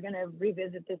know we're going to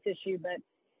revisit this issue, but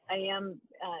I am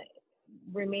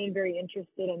remain very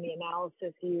interested in the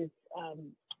analysis used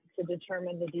to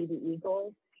determine the DDE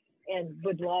goals, and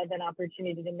would love an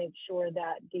opportunity to make sure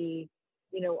that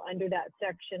under that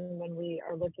section, when we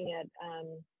are looking at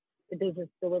the business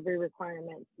delivery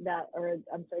requirements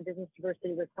business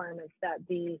diversity requirements, that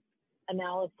the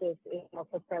analysis is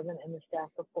also present in the staff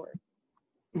report.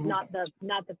 Mm-hmm.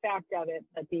 Not the fact of it,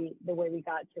 but the way we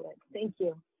got to it. Thank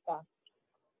you, Scott.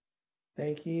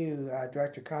 Thank you,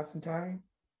 Director Constantine.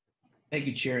 Thank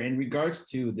you, Chair. In regards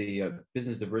to the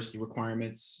business diversity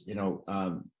requirements,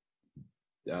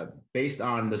 based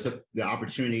on the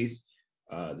opportunities,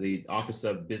 the Office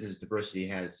of Business Diversity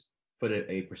has put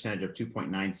a percentage of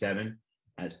 2.97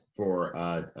 as for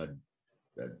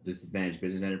disadvantaged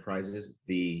business enterprises.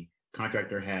 The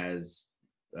contractor has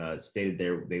stated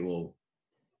they will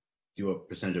do a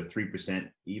percentage of 3%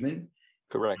 even.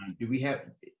 Correct. Do we have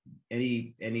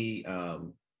any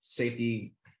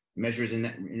safety measures in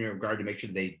regard to make sure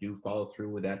they do follow through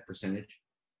with that percentage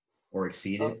or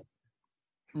exceed it?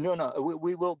 No,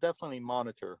 we will definitely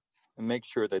monitor and make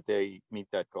sure that they meet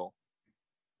that goal.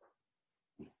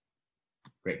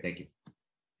 Great, thank you.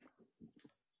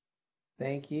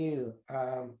 Thank you.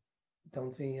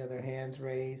 Don't see any other hands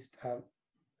raised.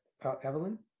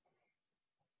 Evelyn?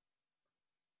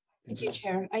 Thank you,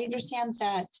 Chair. I understand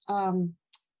that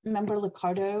Member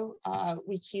Liccardo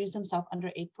recused himself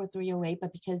under 84308,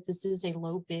 but because this is a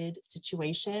low bid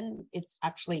situation, it's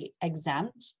actually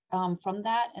exempt from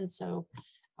that. And so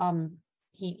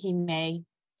he may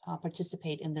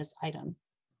participate in this item.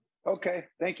 Okay,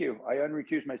 thank you. I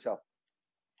unrecused myself.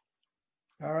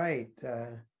 All right,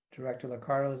 Director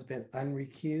Liccardo has been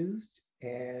unrecused.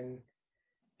 And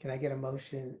can I get a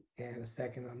motion and a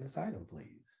second on this item,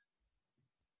 please?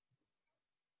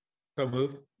 So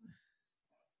moved.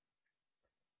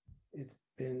 It's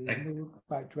been moved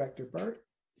by Director Burt.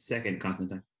 Second,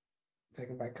 Constantine.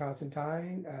 Second by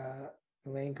Constantine.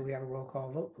 Elaine, can we have a roll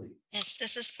call vote, please? Yes,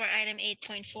 this is for item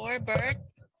 8.4. Burt?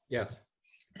 Yes.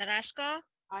 Carrasco?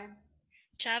 Aye.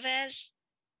 Chavez?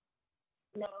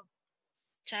 No.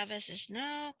 Chavez is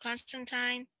no.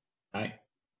 Constantine? Aye.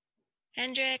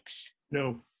 Hendricks?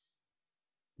 No.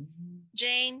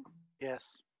 Jane? Yes.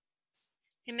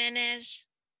 Jimenez?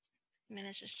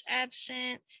 Jimenez is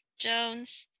absent.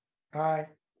 Jones? Aye.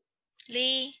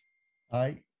 Lee?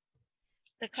 Aye.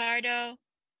 Liccardo?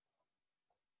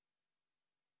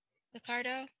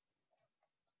 Liccardo?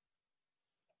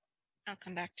 I'll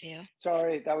come back to you.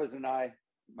 Sorry, that was an aye.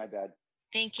 My bad.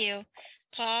 Thank you.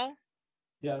 Paul?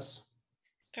 Yes.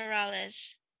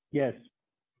 Perales? Yes.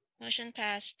 Motion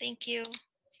passed. Thank you.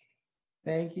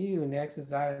 Thank you. Next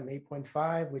is item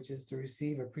 8.5, which is to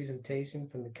receive a presentation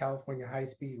from the California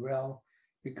High-Speed Rail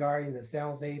regarding the San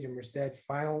Jose to Merced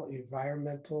Final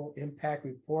Environmental Impact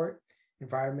Report,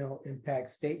 Environmental Impact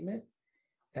Statement.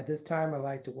 At this time, I'd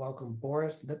like to welcome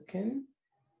Boris Lipkin,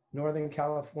 Northern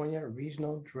California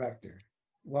Regional Director.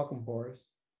 Welcome, Boris.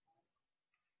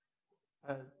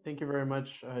 Thank you very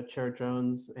much, Chair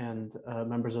Jones and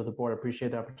members of the board. I appreciate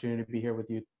the opportunity to be here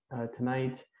with you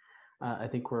tonight. I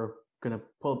think we're going to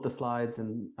pull up the slides,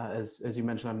 and as you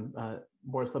mentioned, I'm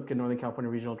Boris Lipkin, Northern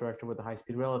California Regional Director with the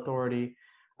High-Speed Rail Authority.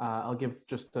 I'll give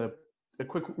just a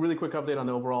really quick update on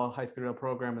the overall high-speed rail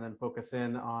program, and then focus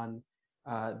in on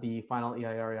the final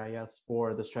EIR/EIS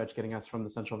for the stretch getting us from the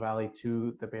Central Valley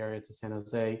to the Bay Area to San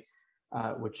Jose,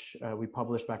 which we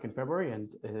published back in February, and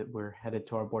we're headed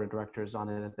to our board of directors on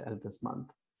it at the end of this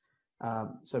month.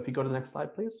 So if you go to the next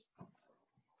slide, please.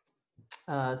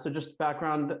 So just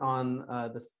background on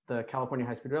the California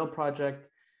High-Speed Rail Project.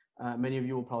 Many of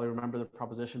you will probably remember the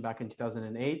proposition back in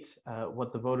 2008.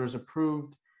 What the voters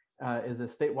approved is a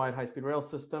statewide high-speed rail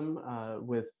system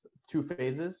with two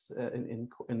phases in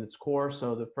its core.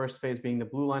 So the first phase being the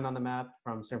blue line on the map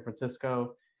from San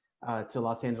Francisco to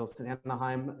Los Angeles and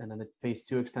Anaheim, and then the phase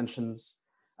two extensions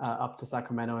up to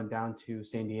Sacramento and down to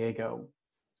San Diego.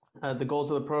 The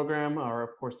goals of the program are,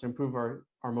 of course, to improve our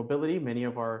mobility. Many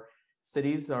of our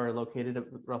cities are located at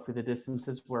roughly the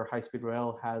distances where high-speed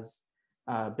rail has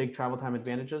big travel time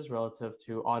advantages relative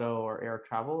to auto or air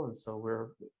travel. And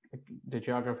so the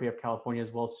geography of California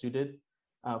is well suited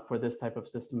for this type of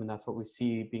system. And that's what we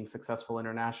see being successful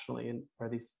internationally and where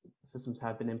these systems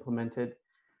have been implemented.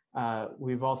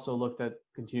 We've also looked at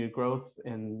continued growth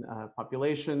in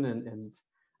population and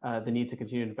the need to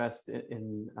continue to invest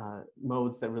in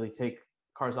modes that really take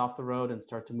cars off the road and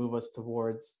start to move us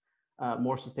towards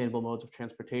more sustainable modes of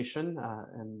transportation.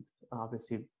 And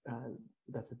obviously,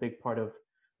 that's a big part of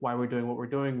why we're doing what we're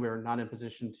doing. We're not in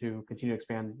position to continue to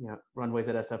expand runways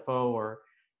at SFO or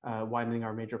widening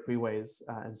our major freeways.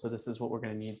 And so this is what we're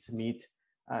going to need to meet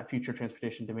future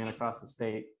transportation demand across the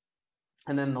state.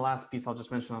 And then the last piece I'll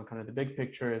just mention on kind of the big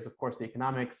picture is, of course, the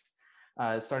economics.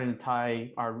 Starting to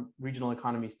tie our regional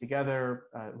economies together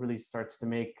really starts to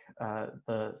make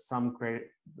the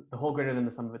whole greater than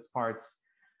the sum of its parts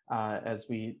as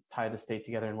we tie the state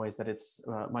together in ways that it's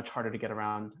much harder to get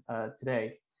around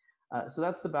today. So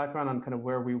that's the background on kind of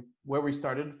where we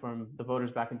started from the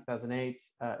voters back in 2008.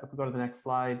 If we go to the next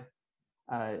slide,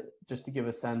 just to give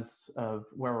a sense of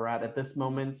where we're at this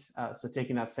moment. So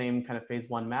taking that same kind of phase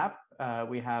one map,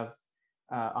 we have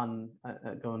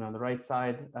going on the right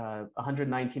side,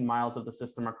 119 miles of the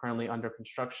system are currently under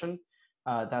construction.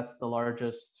 That's the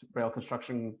largest rail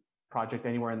construction project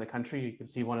anywhere in the country. You can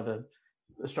see one of the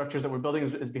structures that we're building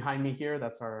is behind me here.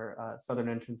 That's our southern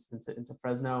entrance into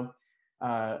Fresno.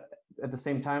 At the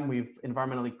same time, we've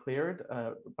environmentally cleared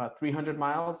about 300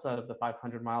 miles out of the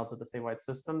 500 miles of the statewide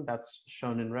system. That's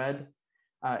shown in red.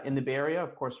 In the Bay Area,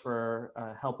 of course, we're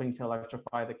helping to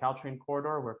electrify the Caltrain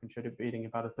corridor. We're contributing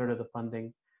about a third of the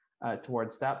funding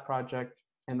towards that project.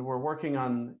 And we're working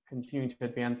on continuing to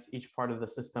advance each part of the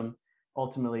system,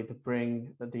 ultimately to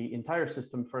bring the entire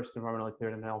system first environmentally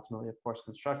cleared and then ultimately, of course,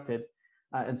 constructed.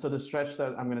 And so the stretch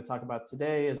that I'm going to talk about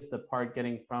today is the part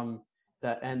getting from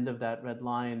the end of that red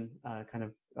line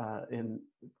in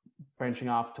branching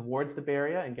off towards the Bay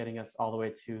Area and getting us all the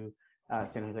way to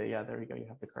San Jose. Yeah, there you go. You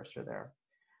have the cursor there.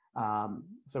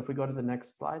 So if we go to the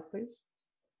next slide, please.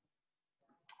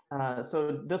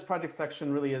 So this project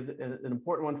section really is an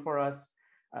important one for us.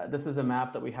 This is a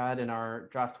map that we had in our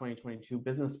draft 2022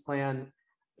 business plan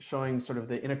showing sort of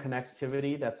the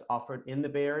interconnectivity that's offered in the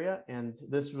Bay Area. And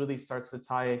this really starts to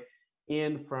tie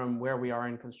in from where we are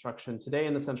in construction today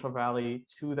in the Central Valley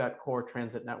to that core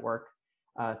transit network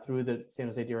through the San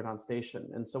Jose Diridon station.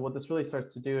 And so what this really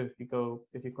starts to do,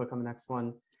 if you click on the next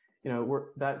one,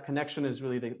 that connection is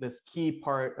really this key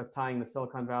part of tying the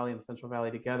Silicon Valley and the Central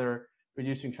Valley together,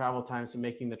 reducing travel times and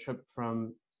making the trip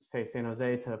from, say, San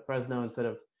Jose to Fresno instead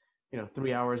of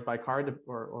 3 hours by car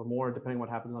or more, depending what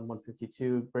happens on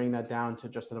 152, bring that down to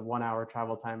just a 1 hour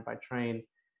travel time by train,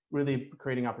 really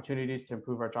creating opportunities to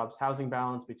improve our jobs housing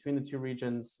balance between the two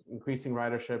regions, increasing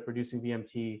ridership, reducing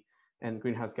VMT and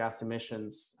greenhouse gas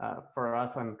emissions. For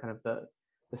us on kind of the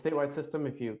statewide system,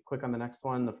 if you click on the next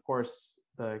one, of course,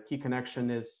 the key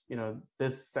connection is,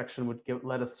 this section would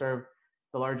let us serve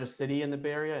the largest city in the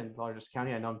Bay Area and the largest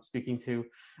county. I know I'm speaking to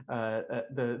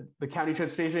the county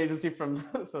transportation agency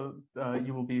so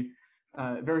you will be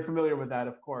very familiar with that,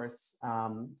 of course.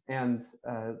 And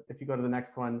if you go to the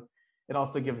next one, it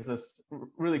also gives us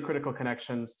really critical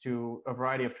connections to a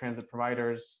variety of transit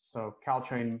providers. So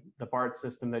Caltrain, the BART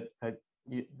system that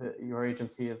your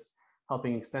agency is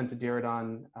helping extend to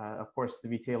Diridon, of course, the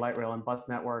VTA light rail and bus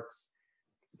networks,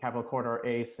 Capital Corridor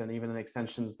ACE, and even the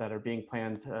extensions that are being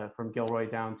planned from Gilroy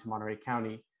down to Monterey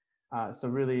County. So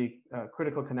really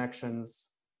critical connections.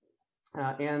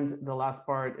 And the last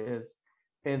part is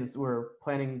we're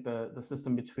planning the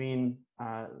system between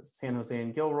San Jose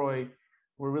and Gilroy.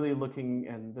 We're really looking,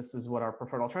 and this is what our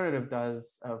preferred alternative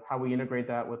does, of how we integrate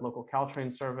that with local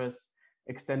Caltrain service,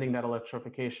 extending that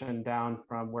electrification down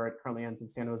from where it currently ends in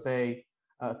San Jose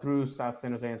through South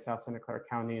San Jose and South Santa Clara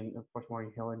County, and of course,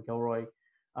 Morgan Hill and Gilroy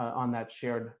on that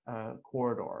shared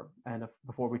corridor, and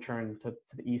before we turn to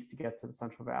the east to get to the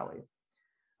Central Valley.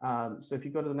 So if you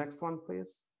go to the next one,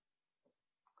 please.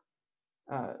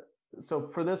 So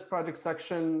for this project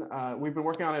section, we've been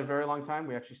working on it a very long time.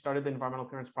 We actually started the environmental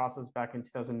clearance process back in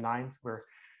 2009, where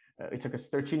it took us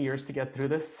 13 years to get through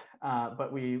this,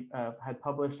 but we had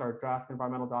published our draft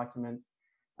environmental document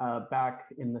back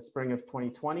in the spring of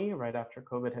 2020, right after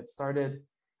COVID had started.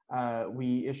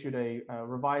 We issued a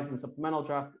revised and supplemental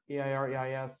draft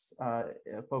EIR-EIS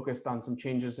focused on some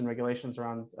changes in regulations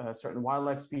around certain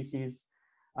wildlife species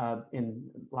in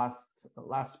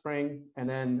last spring. And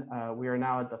then we are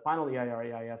now at the final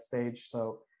EIR-EIS stage.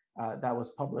 So that was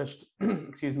published,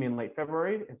 excuse me, in late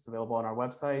February. It's available on our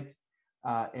website.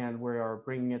 And we are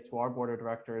bringing it to our board of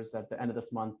directors at the end of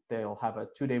this month. They'll have a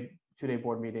two-day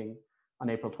board meeting on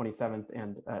April 27th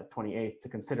and 28th to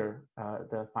consider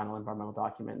the final environmental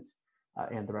document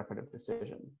and the record of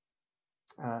decision.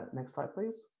 Next slide,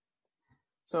 please.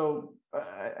 So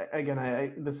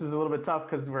again, this is a little bit tough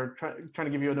because we're trying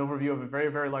to give you an overview of a very,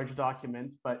 very large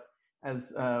document, but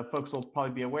as folks will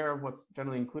probably be aware of, what's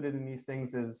generally included in these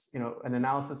things is, an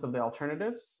analysis of the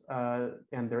alternatives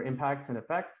and their impacts and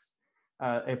effects,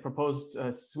 a proposed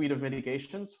suite of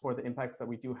mitigations for the impacts that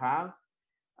we do have.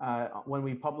 When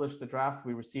we published the draft,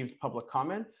 we received public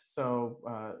comment. So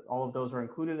all of those are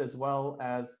included, as well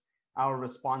as our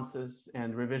responses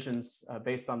and revisions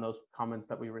based on those comments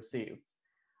that we received.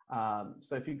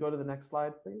 So if you go to the next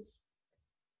slide, please.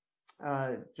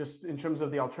 Just in terms of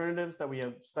the alternatives that we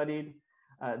have studied,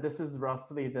 this is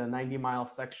roughly the 90-mile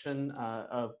section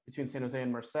between San Jose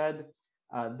and Merced.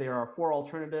 There are 4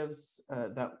 alternatives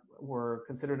that were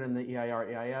considered in the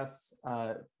EIR-EIS.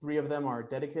 3 of them are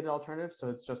dedicated alternatives, so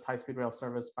it's just high-speed rail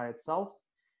service by itself,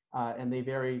 and they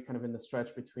vary kind of in the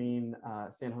stretch between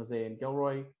San Jose and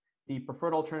Gilroy. The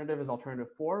preferred alternative is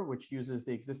alternative 4, which uses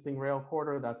the existing rail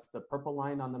corridor. That's the purple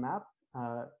line on the map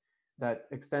that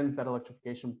extends that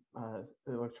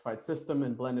electrified system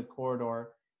and blended corridor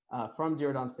from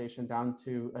Diridon Station down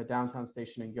to a downtown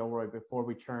station in Gilroy before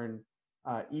we turn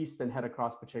east and head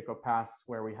across Pacheco Pass,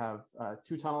 where we have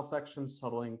 2 tunnel sections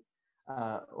totaling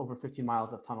over 15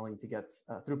 miles of tunneling to get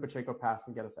through Pacheco Pass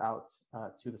and get us out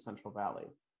to the Central Valley.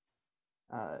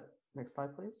 Next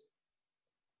slide, please.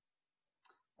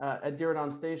 At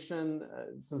Diridon Station,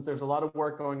 since there's a lot of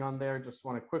work going on there, just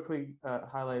want to quickly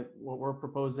highlight what we're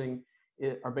proposing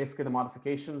are basically the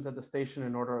modifications at the station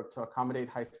in order to accommodate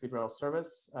high-speed rail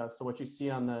service. So what you see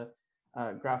on the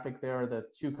graphic there, the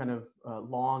 2 kind of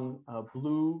long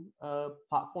blue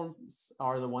platforms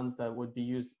are the ones that would be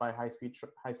used by high-speed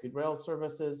rail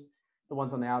services. The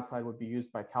ones on the outside would be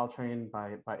used by Caltrain,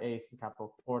 by ACE and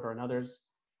Capital Corridor and others.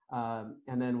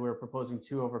 And then we're proposing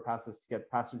 2 overpasses to get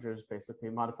passengers, basically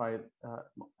modify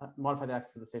the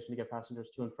access to the station to get passengers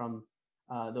to and from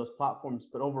those platforms.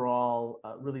 But overall,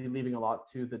 really leaving a lot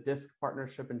to the DISC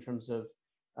partnership in terms of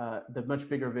the much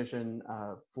bigger vision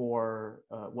for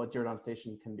what Diridon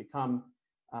Station can become.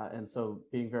 And so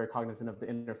being very cognizant of the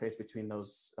interface between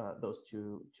those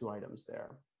two items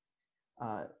there.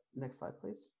 Next slide,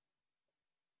 please.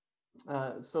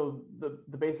 So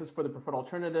the basis for the preferred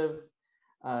alternative,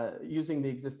 using the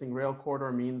existing rail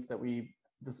corridor means that we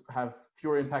have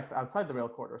fewer impacts outside the rail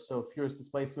corridor. So fewest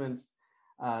displacements,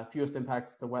 fewest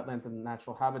impacts to wetlands and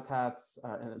natural habitats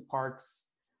and parks,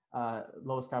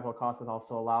 lowest capital cost. It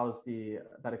also allows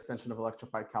that extension of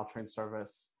electrified Caltrain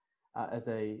service as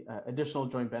a additional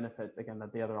joint benefit, again,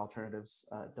 that the other alternatives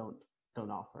don't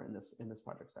offer in this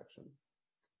project section.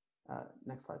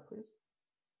 Next slide, please.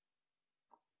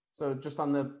 So just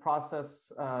on the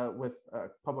process with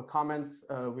public comments,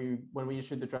 when we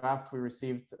issued the draft, we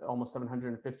received almost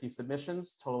 750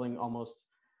 submissions, totaling almost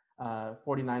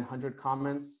 4,900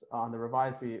 comments. On the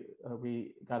revised,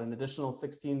 we got an additional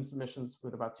 16 submissions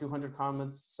with about 200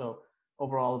 comments. So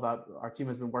overall, our team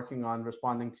has been working on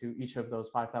responding to each of those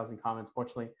 5,000 comments.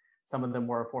 Fortunately, some of them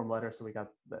were a form letter, so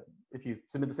if you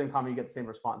submit the same comment, you get the same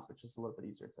response, which is a little bit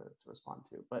easier to respond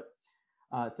to. But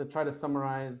to try to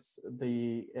summarize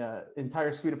the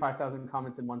entire suite of 5,000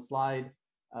 comments in one slide,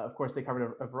 Of course, they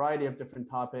covered a variety of different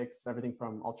topics, everything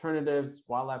from alternatives,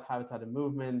 wildlife habitat and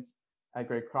movement,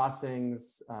 at-grade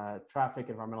crossings, traffic,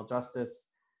 environmental justice,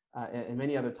 and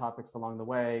many other topics along the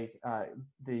way.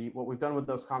 What we've done with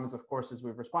those comments, of course, is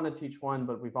we've responded to each one,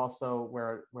 but we've also,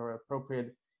 where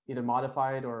appropriate, either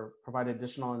modified or provided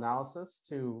additional analysis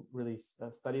to really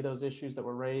study those issues that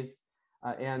were raised,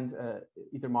 and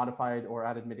either modified or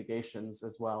added mitigations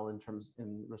as well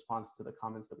in response to the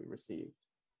comments that we received.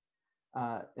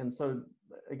 And so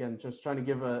again, just trying to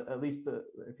give at least,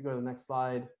 if you go to the next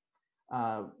slide,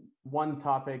 one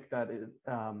topic that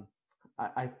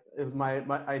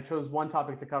I chose one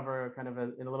topic to cover kind of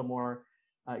in a little more,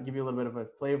 give you a little bit of a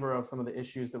flavor of some of the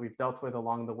issues that we've dealt with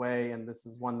along the way. And this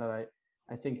is one that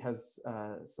I think has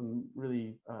some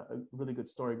really good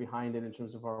story behind it in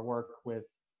terms of our work with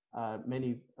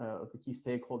many of the key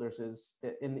stakeholders. Is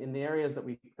in the areas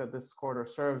that this corridor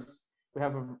serves, we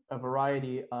have a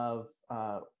variety of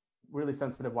really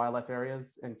sensitive wildlife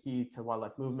areas and key to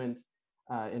wildlife movement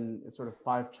in sort of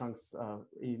 5 chunks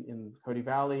in Cody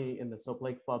Valley, in the Soap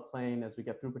Lake floodplain, as we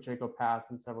get through Pacheco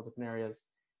Pass in several different areas,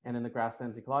 and in the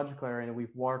Grasslands Ecological Area. And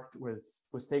we've worked with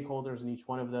stakeholders in each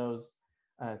one of those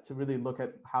to really look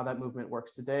at how that movement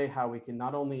works today, how we can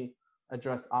not only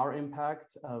address our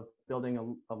impact of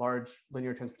building a large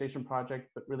linear transportation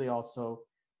project, but really also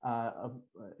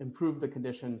improve the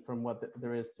condition from what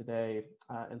there is today.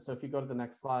 And so if you go to the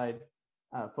next slide,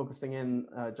 focusing in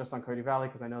just on Cody Valley,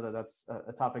 because I know that that's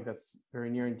a topic that's very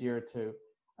near and dear to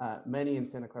many in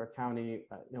Santa Clara County.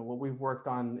 What we've worked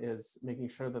on is making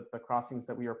sure that the crossings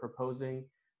that we are proposing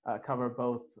cover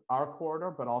both our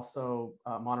corridor, but also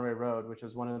Monterey Road, which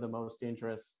is one of the most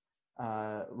dangerous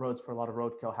roads for a lot of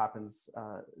roadkill happens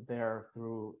there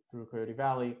through Coyote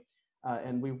Valley.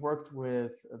 And we've worked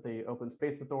with the Open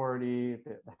Space Authority,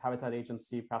 the Habitat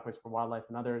Agency, Pathways for Wildlife,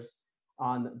 and others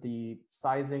on the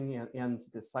sizing and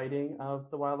the siting of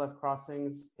the wildlife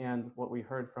crossings. And what we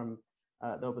heard from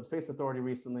the Open Space Authority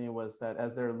recently was that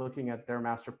as they're looking at their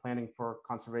master planning for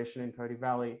conservation in Coyote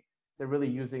Valley, they're really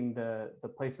using the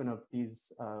placement of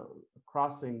these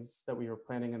crossings that we were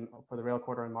planning for the rail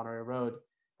corridor and Monterey Road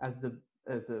as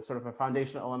a sort of a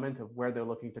foundational element of where they're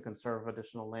looking to conserve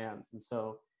additional lands. And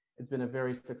so it's been a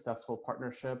very successful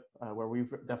partnership where we've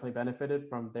definitely benefited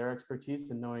from their expertise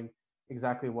in knowing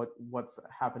exactly what's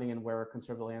happening and where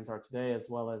conserved lands are today, as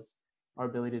well as our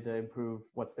ability to improve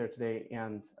what's there today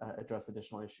and address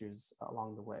additional issues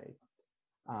along the way.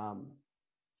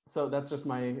 So that's just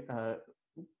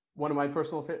one of my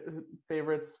personal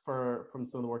favorites from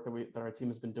some of the work that our team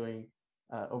has been doing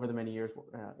over the many years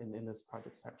in this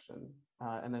project section.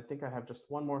 And I think I have just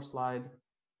one more slide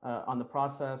on the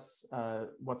process.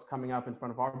 What's coming up in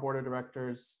front of our board of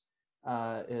directors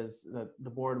is that the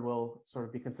board will sort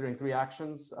of be considering 3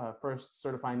 actions. First,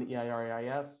 certifying the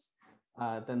EIR-EIS.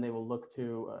 Then they will look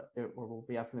to, or we'll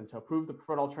be asking them to approve the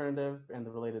preferred alternative and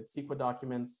the related CEQA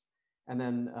documents. And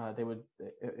then they would,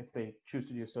 if they choose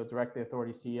to do so, direct the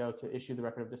authority CEO to issue the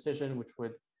record of decision, which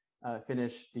would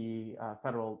finish the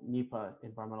federal NEPA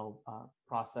environmental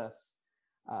process.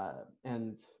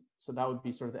 And so that would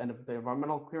be sort of the end of the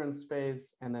environmental clearance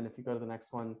phase. And then if you go to the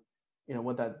next one,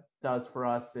 what that does for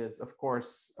us is, of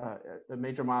course, a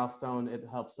major milestone. It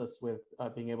helps us with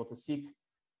being able to seek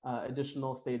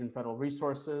additional state and federal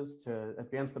resources to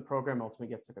advance the program, ultimately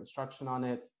get to construction on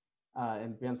it,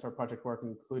 and advance our project work,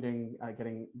 including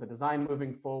getting the design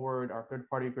moving forward, our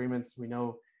third-party agreements. We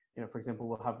know, for example,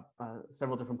 we'll have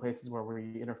several different places where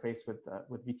we interface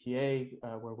with VTA,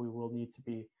 where we will need to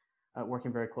be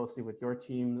working very closely with your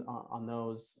team on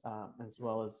those, as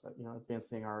well as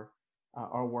advancing our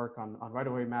work on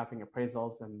right-of-way mapping,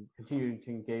 appraisals, and continuing to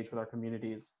engage with our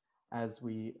communities as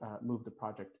we move the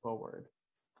project forward.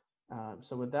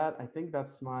 So with that, I think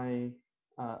that's my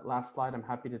last slide. I'm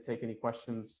happy to take any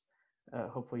questions.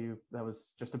 Hopefully that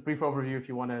was just a brief overview. If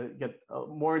you want to get a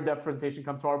more in-depth presentation,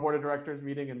 come to our board of directors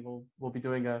meeting, and we'll be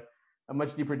doing a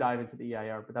much deeper dive into the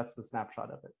EIR, but that's the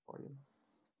snapshot of it for you.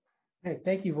 All right,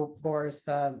 thank you, Boris.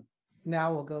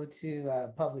 Now we'll go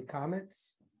to public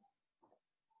comments.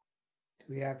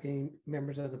 Do we have any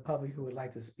members of the public who would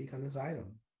like to speak on this item?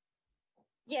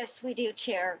 Yes, we do,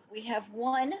 Chair. We have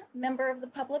one member of the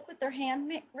public with their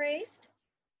hand raised.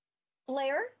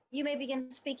 Blair, you may begin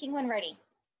speaking when ready.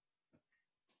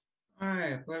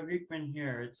 Hi, Blair Beekman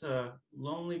here. It's a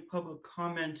lonely public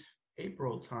comment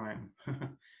April time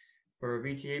for a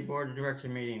VTA Board of Director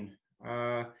meeting.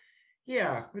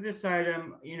 Yeah, for this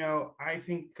item, I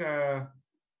think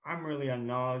I'm really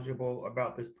unknowledgeable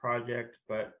about this project,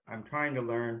 but I'm trying to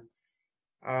learn.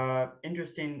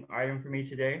 Interesting item for me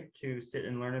today to sit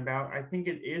and learn about. I think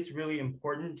it is really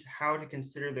important how to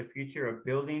consider the future of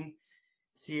building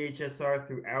CHSR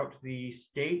throughout the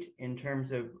state in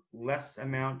terms of less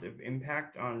amount of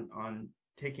impact on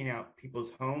taking out people's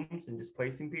homes and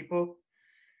displacing people.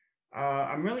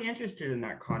 I'm really interested in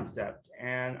that concept,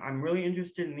 and I'm really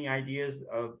interested in the ideas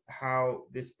of how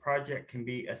this project can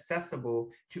be accessible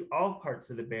to all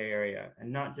parts of the Bay Area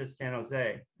and not just San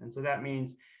Jose. And so that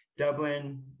means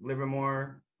Dublin,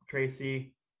 Livermore,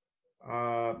 Tracy,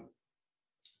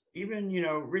 even,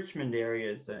 Richmond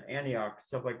areas, Antioch,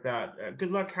 stuff like that.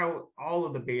 Good luck how all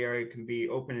of the Bay Area can be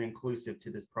open and inclusive to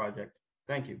this project.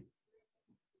 Thank you.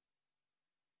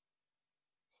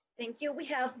 Thank you. We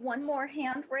have one more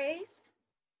hand raised.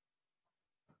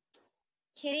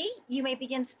 Kitty, you may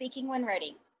begin speaking when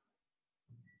ready.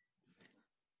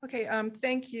 Okay,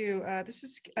 thank you. This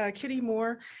is Kitty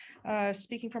Moore,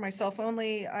 speaking for myself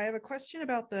only. I have a question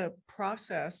about the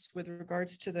process with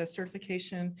regards to the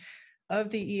certification of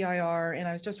the EIR, and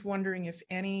I was just wondering if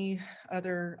any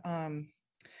other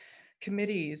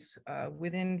committees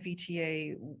within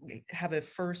VTA have a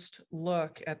first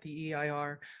look at the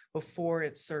EIR before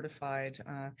it's certified.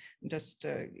 I'm just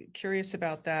curious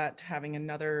about that, having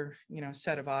another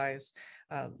set of eyes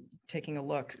taking a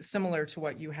look, similar to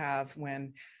what you have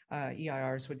when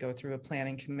EIRs would go through a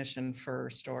planning commission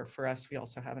first, or for us, we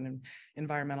also have an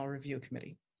environmental review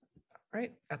committee. All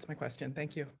right, that's my question.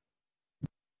 Thank you.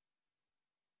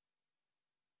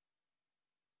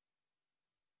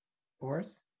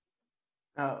 Boris?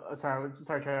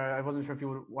 Sorry, Chair. I wasn't sure if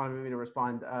you wanted me to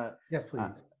respond. Yes,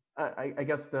 please. I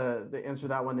guess the answer to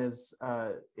that one is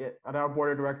at our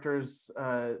board of directors,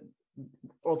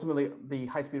 ultimately the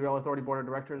High-Speed Rail Authority Board of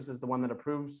Directors is the one that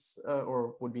approves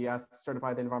or would be asked to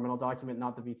certify the environmental document,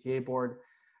 not the VTA board.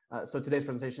 So today's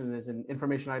presentation is an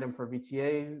information item for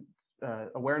VTA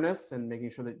awareness and making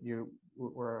sure that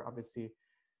we're obviously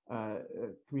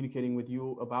communicating with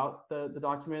you about the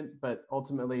document, but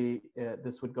ultimately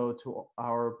this would go to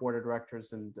our board of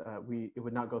directors, and it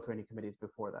would not go through any committees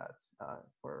before that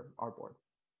for our board.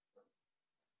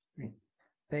 Great.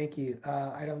 Thank you.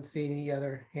 I don't see any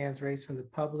other hands raised from the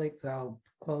public, so I'll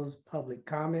close public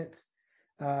comments.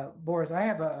 Boris, I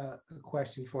have a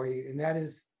question for you, and that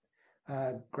is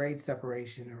grade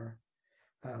separation, or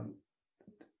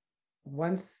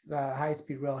once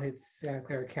high-speed rail hits Santa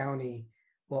Clara County,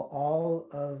 will all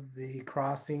of the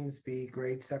crossings be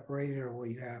grade separated, or will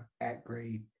you have at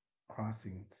grade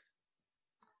crossings?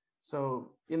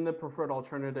 So in the preferred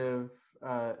alternative,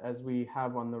 as we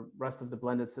have on the rest of the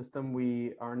blended system,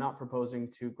 we are not proposing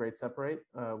to grade separate.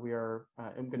 We are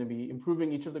going to be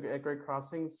improving each of the at grade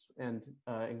crossings and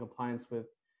in compliance with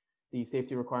the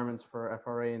safety requirements for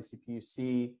FRA and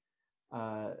CPUC.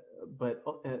 But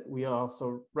we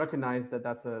also recognize that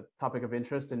that's a topic of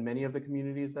interest in many of the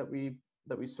communities that we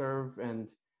serve. And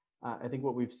I think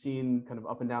what we've seen kind of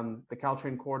up and down the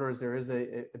Caltrain corridors, there is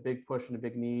a big push and a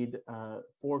big need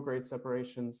for grade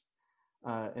separations.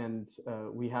 And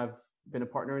we have been a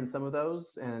partner in some of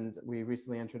those. And we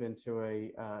recently entered into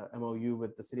a MOU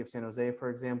with the city of San Jose, for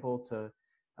example, to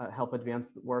help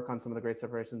advance the work on some of the grade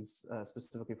separations,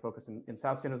 specifically focused in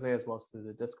South San Jose, as well as through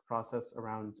the DISC process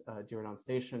around Diridon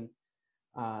Station.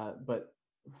 But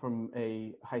from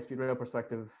a high-speed rail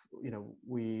perspective,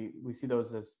 we see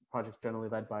those as projects generally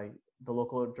led by the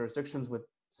local jurisdictions with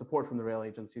support from the rail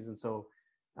agencies, and so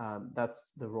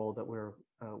that's the role that we're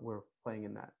playing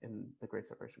in the grade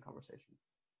separation conversation.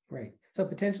 Right. So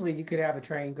potentially, you could have a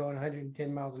train going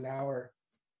 110 miles an hour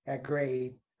at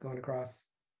grade going across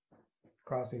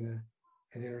crossing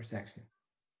an intersection.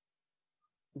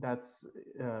 That's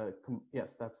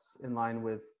yes, that's in line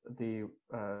with the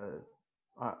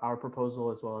our proposal,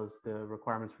 as well as the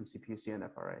requirements from CPUC and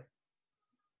FRA.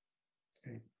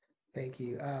 Okay. Thank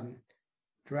you.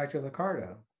 Director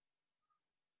Liccardo.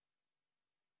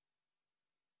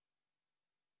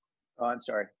 Oh, I'm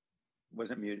sorry.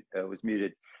 Wasn't muted. Was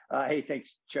muted. Hey,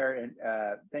 thanks, Chair, and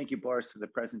thank you, Boris, for the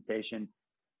presentation.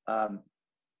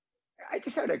 I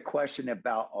just had a question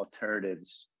about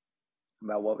alternatives,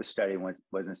 about what was studied and what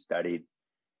wasn't studied.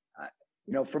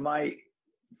 From my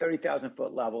 30,000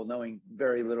 foot level, knowing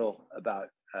very little about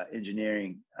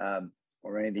engineering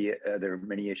or any of the other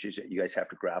many issues that you guys have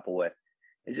to grapple with,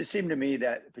 it just seemed to me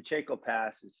that Pacheco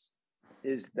Pass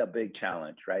is the big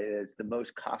challenge, right? It's the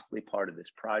most costly part of this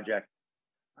project.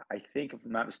 I think, if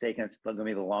I'm not mistaken, it's going to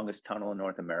be the longest tunnel in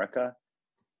North America.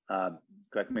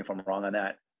 Correct me if I'm wrong on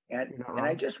that. And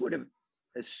I just would have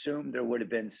assumed there would have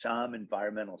been some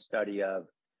environmental study of,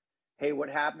 hey, what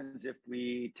happens if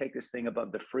we take this thing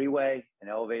above the freeway and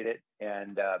elevate it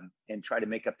and try to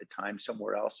make up the time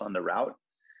somewhere else on the route?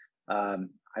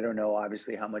 I don't know,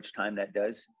 obviously, how much time that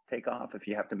does take off if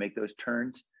you have to make those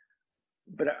turns.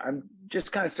 But I'm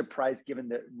just kind of surprised, given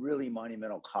the really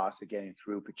monumental cost of getting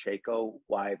through Pacheco,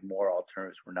 why more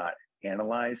alternatives were not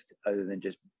analyzed other than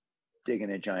just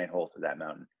digging a giant hole through that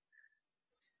mountain.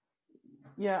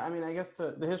 Yeah, I mean, I guess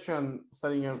the history on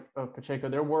studying of Pacheco,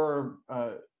 there were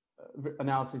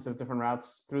analyses of different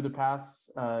routes through the pass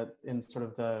in sort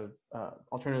of the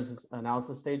alternatives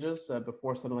analysis stages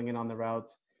before settling in on the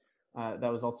route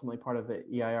that was ultimately part of the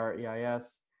EIR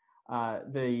EIS.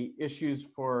 The issues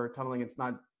for tunneling, it's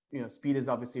not, speed is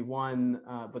obviously one,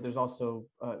 but there's also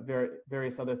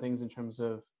various other things in terms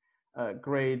of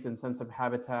grades and sensitive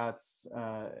habitats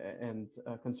and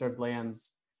conserved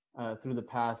lands through the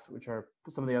pass, which are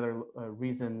some of the other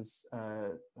reasons,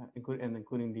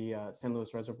 including the San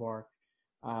Luis Reservoir,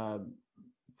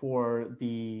 for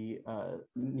the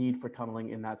need for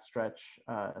tunneling in that stretch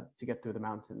to get through the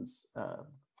mountains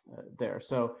there.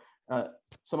 So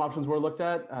some options were looked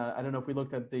at. I don't know if we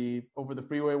looked at the over the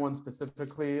freeway one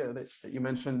specifically that you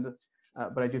mentioned,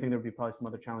 but I do think there would be probably some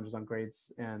other challenges on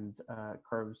grades and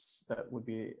curves that would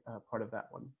be part of that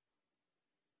one.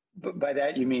 But by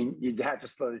that, you mean you'd have to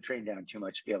slow the train down too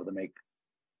much to be able to make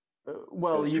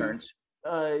those turns?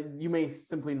 You may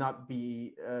simply not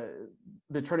be,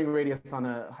 the turning radius on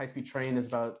a high-speed train is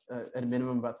about, at a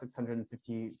minimum, about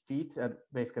 650 feet.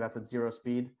 Basically, that's at zero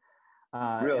speed.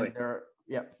 Really?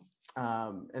 Yep.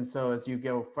 And so as you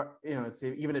go, it's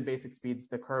even at basic speeds,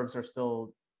 the curves are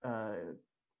still,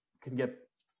 can get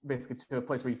basically to a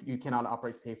place where you cannot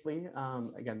operate safely.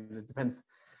 Again, it depends.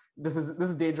 This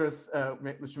is dangerous,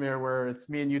 Mr. Mayor, where it's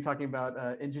me and you talking about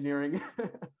engineering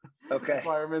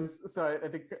requirements. So I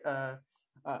think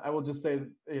I will just say,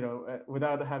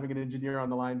 without having an engineer on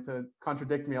the line to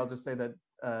contradict me, I'll just say that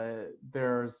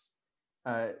there's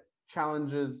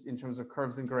challenges in terms of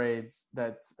curves and grades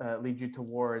that lead you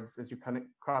towards, as you're kind of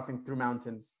crossing through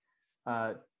mountains,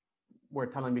 where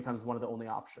tunneling becomes one of the only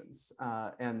options.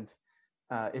 And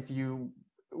if you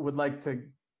would like to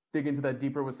dig into that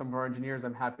deeper with some of our engineers,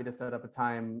 I'm happy to set up a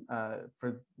time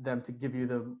for them to give you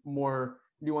the more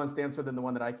nuanced answer than the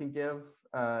one that I can give.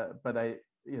 But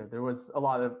there was a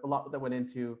lot that went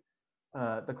into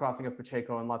the crossing of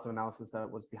Pacheco and lots of analysis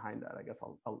that was behind that. I guess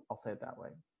I'll say it that way.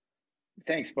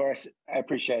 Thanks, Boris. I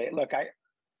appreciate it. Look,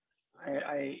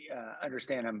 I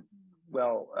understand I'm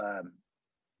well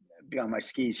beyond my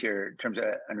skis here in terms of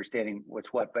understanding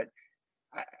what's what. But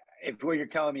if what you're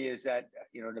telling me is that,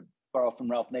 to borrow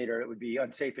from Ralph Nader, it would be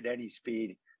unsafe at any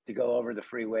speed to go over the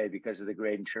freeway because of the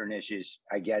grade and churn issues.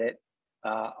 I get it.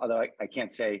 Although I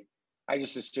can't say, I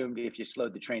just assumed if you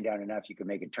slowed the train down enough, you could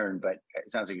make a turn. But it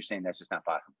sounds like you're saying that's just not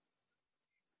possible.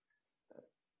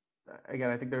 Again,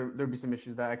 I think there'd be some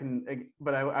issues that I can,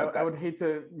 but I would hate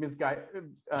to misguide,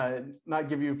 not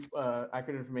give you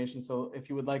accurate information. So if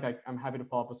you would like, I'm happy to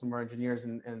follow up with some of our engineers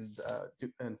and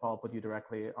follow up with you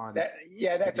directly on that.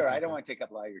 Yeah, that's all right. I don't want to take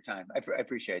up a lot of your time. I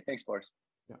appreciate it. Thanks, Boris.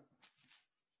 Yeah.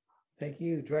 Thank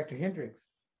you, Director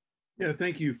Hendricks. Yeah,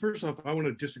 thank you. First off, I want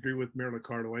to disagree with Mayor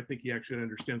Liccardo. I think he actually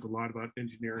understands a lot about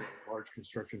engineering and large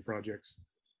construction projects.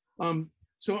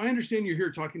 So I understand you're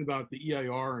here talking about the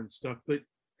EIR and stuff, but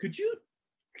could you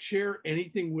share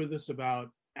anything with us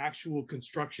about actual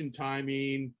construction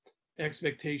timing,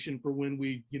 expectation for when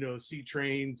we, see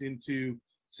trains into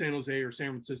San Jose or San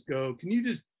Francisco? Can you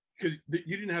just, because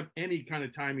you didn't have any kind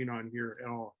of timing on here at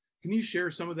all. Can you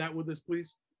share some of that with us,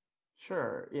 please?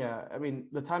 Sure. Yeah. I mean,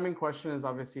 the timing question is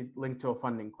obviously linked to a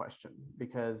funding question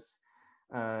because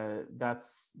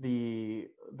that's the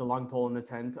long pole in the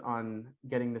tent on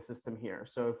getting the system here.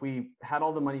 So if we had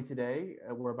all the money today,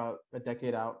 we're about a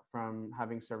decade out from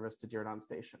having service to Diridon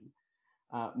Station.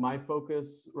 My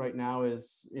focus right now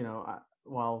is,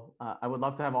 while I would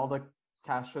love to have all the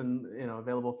cash and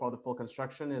available for all the full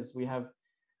construction, is we have,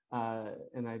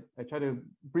 and I try to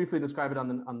briefly describe it on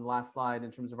the last slide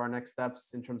in terms of our next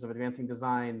steps, in terms of advancing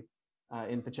design,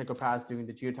 in Pacheco Pass, doing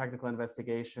the geotechnical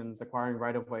investigations, acquiring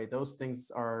right-of-way. Those things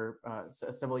are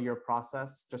a several-year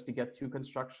process just to get to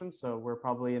construction. So we're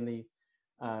probably in the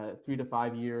 3 to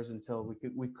 5 years until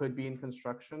we could be in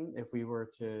construction if we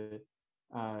were to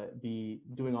be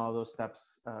doing all those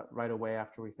steps right away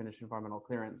after we finish environmental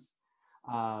clearance.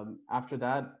 After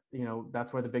that,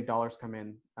 that's where the big dollars come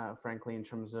in, frankly, in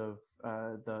terms of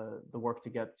the work to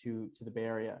get to the Bay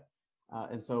Area.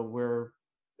 And so we're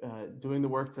doing the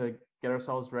work to get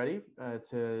ourselves ready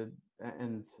as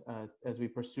we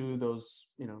pursue those,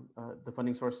 the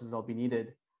funding sources that'll be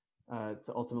needed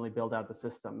to ultimately build out the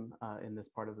system in this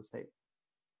part of the state.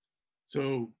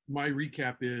 So my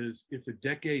recap is it's a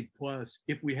decade plus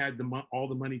if we had all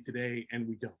the money today, and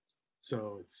we don't.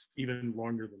 So it's even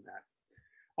longer than that.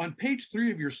 On page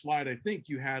 3 of your slide, I think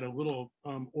you had a little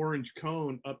orange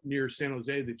cone up near San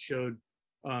Jose that showed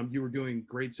you were doing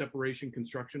grade separation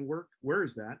construction work. Where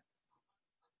is that?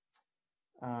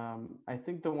 I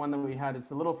think the one that we had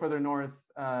is a little further north.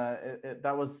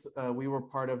 That was, we were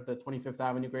part of the 25th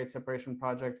Avenue grade separation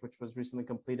project, which was recently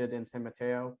completed in San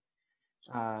Mateo.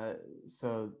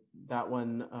 So that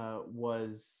one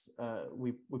was,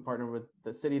 we partnered with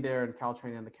the city there and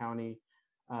Caltrain and the county.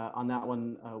 On that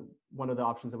one, one of the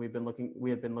options that we had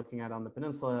been looking at on the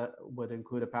peninsula would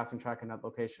include a passing track in that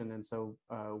location. And so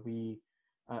we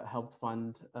helped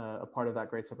fund a part of that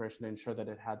grade separation to ensure that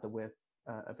it had the width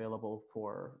available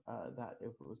for that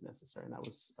if it was necessary. And that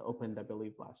was opened, I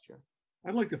believe, last year.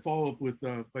 I'd like to follow up with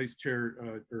Vice Chair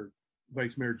or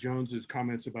Vice Mayor Jones's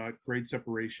comments about grade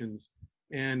separations.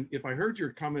 And if I heard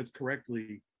your comments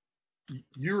correctly,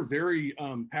 you're very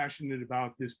passionate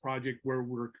about this project where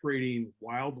we're creating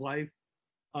wildlife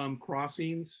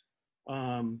crossings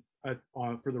for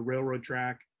the railroad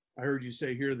track. I heard you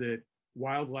say here that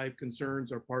wildlife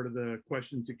concerns are part of the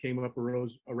questions that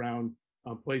arose around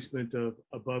placement of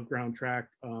above ground track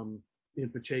in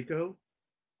Pacheco.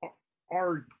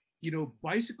 Are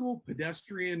bicycle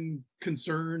pedestrian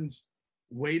concerns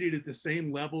weighted at the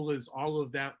same level as all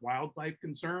of that wildlife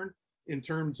concern in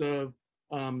terms of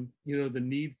the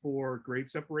need for grade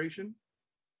separation?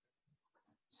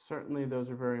 Certainly those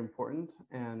are very important.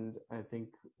 And I think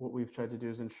what we've tried to do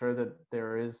is ensure that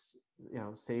there is,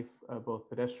 safe both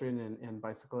pedestrian and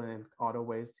bicycle and auto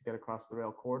ways to get across the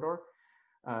rail corridor.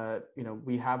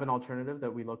 We have an alternative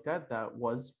that we looked at that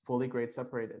was fully grade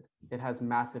separated. It has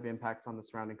massive impacts on the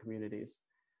surrounding communities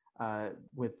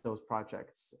with those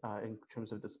projects in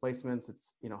terms of displacements.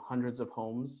 It's hundreds of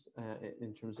homes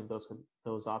in terms of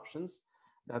those options.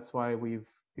 That's why we've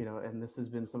and this has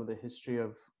been some of the history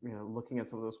of looking at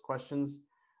some of those questions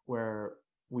where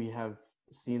we have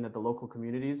seen that the local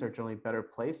communities are generally better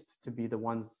placed to be the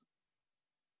ones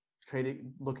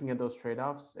looking at those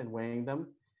trade-offs and weighing them.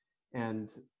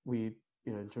 And we,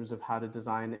 in terms of how to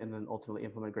design and then ultimately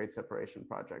implement grade separation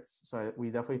projects. So we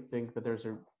definitely think that there's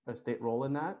a state role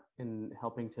in that, in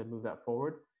helping to move that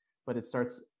forward, but it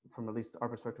starts from at least our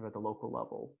perspective at the local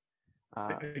level.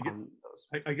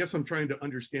 I guess I'm trying to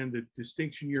understand the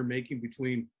distinction you're making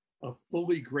between a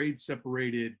fully grade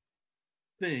separated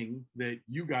thing that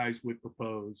you guys would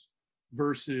propose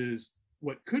versus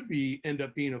what could end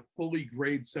up being a fully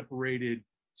grade separated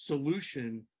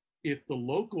solution if the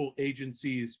local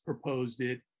agencies proposed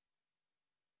it.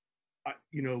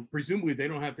 Presumably they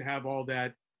don't have to have all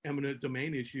that eminent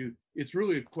domain issue. It's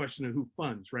really a question of who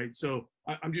funds, right? So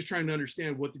I'm just trying to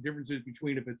understand what the difference is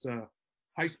between if it's a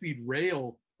high-speed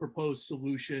rail proposed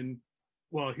solution,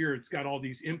 well, here it's got all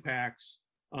these impacts,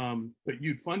 but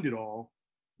you'd fund it all.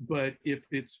 But if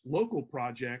it's local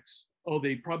projects,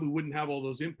 they probably wouldn't have all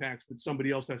those impacts, but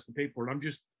somebody else has to pay for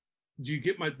it. Do you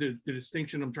get the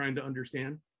distinction I'm trying to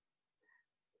understand?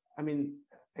 I mean,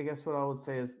 I guess what I would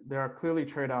say is there are clearly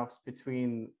trade-offs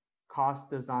between cost,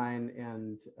 design,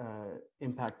 and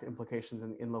impact implications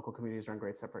in local communities around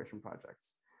grade separation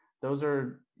projects.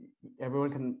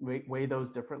 Everyone can weigh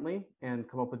those differently and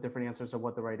come up with different answers of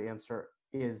what the right answer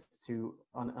is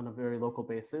on a very local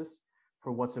basis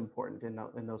for what's important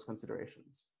in those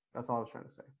considerations. That's all I was trying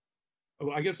to say.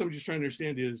 Well, I guess I'm just trying to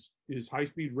understand is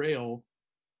high-speed rail,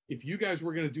 if you guys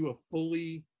were going to do a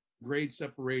fully grade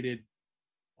separated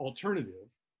alternative,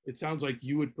 it sounds like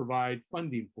you would provide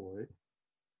funding for it.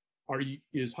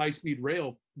 Is high-speed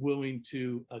rail willing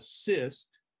to assist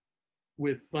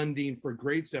with funding for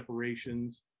grade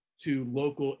separations to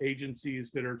local agencies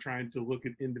that are trying to look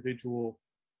at individual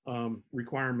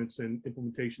requirements and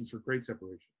implementations for grade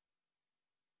separation?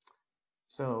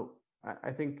 So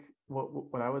I think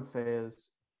what I would say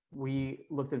is we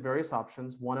looked at various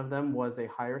options. One of them was a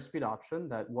higher speed option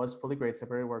that was fully grade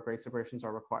separated, where grade separations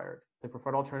are required. The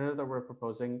preferred alternative that we're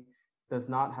proposing does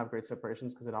not have grade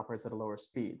separations because it operates at a lower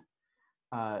speed.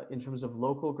 In terms of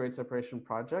local grade separation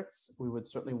projects, we would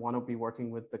certainly want to be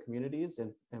working with the communities,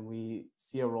 and we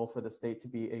see a role for the state to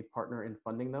be a partner in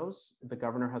funding those. The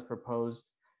governor has proposed,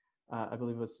 I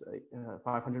believe it was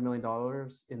 $500 million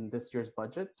in this year's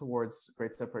budget towards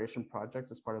grade separation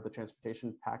projects as part of the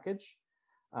transportation package.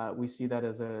 We see that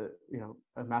as a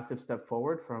massive step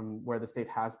forward from where the state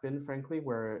has been, frankly,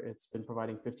 where it's been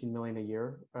providing $15 million a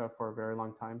year for a very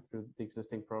long time through the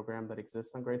existing program that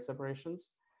exists on grade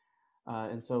separations.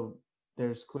 And so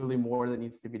there's clearly more that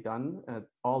needs to be done at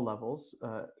all levels.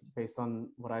 Based on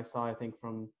what I saw, I think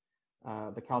from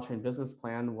the Caltrain business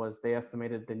plan was they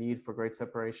estimated the need for grade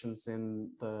separations in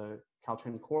the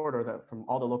Caltrain corridor that from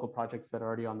all the local projects that are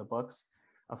already on the books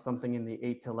of something in the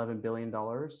 $8 to $11 billion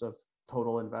of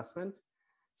total investment.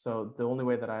 So the only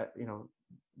way that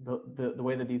the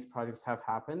way that these projects have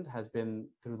happened has been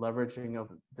through leveraging of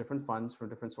different funds from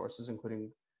different sources, including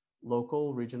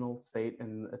local, regional, state,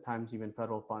 and at times even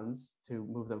federal funds to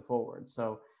move them forward.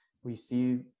 So we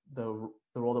see the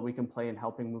role that we can play in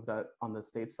helping move that on the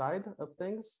state side of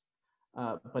things,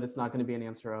 but it's not going to be an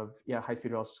answer of, yeah,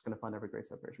 high-speed rail is just going to fund every grade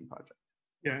separation project.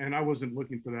 Yeah, and I wasn't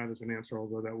looking for that as an answer,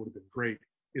 although that would have been great.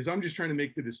 I'm just trying to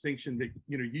make the distinction that,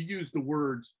 you use the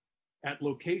words at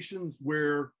locations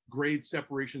where grade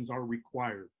separations are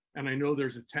required. And I know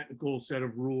there's a technical set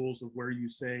of rules of where you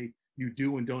say you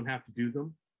do and don't have to do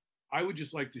them. I would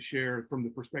just like to share from the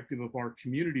perspective of our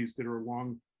communities that are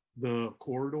along the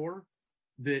corridor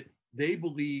that they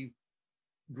believe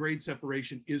grade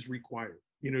separation is required.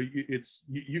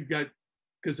 You've got,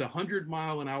 because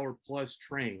 100-mile-an-hour plus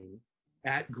train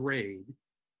at grade,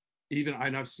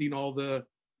 and I've seen all the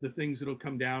things that'll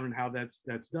come down and how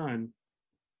that's done,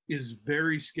 is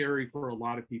very scary for a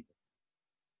lot of people.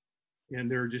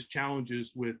 And there are just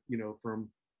challenges with, from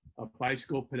a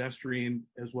bicycle, pedestrian,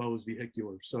 as well as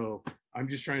vehicular. So I'm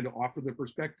just trying to offer the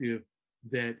perspective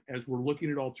that as we're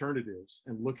looking at alternatives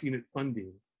and looking at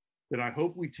funding, that I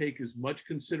hope we take as much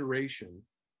consideration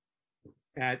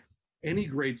at any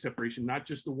grade separation, not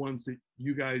just the ones that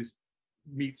you guys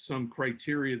meet some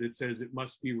criteria that says it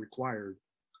must be required,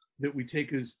 that we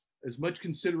take as much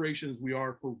consideration as we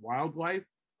are for wildlife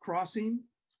crossing,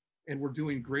 and we're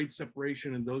doing grade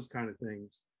separation and those kind of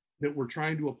things, that we're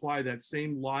trying to apply that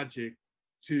same logic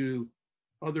to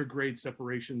other grade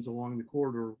separations along the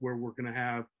corridor where we're going to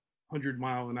have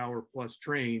 100-mile-an-hour plus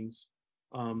trains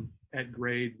at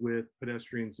grade with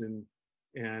pedestrians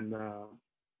and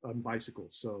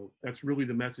bicycles. So that's really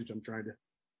the message I'm trying to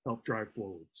help drive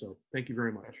forward. So thank you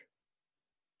very much.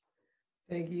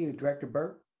 Thank you, Director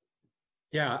Burke.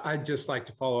 Yeah, I'd just like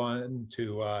to follow on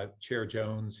to Chair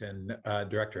Jones and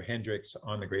Director Hendricks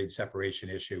on the grade separation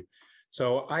issue.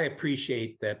 So I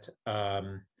appreciate that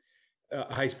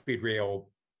high-speed rail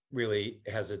really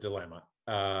has a dilemma.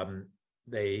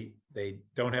 They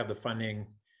don't have the funding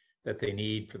that they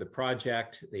need for the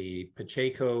project. The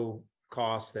Pacheco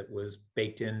cost that was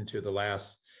baked into the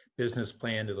last business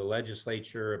plan to the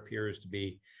legislature appears to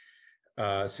be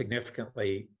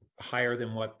significantly higher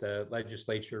than what the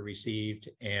legislature received,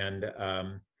 and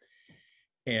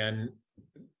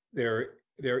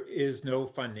there is no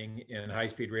funding in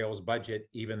high-speed rail's budget,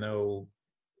 even though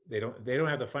they don't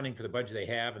have the funding for the budget they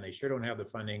have, and they sure don't have the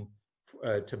funding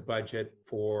to budget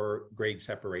for grade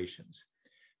separations.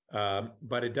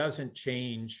 But it doesn't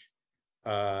change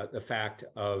the fact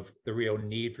of the real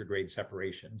need for grade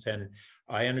separations. And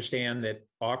I understand that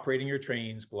operating your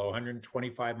trains below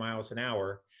 125 miles an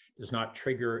hour does not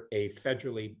trigger a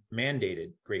federally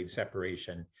mandated grade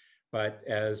separation. But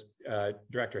as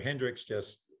Director Hendricks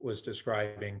just was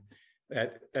describing,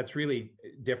 that's really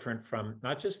different from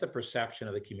not just the perception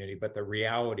of the community, but the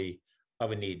reality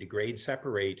of a need to grade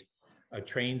separate a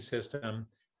train system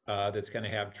that's going to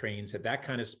have trains at that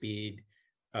kind of speed.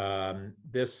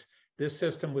 This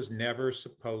system was never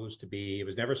supposed to be, it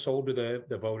was never sold to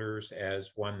the voters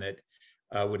as one that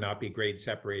would not be grade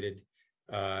separated.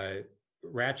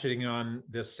 Ratcheting on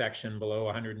this section below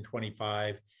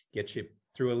 125 gets you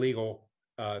through a legal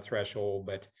threshold,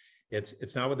 but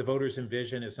it's not what the voters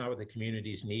envision. It's not what the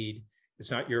communities need. It's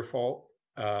not your fault.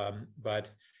 But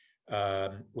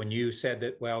when you said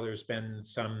that, well, there's been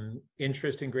some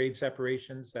interest in grade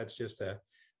separations, that's just a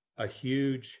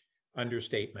huge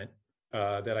understatement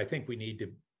that I think we need to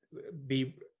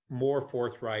be more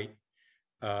forthright.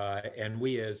 And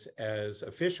we as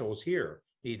officials here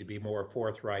need to be more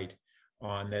forthright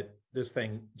on that this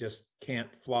thing just can't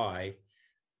fly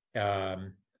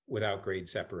without grade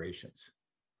separations.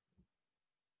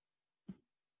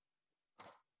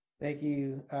 Thank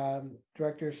you.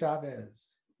 Director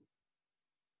Chavez.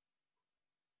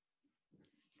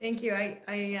 Thank you.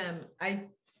 I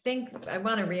think I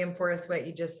want to reinforce what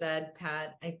you just said,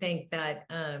 Pat. I think that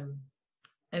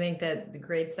the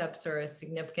grade seps are a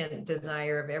significant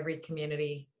desire of every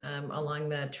community along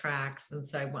the tracks. And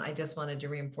so I just wanted to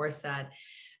reinforce that.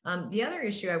 The other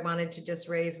issue I wanted to just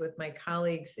raise with my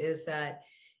colleagues is that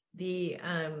the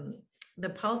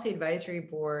Policy Advisory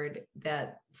Board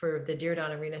that for the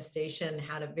Diridon Arena Station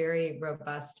had a very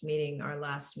robust meeting, our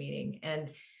last meeting.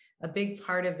 And a big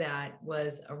part of that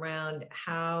was around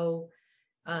how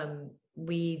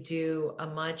we do a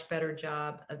much better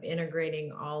job of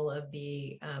integrating all of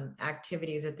the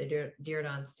activities at the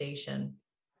Diridon station.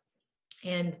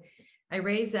 And I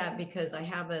raise that because I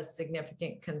have a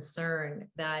significant concern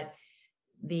that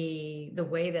the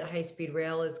way that high-speed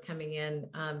rail is coming in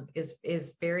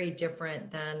is very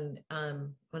different than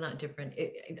well, not different.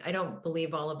 I don't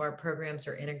believe all of our programs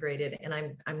are integrated, and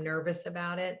I'm nervous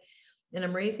about it. And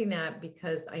I'm raising that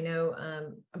because I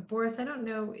know Boris, I don't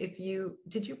know if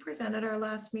did you present at our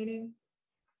last meeting?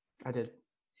 I did.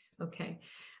 Okay.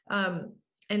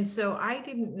 And so I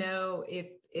didn't know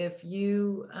if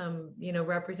you,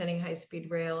 representing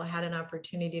high-speed rail, had an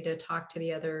opportunity to talk to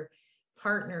the other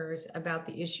partners about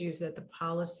the issues that the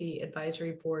policy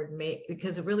advisory board made,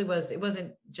 because it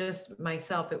wasn't just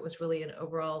myself, it was really an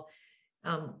overall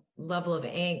level of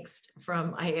angst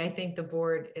from, I think, the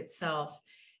board itself.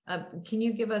 Can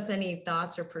you give us any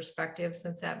thoughts or perspectives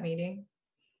since that meeting?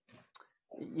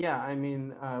 Yeah, I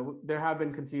mean, there have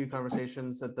been continued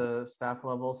conversations at the staff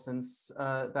level since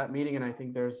that meeting, and I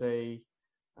think there's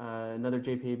another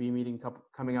JPAB meeting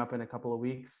coming up in a couple of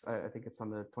weeks. I think it's on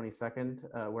the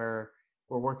 22nd, where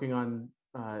we're working on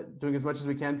doing as much as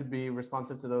we can to be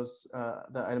responsive to those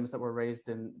the items that were raised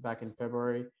back in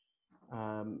February.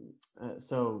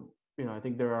 So, I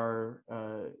think there are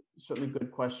certainly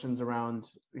good questions around,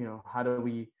 how do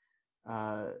we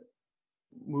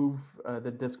move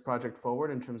the DISC project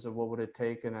forward in terms of what would it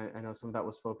take? And I know some of that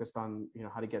was focused on,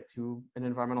 how to get to an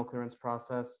environmental clearance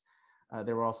process.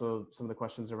 There were also some of the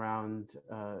questions around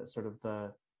sort of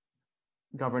the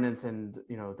governance and,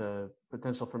 the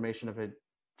potential formation of a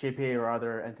JPA or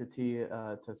other entity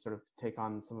to sort of take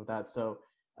on some of that. So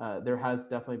there has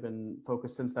definitely been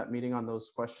focus since that meeting on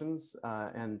those questions.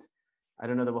 And I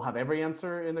don't know that we'll have every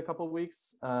answer in a couple of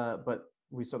weeks, but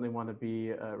we certainly want to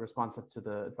be responsive to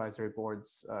the advisory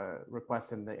board's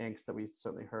requests and the angst that we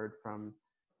certainly heard from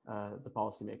the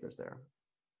policymakers there.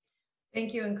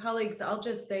 Thank you. And colleagues, I'll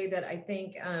just say that I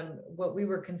think what we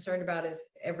were concerned about is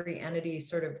every entity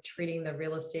sort of treating the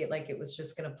real estate like it was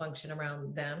just going to function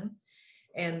around them,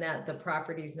 and that the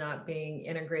property's not being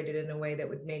integrated in a way that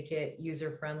would make it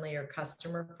user-friendly or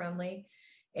customer-friendly,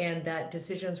 and that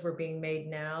decisions were being made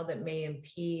now that may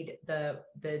impede the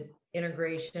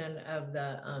integration of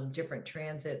the different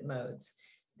transit modes.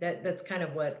 That's kind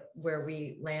of where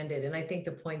we landed. And I think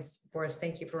the points, Boris,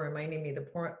 thank you for reminding me, the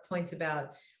points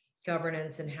about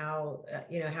governance and how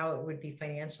how it would be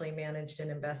financially managed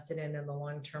and invested in the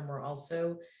long term were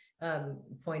also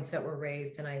points that were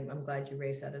raised, and I'm glad you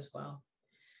raised that as well.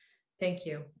 Thank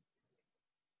you.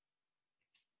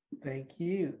 Thank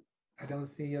you. I don't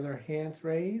see other hands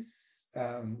raised.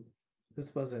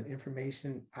 This was an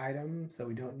information item, so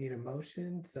we don't need a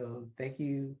motion. So thank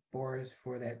you, Boris,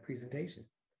 for that presentation.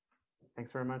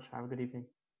 Thanks very much. Have a good evening.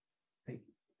 Thank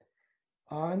you.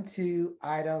 On to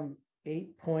item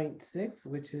 8.6,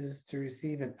 which is to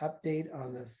receive an update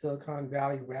on the Silicon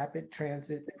Valley Rapid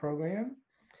Transit Program.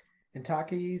 And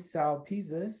Taki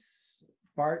Salpizas,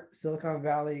 BART Silicon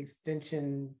Valley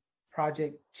Extension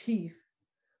Project Chief,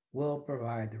 will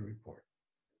provide the report.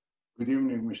 Good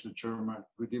evening, Mr. Chairman.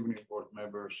 Good evening, board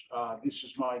members. This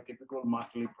is my typical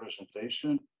monthly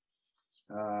presentation.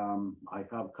 I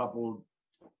have a couple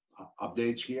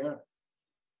updates here.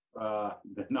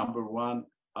 The number one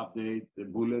update, the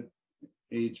bullet,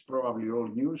 it's probably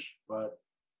old news, but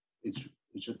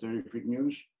it's a terrific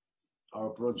news. Our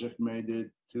project made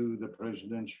it to the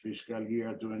president's fiscal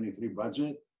year 23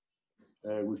 budget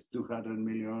with 200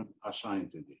 million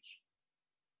assigned to this.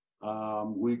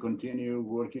 We continue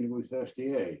working with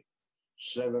VTA,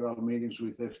 several meetings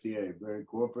with VTA, very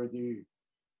cooperative,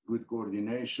 good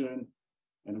coordination,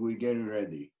 and we're getting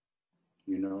ready,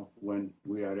 when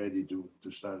we are ready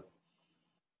to start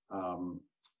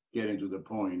getting to the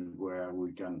point where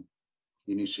we can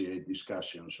initiate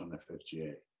discussions on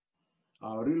FFTA.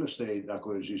 Our real estate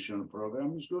acquisition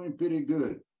program is going pretty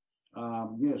good.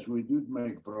 Yes, we did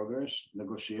make progress.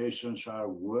 Negotiations are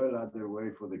well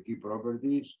underway for the key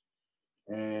properties,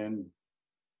 and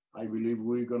I believe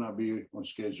we're gonna be on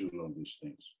schedule on these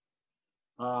things.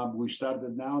 We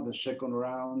started now the second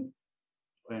round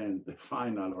and the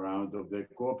final round of the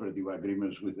cooperative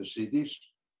agreements with the cities.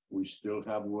 We still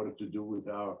have work to do with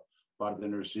our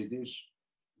partner cities.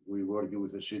 We're working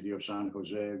with the city of San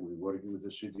Jose. We're working with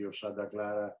the city of Santa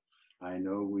Clara. I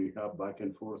know we have back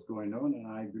and forth going on, and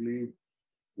I believe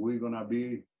we're gonna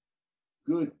be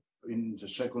good in the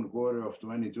second quarter of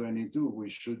 2022. We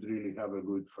should really have a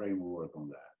good framework on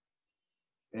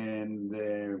that. And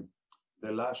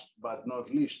the last but not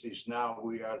least is now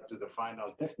we are to the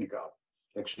final technical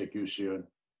execution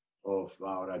of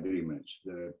our agreements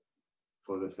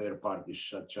for the third parties,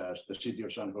 such as the city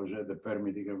of San Jose, the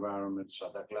permitting environment,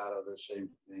 Santa Clara, the same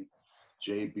thing,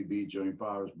 JPB, Joint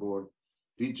Powers Board,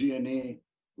 PG&E.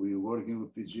 We're working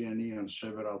with PG&E on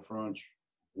several fronts.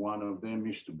 One of them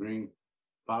is to bring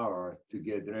power to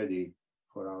get ready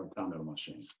for our tunnel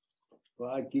machine.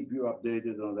 Well, I keep you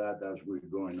updated on that as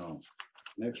we're going on.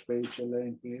 Next page,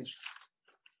 Elaine, please.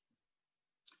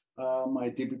 My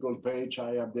typical page,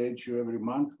 I update you every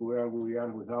month where we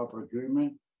are with our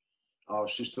procurement. Our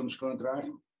systems contract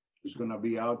is going to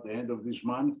be out the end of this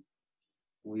month.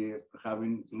 We're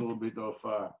having a little bit of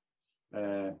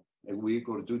a week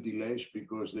or two delays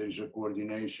because there is a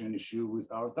coordination issue with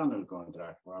our tunnel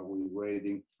contract while we're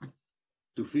waiting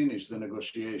to finish the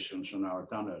negotiations on our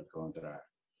tunnel contract.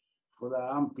 For that,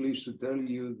 I'm pleased to tell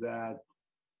you that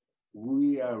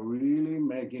we are really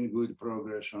making good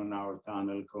progress on our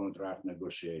tunnel contract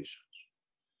negotiations.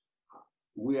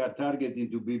 We are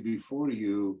targeting to be before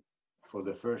you for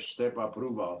the first step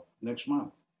approval next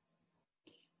month.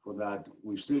 For that,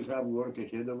 we still have work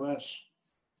ahead of us,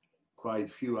 quite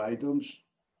a few items,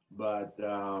 but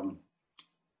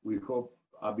we hope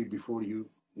I'll be before you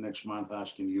next month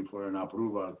asking you for an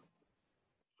approval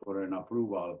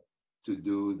to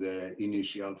do the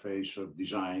initial phase of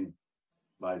design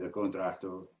by the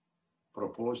contractor.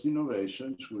 Proposed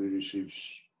innovations, we received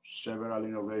several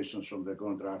innovations from the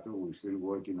contractor. We're still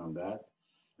working on that.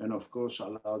 And of course,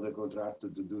 allow the contractor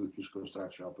to do his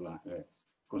construction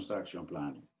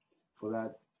planning. For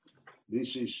that,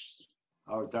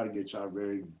 our targets are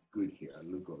very good here,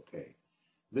 look okay.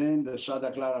 Then the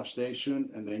Santa Clara Station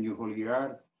and the New Hall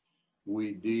Yard,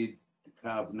 we did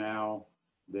have now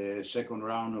the second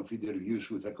round of interviews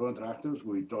with the contractors.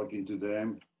 We're talking to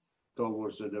them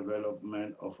towards the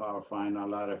development of our final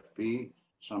RFP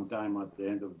sometime at the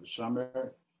end of the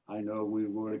summer. I know we're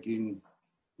working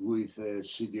with the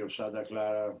City of Santa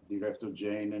Clara, Director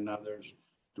Jane and others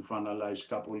to finalize a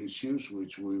couple issues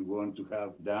which we want to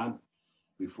have done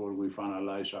before we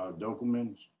finalize our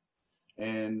documents.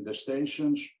 And the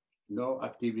stations, no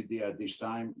activity at this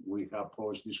time. We have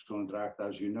paused this contract,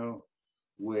 as you know,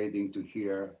 waiting to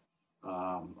hear,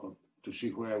 to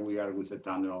see where we are with the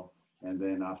tunnel. And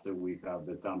then after we have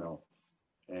the tunnel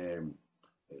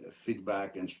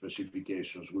feedback and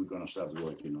specifications, we're going to start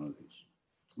working on this.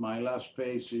 My last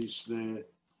page is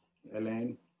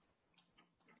Elaine.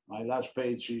 My last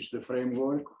page is the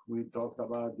framework. We talked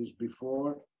about this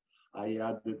before. I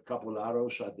added a couple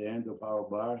arrows at the end of our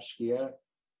bars here,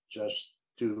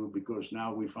 because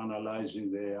now we're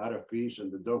finalizing the RFPs and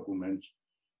the documents.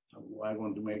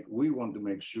 We want to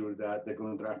make sure that the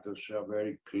contractors are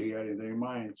very clear in their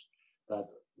minds that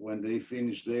when they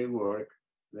finish their work,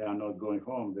 they are not going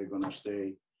home. They're going to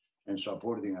stay and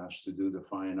supporting us to do the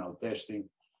final testing,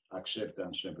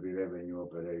 acceptance, and pre-revenue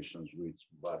operations, which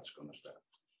Bart's going to start.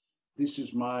 This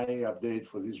is my update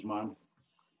for this month.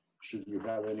 Should you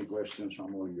have any questions,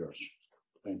 I'm all yours.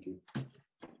 Thank you.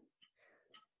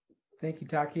 Thank you,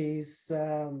 Takis.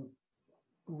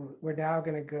 We're now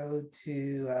going to go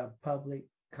to public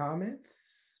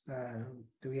comments.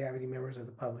 Do we have any members of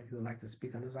the public who would like to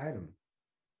speak on this item?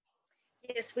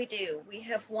 Yes, we do. We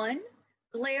have one.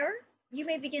 Blair, you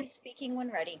may begin speaking when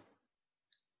ready.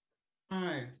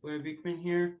 Hi, Blair Beekman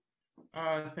here.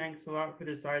 Thanks a lot for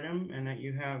this item and that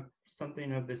you have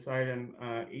something of this item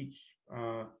each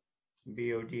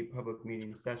BOD public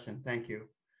meeting session. Thank you.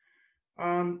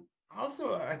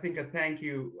 Also, I think a thank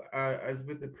you, as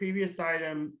with the previous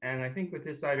item, and I think with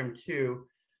this item too,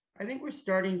 I think we're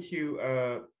starting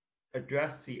to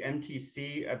address the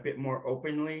MTC a bit more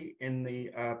openly in the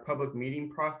public meeting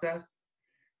process,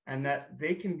 and that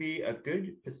they can be a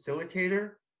good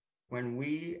facilitator when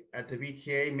we at the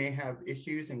VTA may have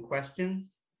issues and questions.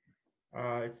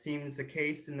 It seems the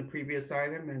case in the previous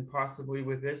item and possibly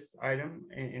with this item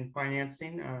in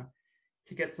financing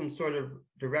to get some sort of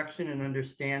direction and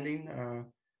understanding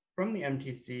from the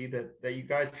MTC that you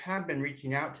guys have been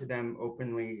reaching out to them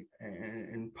openly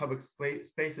in public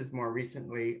spaces more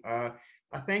recently.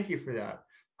 I thank you for that.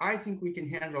 I think we can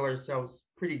handle ourselves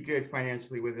pretty good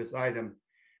financially with this item.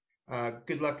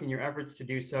 Good luck in your efforts to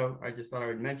do so. I just thought I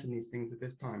would mention these things at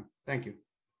this time. Thank you.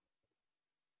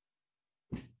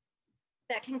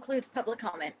 That concludes public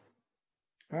comment.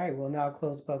 All right, we'll now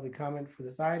close public comment for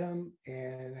this item.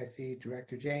 And I see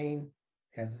Director Jane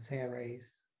has his hand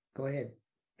raised. Go ahead,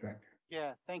 Director.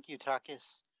 Yeah, thank you,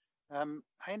 Takis.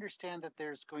 I understand that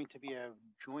there's going to be a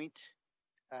joint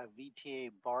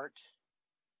VTA BART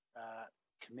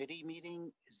committee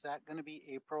meeting. Is that going to be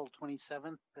April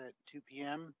 27th at 2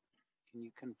 p.m.? Can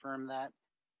you confirm that?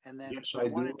 And then yes, I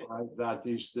do. That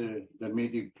is the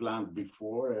meeting planned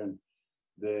before, and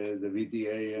the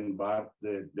VTA and BART,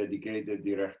 the dedicated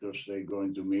directors, they're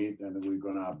going to meet and we're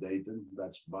going to update them.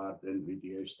 That's BART and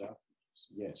VTA stuff.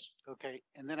 Yes. Okay.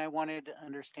 And then I wanted to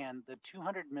understand the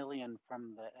 200 million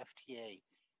from the FTA.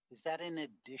 is that in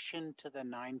addition to the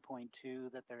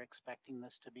 9.2 that they're expecting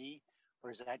this to be,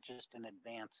 or is that just an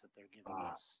advance that they're giving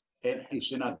us?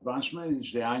 It's an advancement.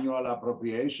 It's the annual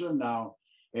appropriation. Now,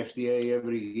 FTA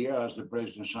every year, as the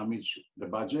president submits the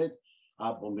budget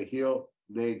up on the Hill,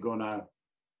 they're gonna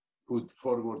put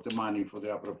forward the money for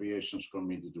the appropriations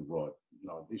committee to vote.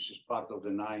 No, this is part of the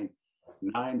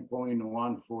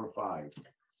 9.145.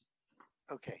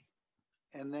 Okay,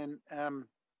 and then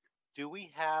do we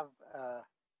have?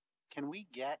 Can we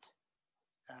get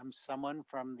someone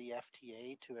from the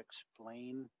FTA to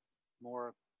explain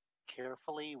more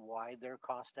carefully why their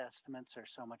cost estimates are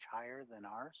so much higher than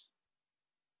ours?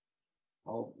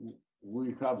 Oh,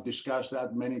 we have discussed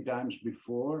that many times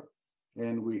before,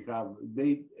 and we have,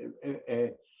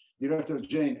 Director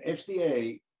Jane,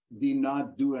 FTA did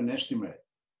not do an estimate.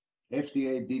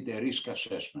 FTA did a risk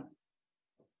assessment.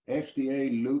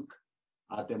 FTA looked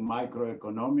at the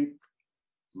microeconomic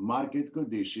market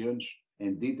conditions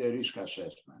and did a risk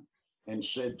assessment and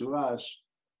said to us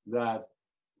that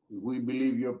we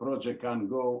believe your project can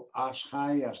go as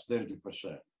high as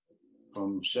 30%.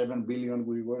 From 7 billion,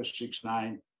 we were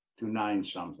 6.9 to 9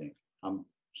 something. I'm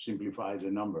simplify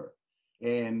the number.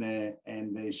 And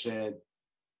they said,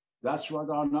 that's what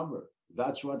our number,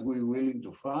 that's what we're willing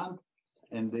to fund.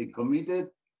 And they committed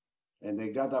and they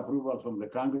got approval from the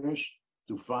Congress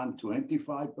to fund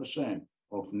 25%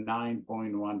 of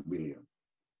 9.1 billion.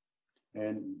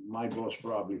 And my boss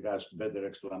probably has better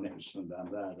explanation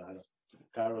than that.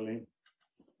 Caroline?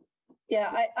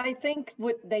 Yeah, I think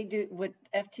what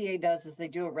FTA does is they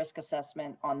do a risk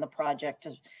assessment on the project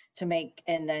to make,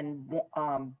 and then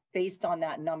based on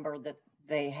that number that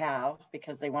they have,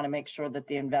 because they want to make sure that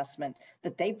the investment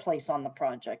that they place on the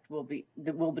project will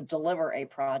deliver a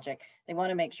project. They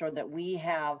want to make sure that we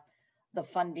have the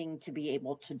funding to be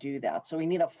able to do that. So we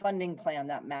need a funding plan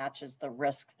that matches the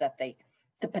risk that the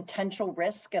potential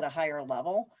risk at a higher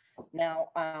level. Now,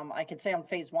 I could say on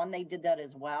phase one, they did that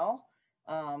as well.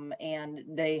 And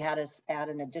they had us add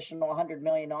an additional 100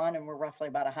 million on, and we're roughly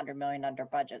about 100 million under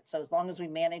budget. So as long as we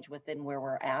manage within where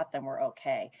we're at, then we're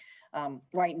okay.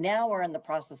 Right now, we're in the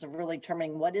process of really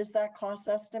determining what is that cost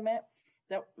estimate,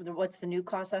 what's the new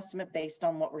cost estimate based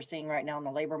on what we're seeing right now in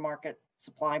the labor market,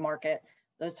 supply market,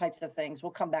 those types of things.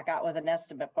 We'll come back out with an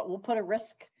estimate, but we'll put a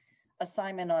risk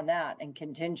assignment on that and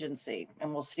contingency,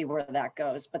 and we'll see where that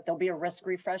goes. But there'll be a risk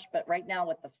refresh. But right now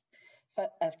with the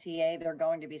FTA, they're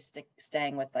going to be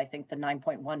staying with, I think, the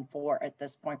 9.14 at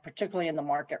this point, particularly in the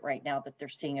market right now that they're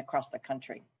seeing across the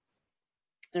country.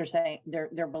 They're saying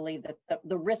they're believe that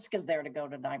the risk is there to go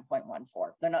to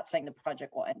 9.14. They're not saying the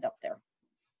project will end up there,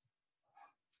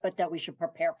 but that we should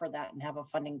prepare for that and have a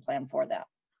funding plan for that.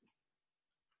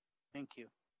 Thank you.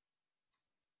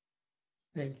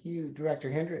 Thank you, Director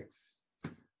Hendricks.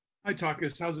 Hi,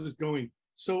 Takis. How's it going?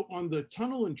 So on the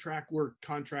tunnel and track work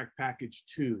contract package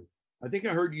 2, I think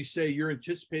I heard you say you're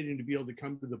anticipating to be able to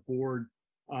come to the board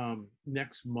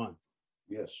next month.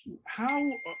 Yes.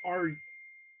 How are,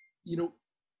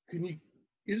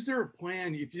 is there a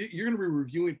plan, if you're going to be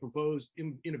reviewing proposed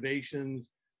innovations,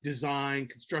 design,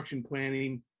 construction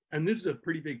planning, and this is a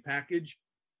pretty big package,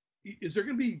 is there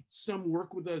going to be some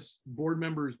work with us board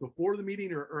members before the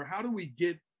meeting, or how do we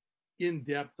get in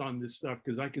depth on this stuff?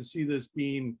 Because I can see this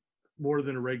being more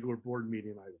than a regular board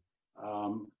meeting item.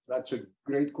 That's a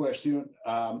great question.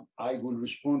 I will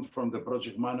respond from the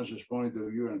project manager's point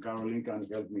of view, and Caroline can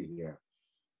help me here.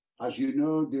 As you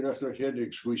know, Director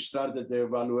Hendricks, we started the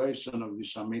evaluation of the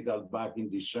submittal back in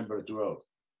December 12th.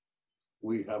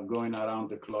 We have going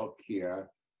around the clock here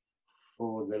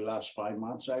for the last 5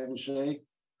 months, I would say,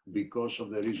 because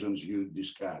of the reasons you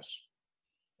discussed.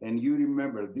 And you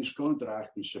remember, this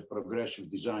contract is a progressive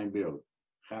design build,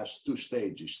 has 2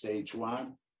 stages. Stage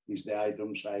 1 is the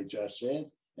items I just said,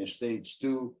 and stage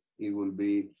 2, it will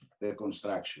be the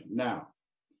construction. Now,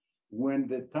 when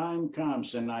the time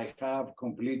comes and I have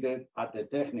completed at the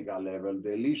technical level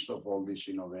the list of all these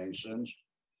innovations,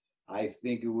 I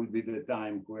think it will be the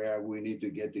time where we need to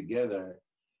get together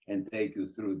and take you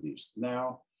through this.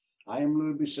 Now, I am a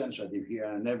little bit sensitive here,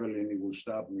 and Evelyn will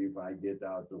stop me if I get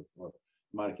out of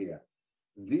mark here.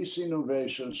 These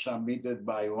innovations submitted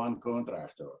by one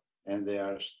contractor, and they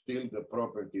are still the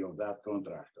property of that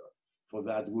contractor. For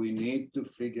that, we need to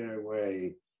figure a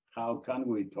way, how can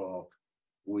we talk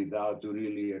without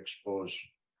really expose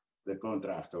the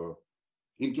contractor,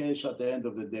 in case at the end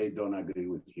of the day, don't agree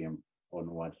with him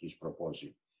on what he's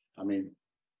proposing. I mean,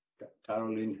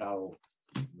 Caroline, how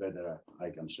better I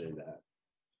can say that?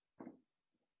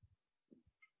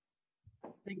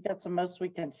 I think that's the most we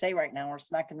can say right now. We're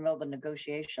smack in the middle of the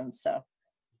negotiations, so.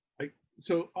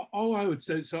 so all I would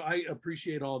say, so I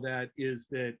appreciate all that, is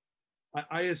that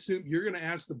I assume you're going to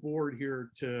ask the board here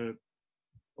to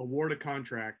award a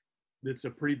contract that's a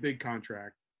pretty big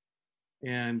contract.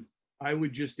 And I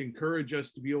would just encourage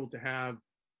us to be able to have,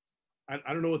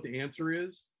 I don't know what the answer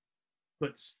is,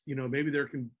 but maybe there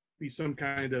can be some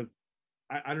kind of,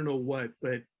 I don't know what,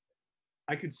 but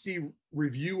I could see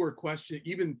review or question,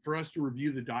 even for us to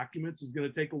review the documents is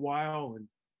going to take a while. And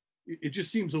it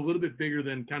just seems a little bit bigger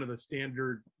than kind of a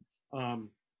standard, board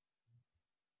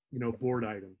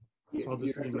item. So I'll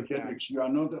just leave it at that. You are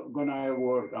not going to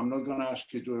award, I'm not going to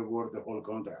ask you to award the whole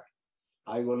contract.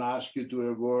 I'm going to ask you to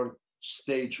award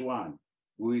stage one,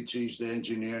 which is the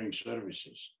engineering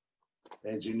services,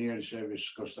 engineering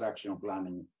service, construction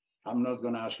planning. I'm not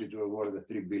going to ask you to award the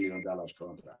 $3 billion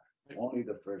contract, only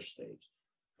the first stage.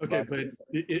 Okay,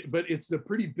 but it's the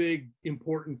pretty big,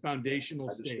 important foundational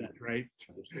stage, right?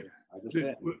 I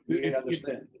understand.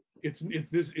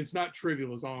 It's not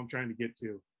trivial is all I'm trying to get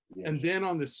to. Yes. And then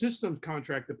on the systems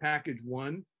contract, the package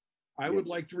one, I would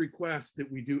like to request that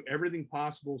we do everything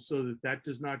possible so that that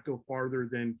does not go farther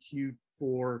than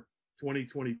Q4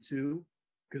 2022,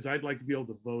 because I'd like to be able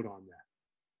to vote on that.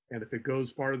 And if it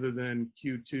goes farther than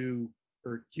Q2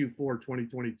 or Q4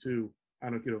 2022, I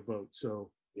don't get a vote. So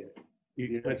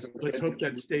let's hope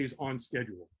that stays on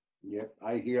schedule. Yeah,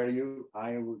 I hear you.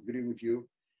 I agree with you.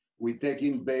 We're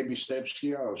taking baby steps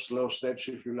here, or slow steps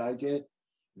if you like it,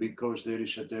 because there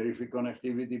is a terrific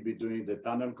connectivity between the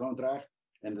tunnel contract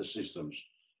and the systems.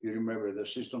 You remember the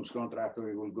systems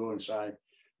contractor will go inside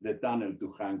the tunnel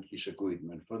to hang his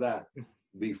equipment. For that,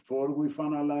 before we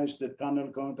finalize the tunnel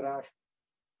contract,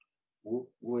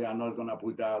 we are not going to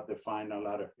put out the final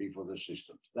RFP for the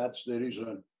systems. That's the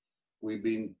reason we've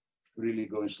been really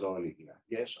going slowly here.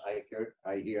 Yes,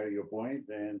 I hear your point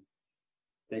and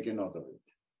take a note of it.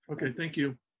 Okay, thank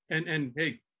you. And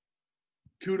hey,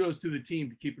 kudos to the team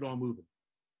to keep it all moving.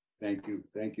 Thank you.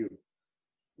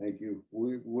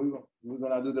 We're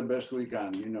gonna do the best we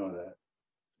can. You know that.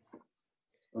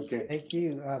 Okay. Thank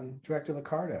you, Director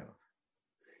Liccardo.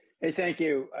 Hey, thank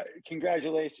you.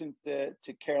 Congratulations to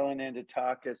Carolyn and to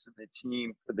Takis and the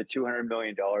team for the $200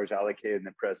 million allocated in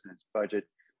the president's budget.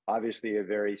 Obviously, a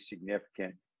very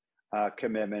significant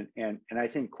commitment, and I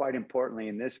think quite importantly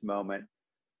in this moment,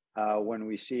 when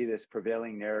we see this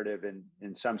prevailing narrative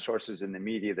in some sources in the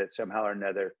media that somehow or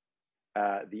another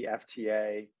the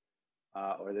FTA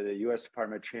or the U.S.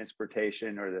 Department of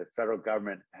Transportation or the federal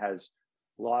government has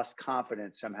lost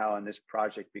confidence somehow in this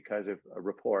project because of a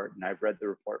report, and I've read the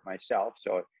report myself,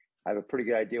 so I have a pretty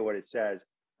good idea what it says.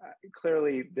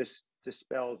 Clearly, this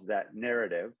dispels that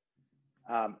narrative.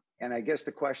 And I guess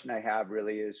the question I have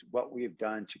really is what we've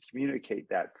done to communicate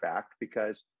that fact,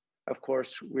 because of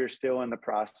course, we're still in the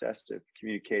process of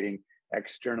communicating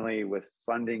externally with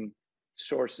funding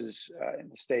sources in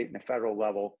the state and the federal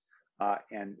level.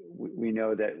 And we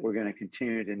know that we're going to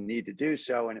continue to need to do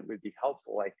so. And it would be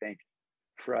helpful, I think,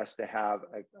 for us to have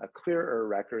a clearer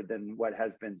record than what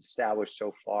has been established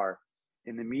so far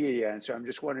in the media. And so I'm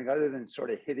just wondering, other than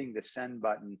sort of hitting the send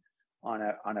button on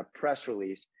a press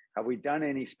release, have we done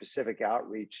any specific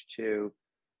outreach to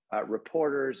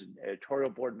reporters and editorial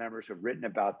board members who have written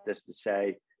about this to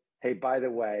say, hey, by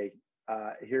the way,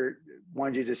 here,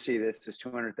 wanted you to see this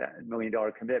 $200 million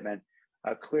commitment.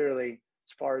 Clearly,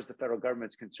 as far as the federal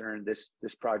government's concerned,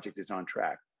 this project is on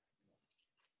track.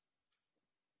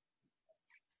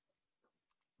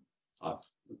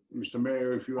 Mr.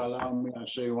 Mayor, if you allow me, I'll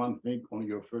say one thing on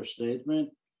your first statement.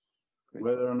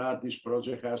 Whether or not this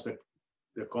project has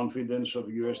the confidence of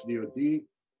US DOT,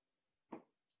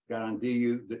 guarantee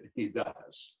you that it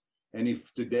does. And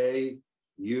if today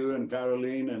you and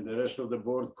Caroline and the rest of the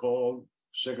board call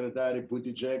Secretary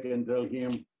Buttigieg and tell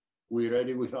him we're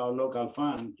ready with our local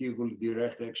fund, he will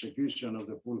direct the execution of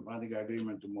the full funding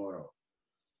agreement tomorrow.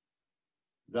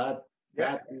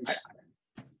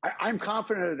 I'm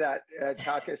confident of that,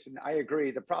 Takis, and I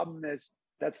agree. The problem is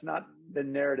that's not the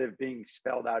narrative being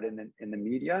spelled out in the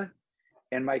media.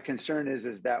 And my concern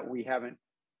is that we haven't,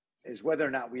 is whether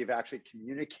or not we've actually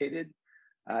communicated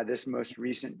this most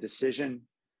recent decision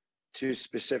to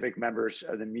specific members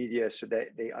of the media so that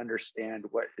they understand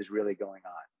what is really going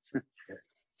on.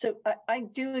 So I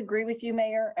do agree with you,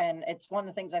 Mayor, and it's one of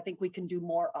the things I think we can do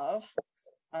more of.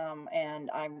 And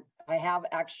I have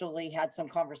actually had some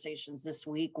conversations this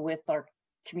week with our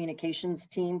communications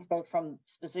team, both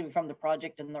specifically from the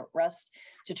project and the rest,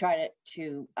 to try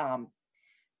to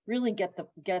really get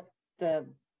the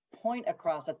point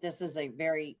across that this is a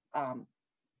very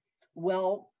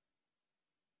well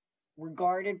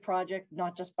regarded project,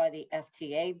 not just by the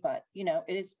FTA, but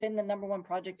it has been the #1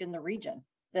 project in the region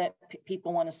that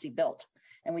people want to see built.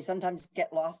 And we sometimes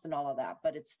get lost in all of that,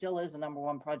 but it still is the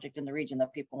 #1 project in the region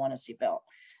that people want to see built,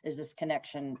 is this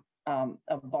connection of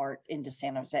BART into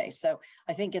San Jose. So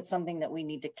I think it's something that we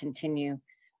need to continue,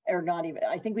 or not even,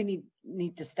 I think we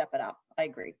need to step it up. I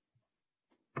agree.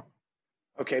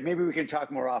 Okay, maybe we can talk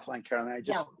more offline, Carolyn. I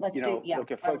just, let's look, I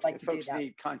if would like to do folks that.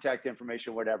 need contact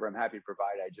information, whatever, I'm happy to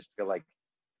provide. I just feel like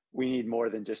we need more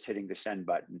than just hitting the send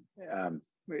button.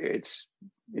 It's,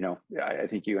 I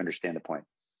think you understand the point.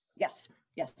 Yes,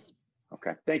 yes.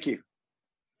 Okay, thank you.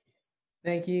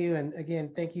 Thank you. And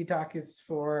again, thank you, Takis,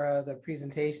 for the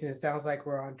presentation. It sounds like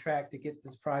we're on track to get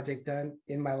this project done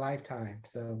in my lifetime.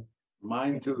 So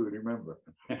mine too, remember.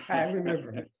 I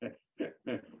remember.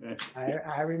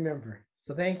 I remember.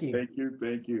 So thank you. Thank you.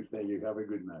 Thank you. Thank you. Have a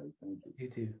good night. Thank you. You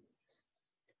too.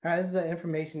 All right, this is an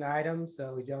information item,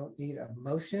 so we don't need a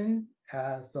motion.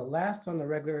 So last on the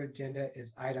regular agenda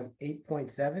is item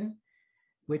 8.7,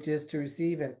 which is to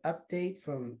receive an update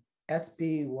from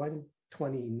SB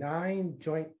 129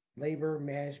 Joint Labor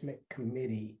Management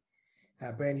Committee.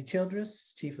 Brandy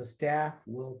Childress, Chief of Staff,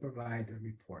 will provide the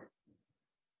report.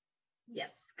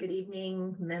 Yes, good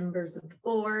evening, members of the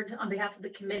board. On behalf of the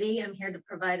committee, I'm here to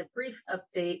provide a brief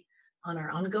update on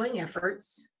our ongoing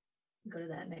efforts. Go to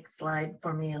that next slide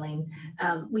for me, Elaine.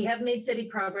 We have made steady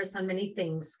progress on many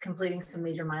things, completing some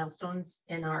major milestones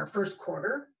in our first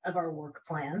quarter of our work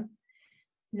plan.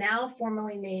 Now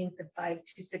formally named the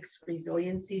 526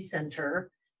 Resiliency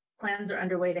Center, plans are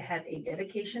underway to have a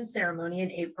dedication ceremony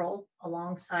in April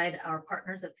alongside our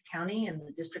partners at the county and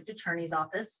the district attorney's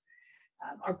office.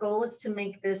 Our goal is to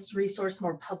make this resource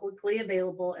more publicly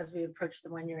available as we approach the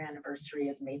 1-year anniversary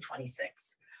of May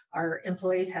 26. Our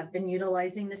employees have been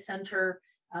utilizing the center,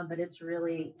 but it's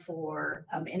really for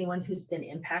anyone who's been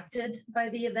impacted by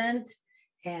the event.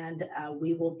 And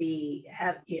we will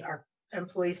our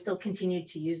employees still continue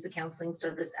to use the counseling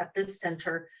service at this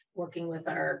center, working with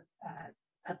our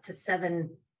up to 7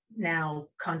 now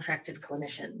contracted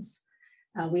clinicians.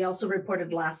 We also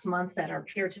reported last month that our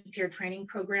peer-to-peer training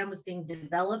program was being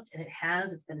developed, and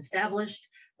it's been established.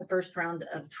 The first round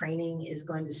of training is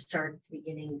going to start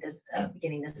beginning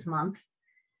this month.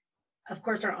 Of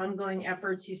course, our ongoing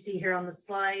efforts you see here on the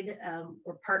slide,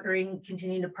 we're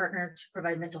continuing to partner to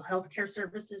provide mental health care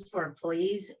services for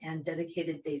employees and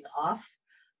dedicated days off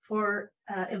for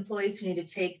employees who need to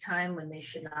take time when they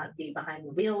should not be behind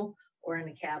the wheel or in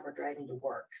a cab or driving to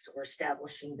work. So we're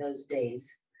establishing those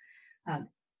days. An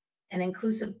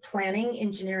inclusive planning,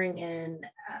 engineering, and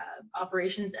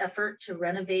operations effort to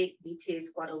renovate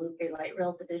VTA's Guadalupe Light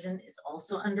Rail Division is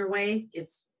also underway.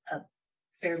 It's a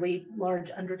fairly large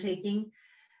undertaking.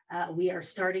 We are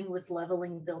starting with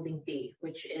leveling Building B,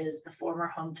 which is the former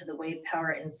home to the Wave Power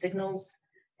and Signals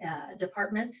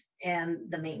Department and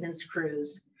the maintenance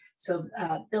crews. So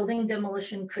building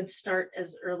demolition could start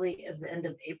as early as the end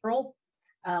of April.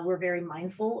 We're very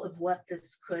mindful of what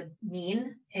this could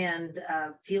mean and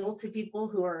feel to people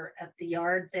who are at the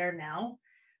yard there now.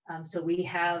 So we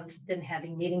have been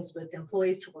having meetings with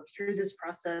employees to work through this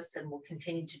process, and we'll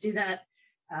continue to do that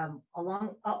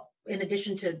in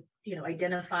addition to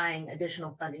identifying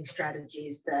additional funding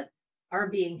strategies that are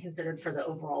being considered for the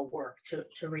overall work to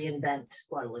reinvent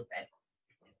Guadalupe.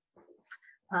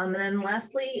 And then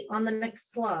lastly, on the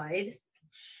next slide,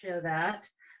 show that.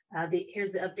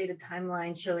 Here's the updated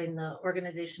timeline showing the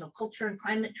organizational culture and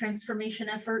climate transformation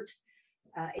effort.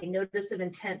 A notice of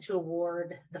intent to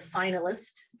award the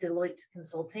finalist, Deloitte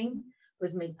Consulting,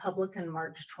 was made public on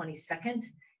March 22nd,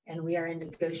 and we are in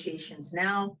negotiations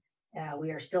now.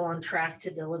 We are still on track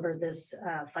to deliver this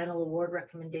final award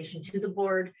recommendation to the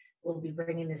board. We'll be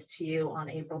bringing this to you on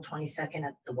April 22nd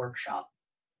at the workshop.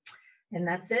 And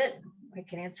that's it. I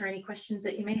can answer any questions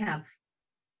that you may have.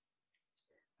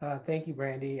 Thank you,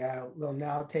 Brandy. We'll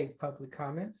now take public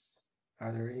comments.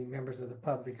 Are there any members of the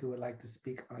public who would like to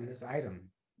speak on this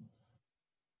item?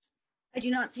 I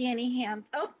do not see any hands.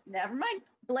 Oh, never mind.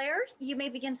 Blair, you may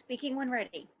begin speaking when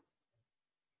ready.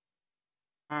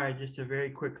 Hi, just a very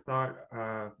quick thought,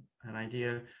 an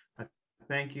idea.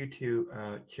 Thank you to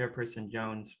Chairperson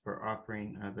Jones for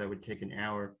offering that would take an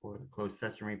hour for the closed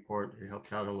session report. It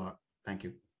helped out a lot. Thank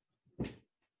you.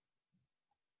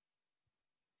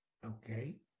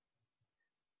 Okay.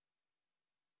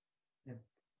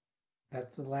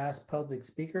 That's the last public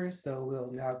speaker, so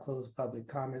we'll now close public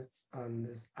comments on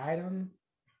this item.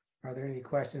 Are there any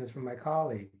questions from my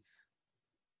colleagues?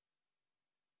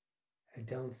 I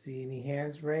don't see any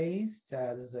hands raised.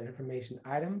 This is an information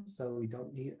item, so we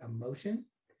don't need a motion.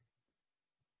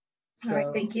 All right,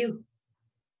 thank you.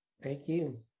 Thank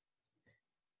you.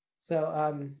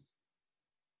 So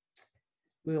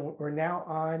we're now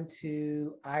on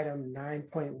to item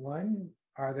 9.1,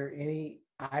 Are there any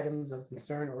items of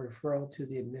concern or referral to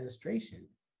the administration?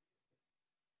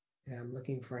 And I'm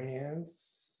looking for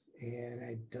hands and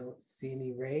I don't see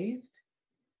any raised.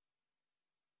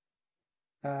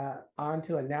 On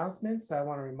to announcements. I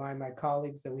want to remind my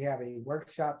colleagues that we have a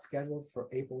workshop scheduled for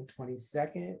April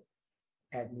 22nd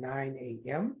at 9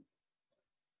 a.m.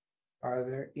 Are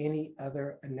there any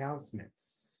other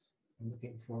announcements? I'm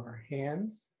looking for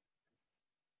hands.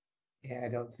 And I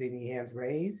don't see any hands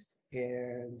raised.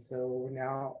 And so we're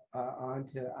now on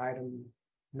to item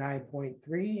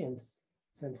 9.3. And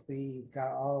since we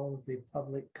got all of the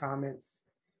public comments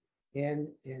in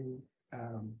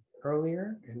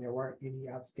earlier, and there weren't any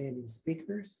outstanding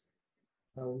speakers,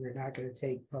 we're not going to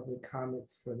take public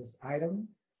comments for this item.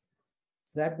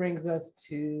 So that brings us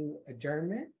to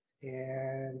adjournment.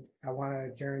 And I want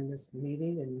to adjourn this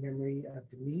meeting in memory of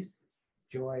Denise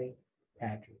Joy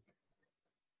Patrick.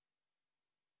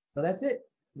 So that's it.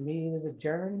 The meeting is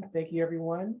adjourned. Thank you,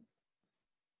 everyone.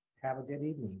 Have a good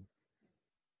evening.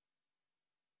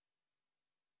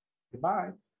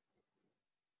 Goodbye.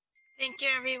 Thank you,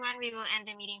 everyone. We will end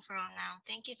the meeting for all now.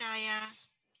 Thank you, Taya.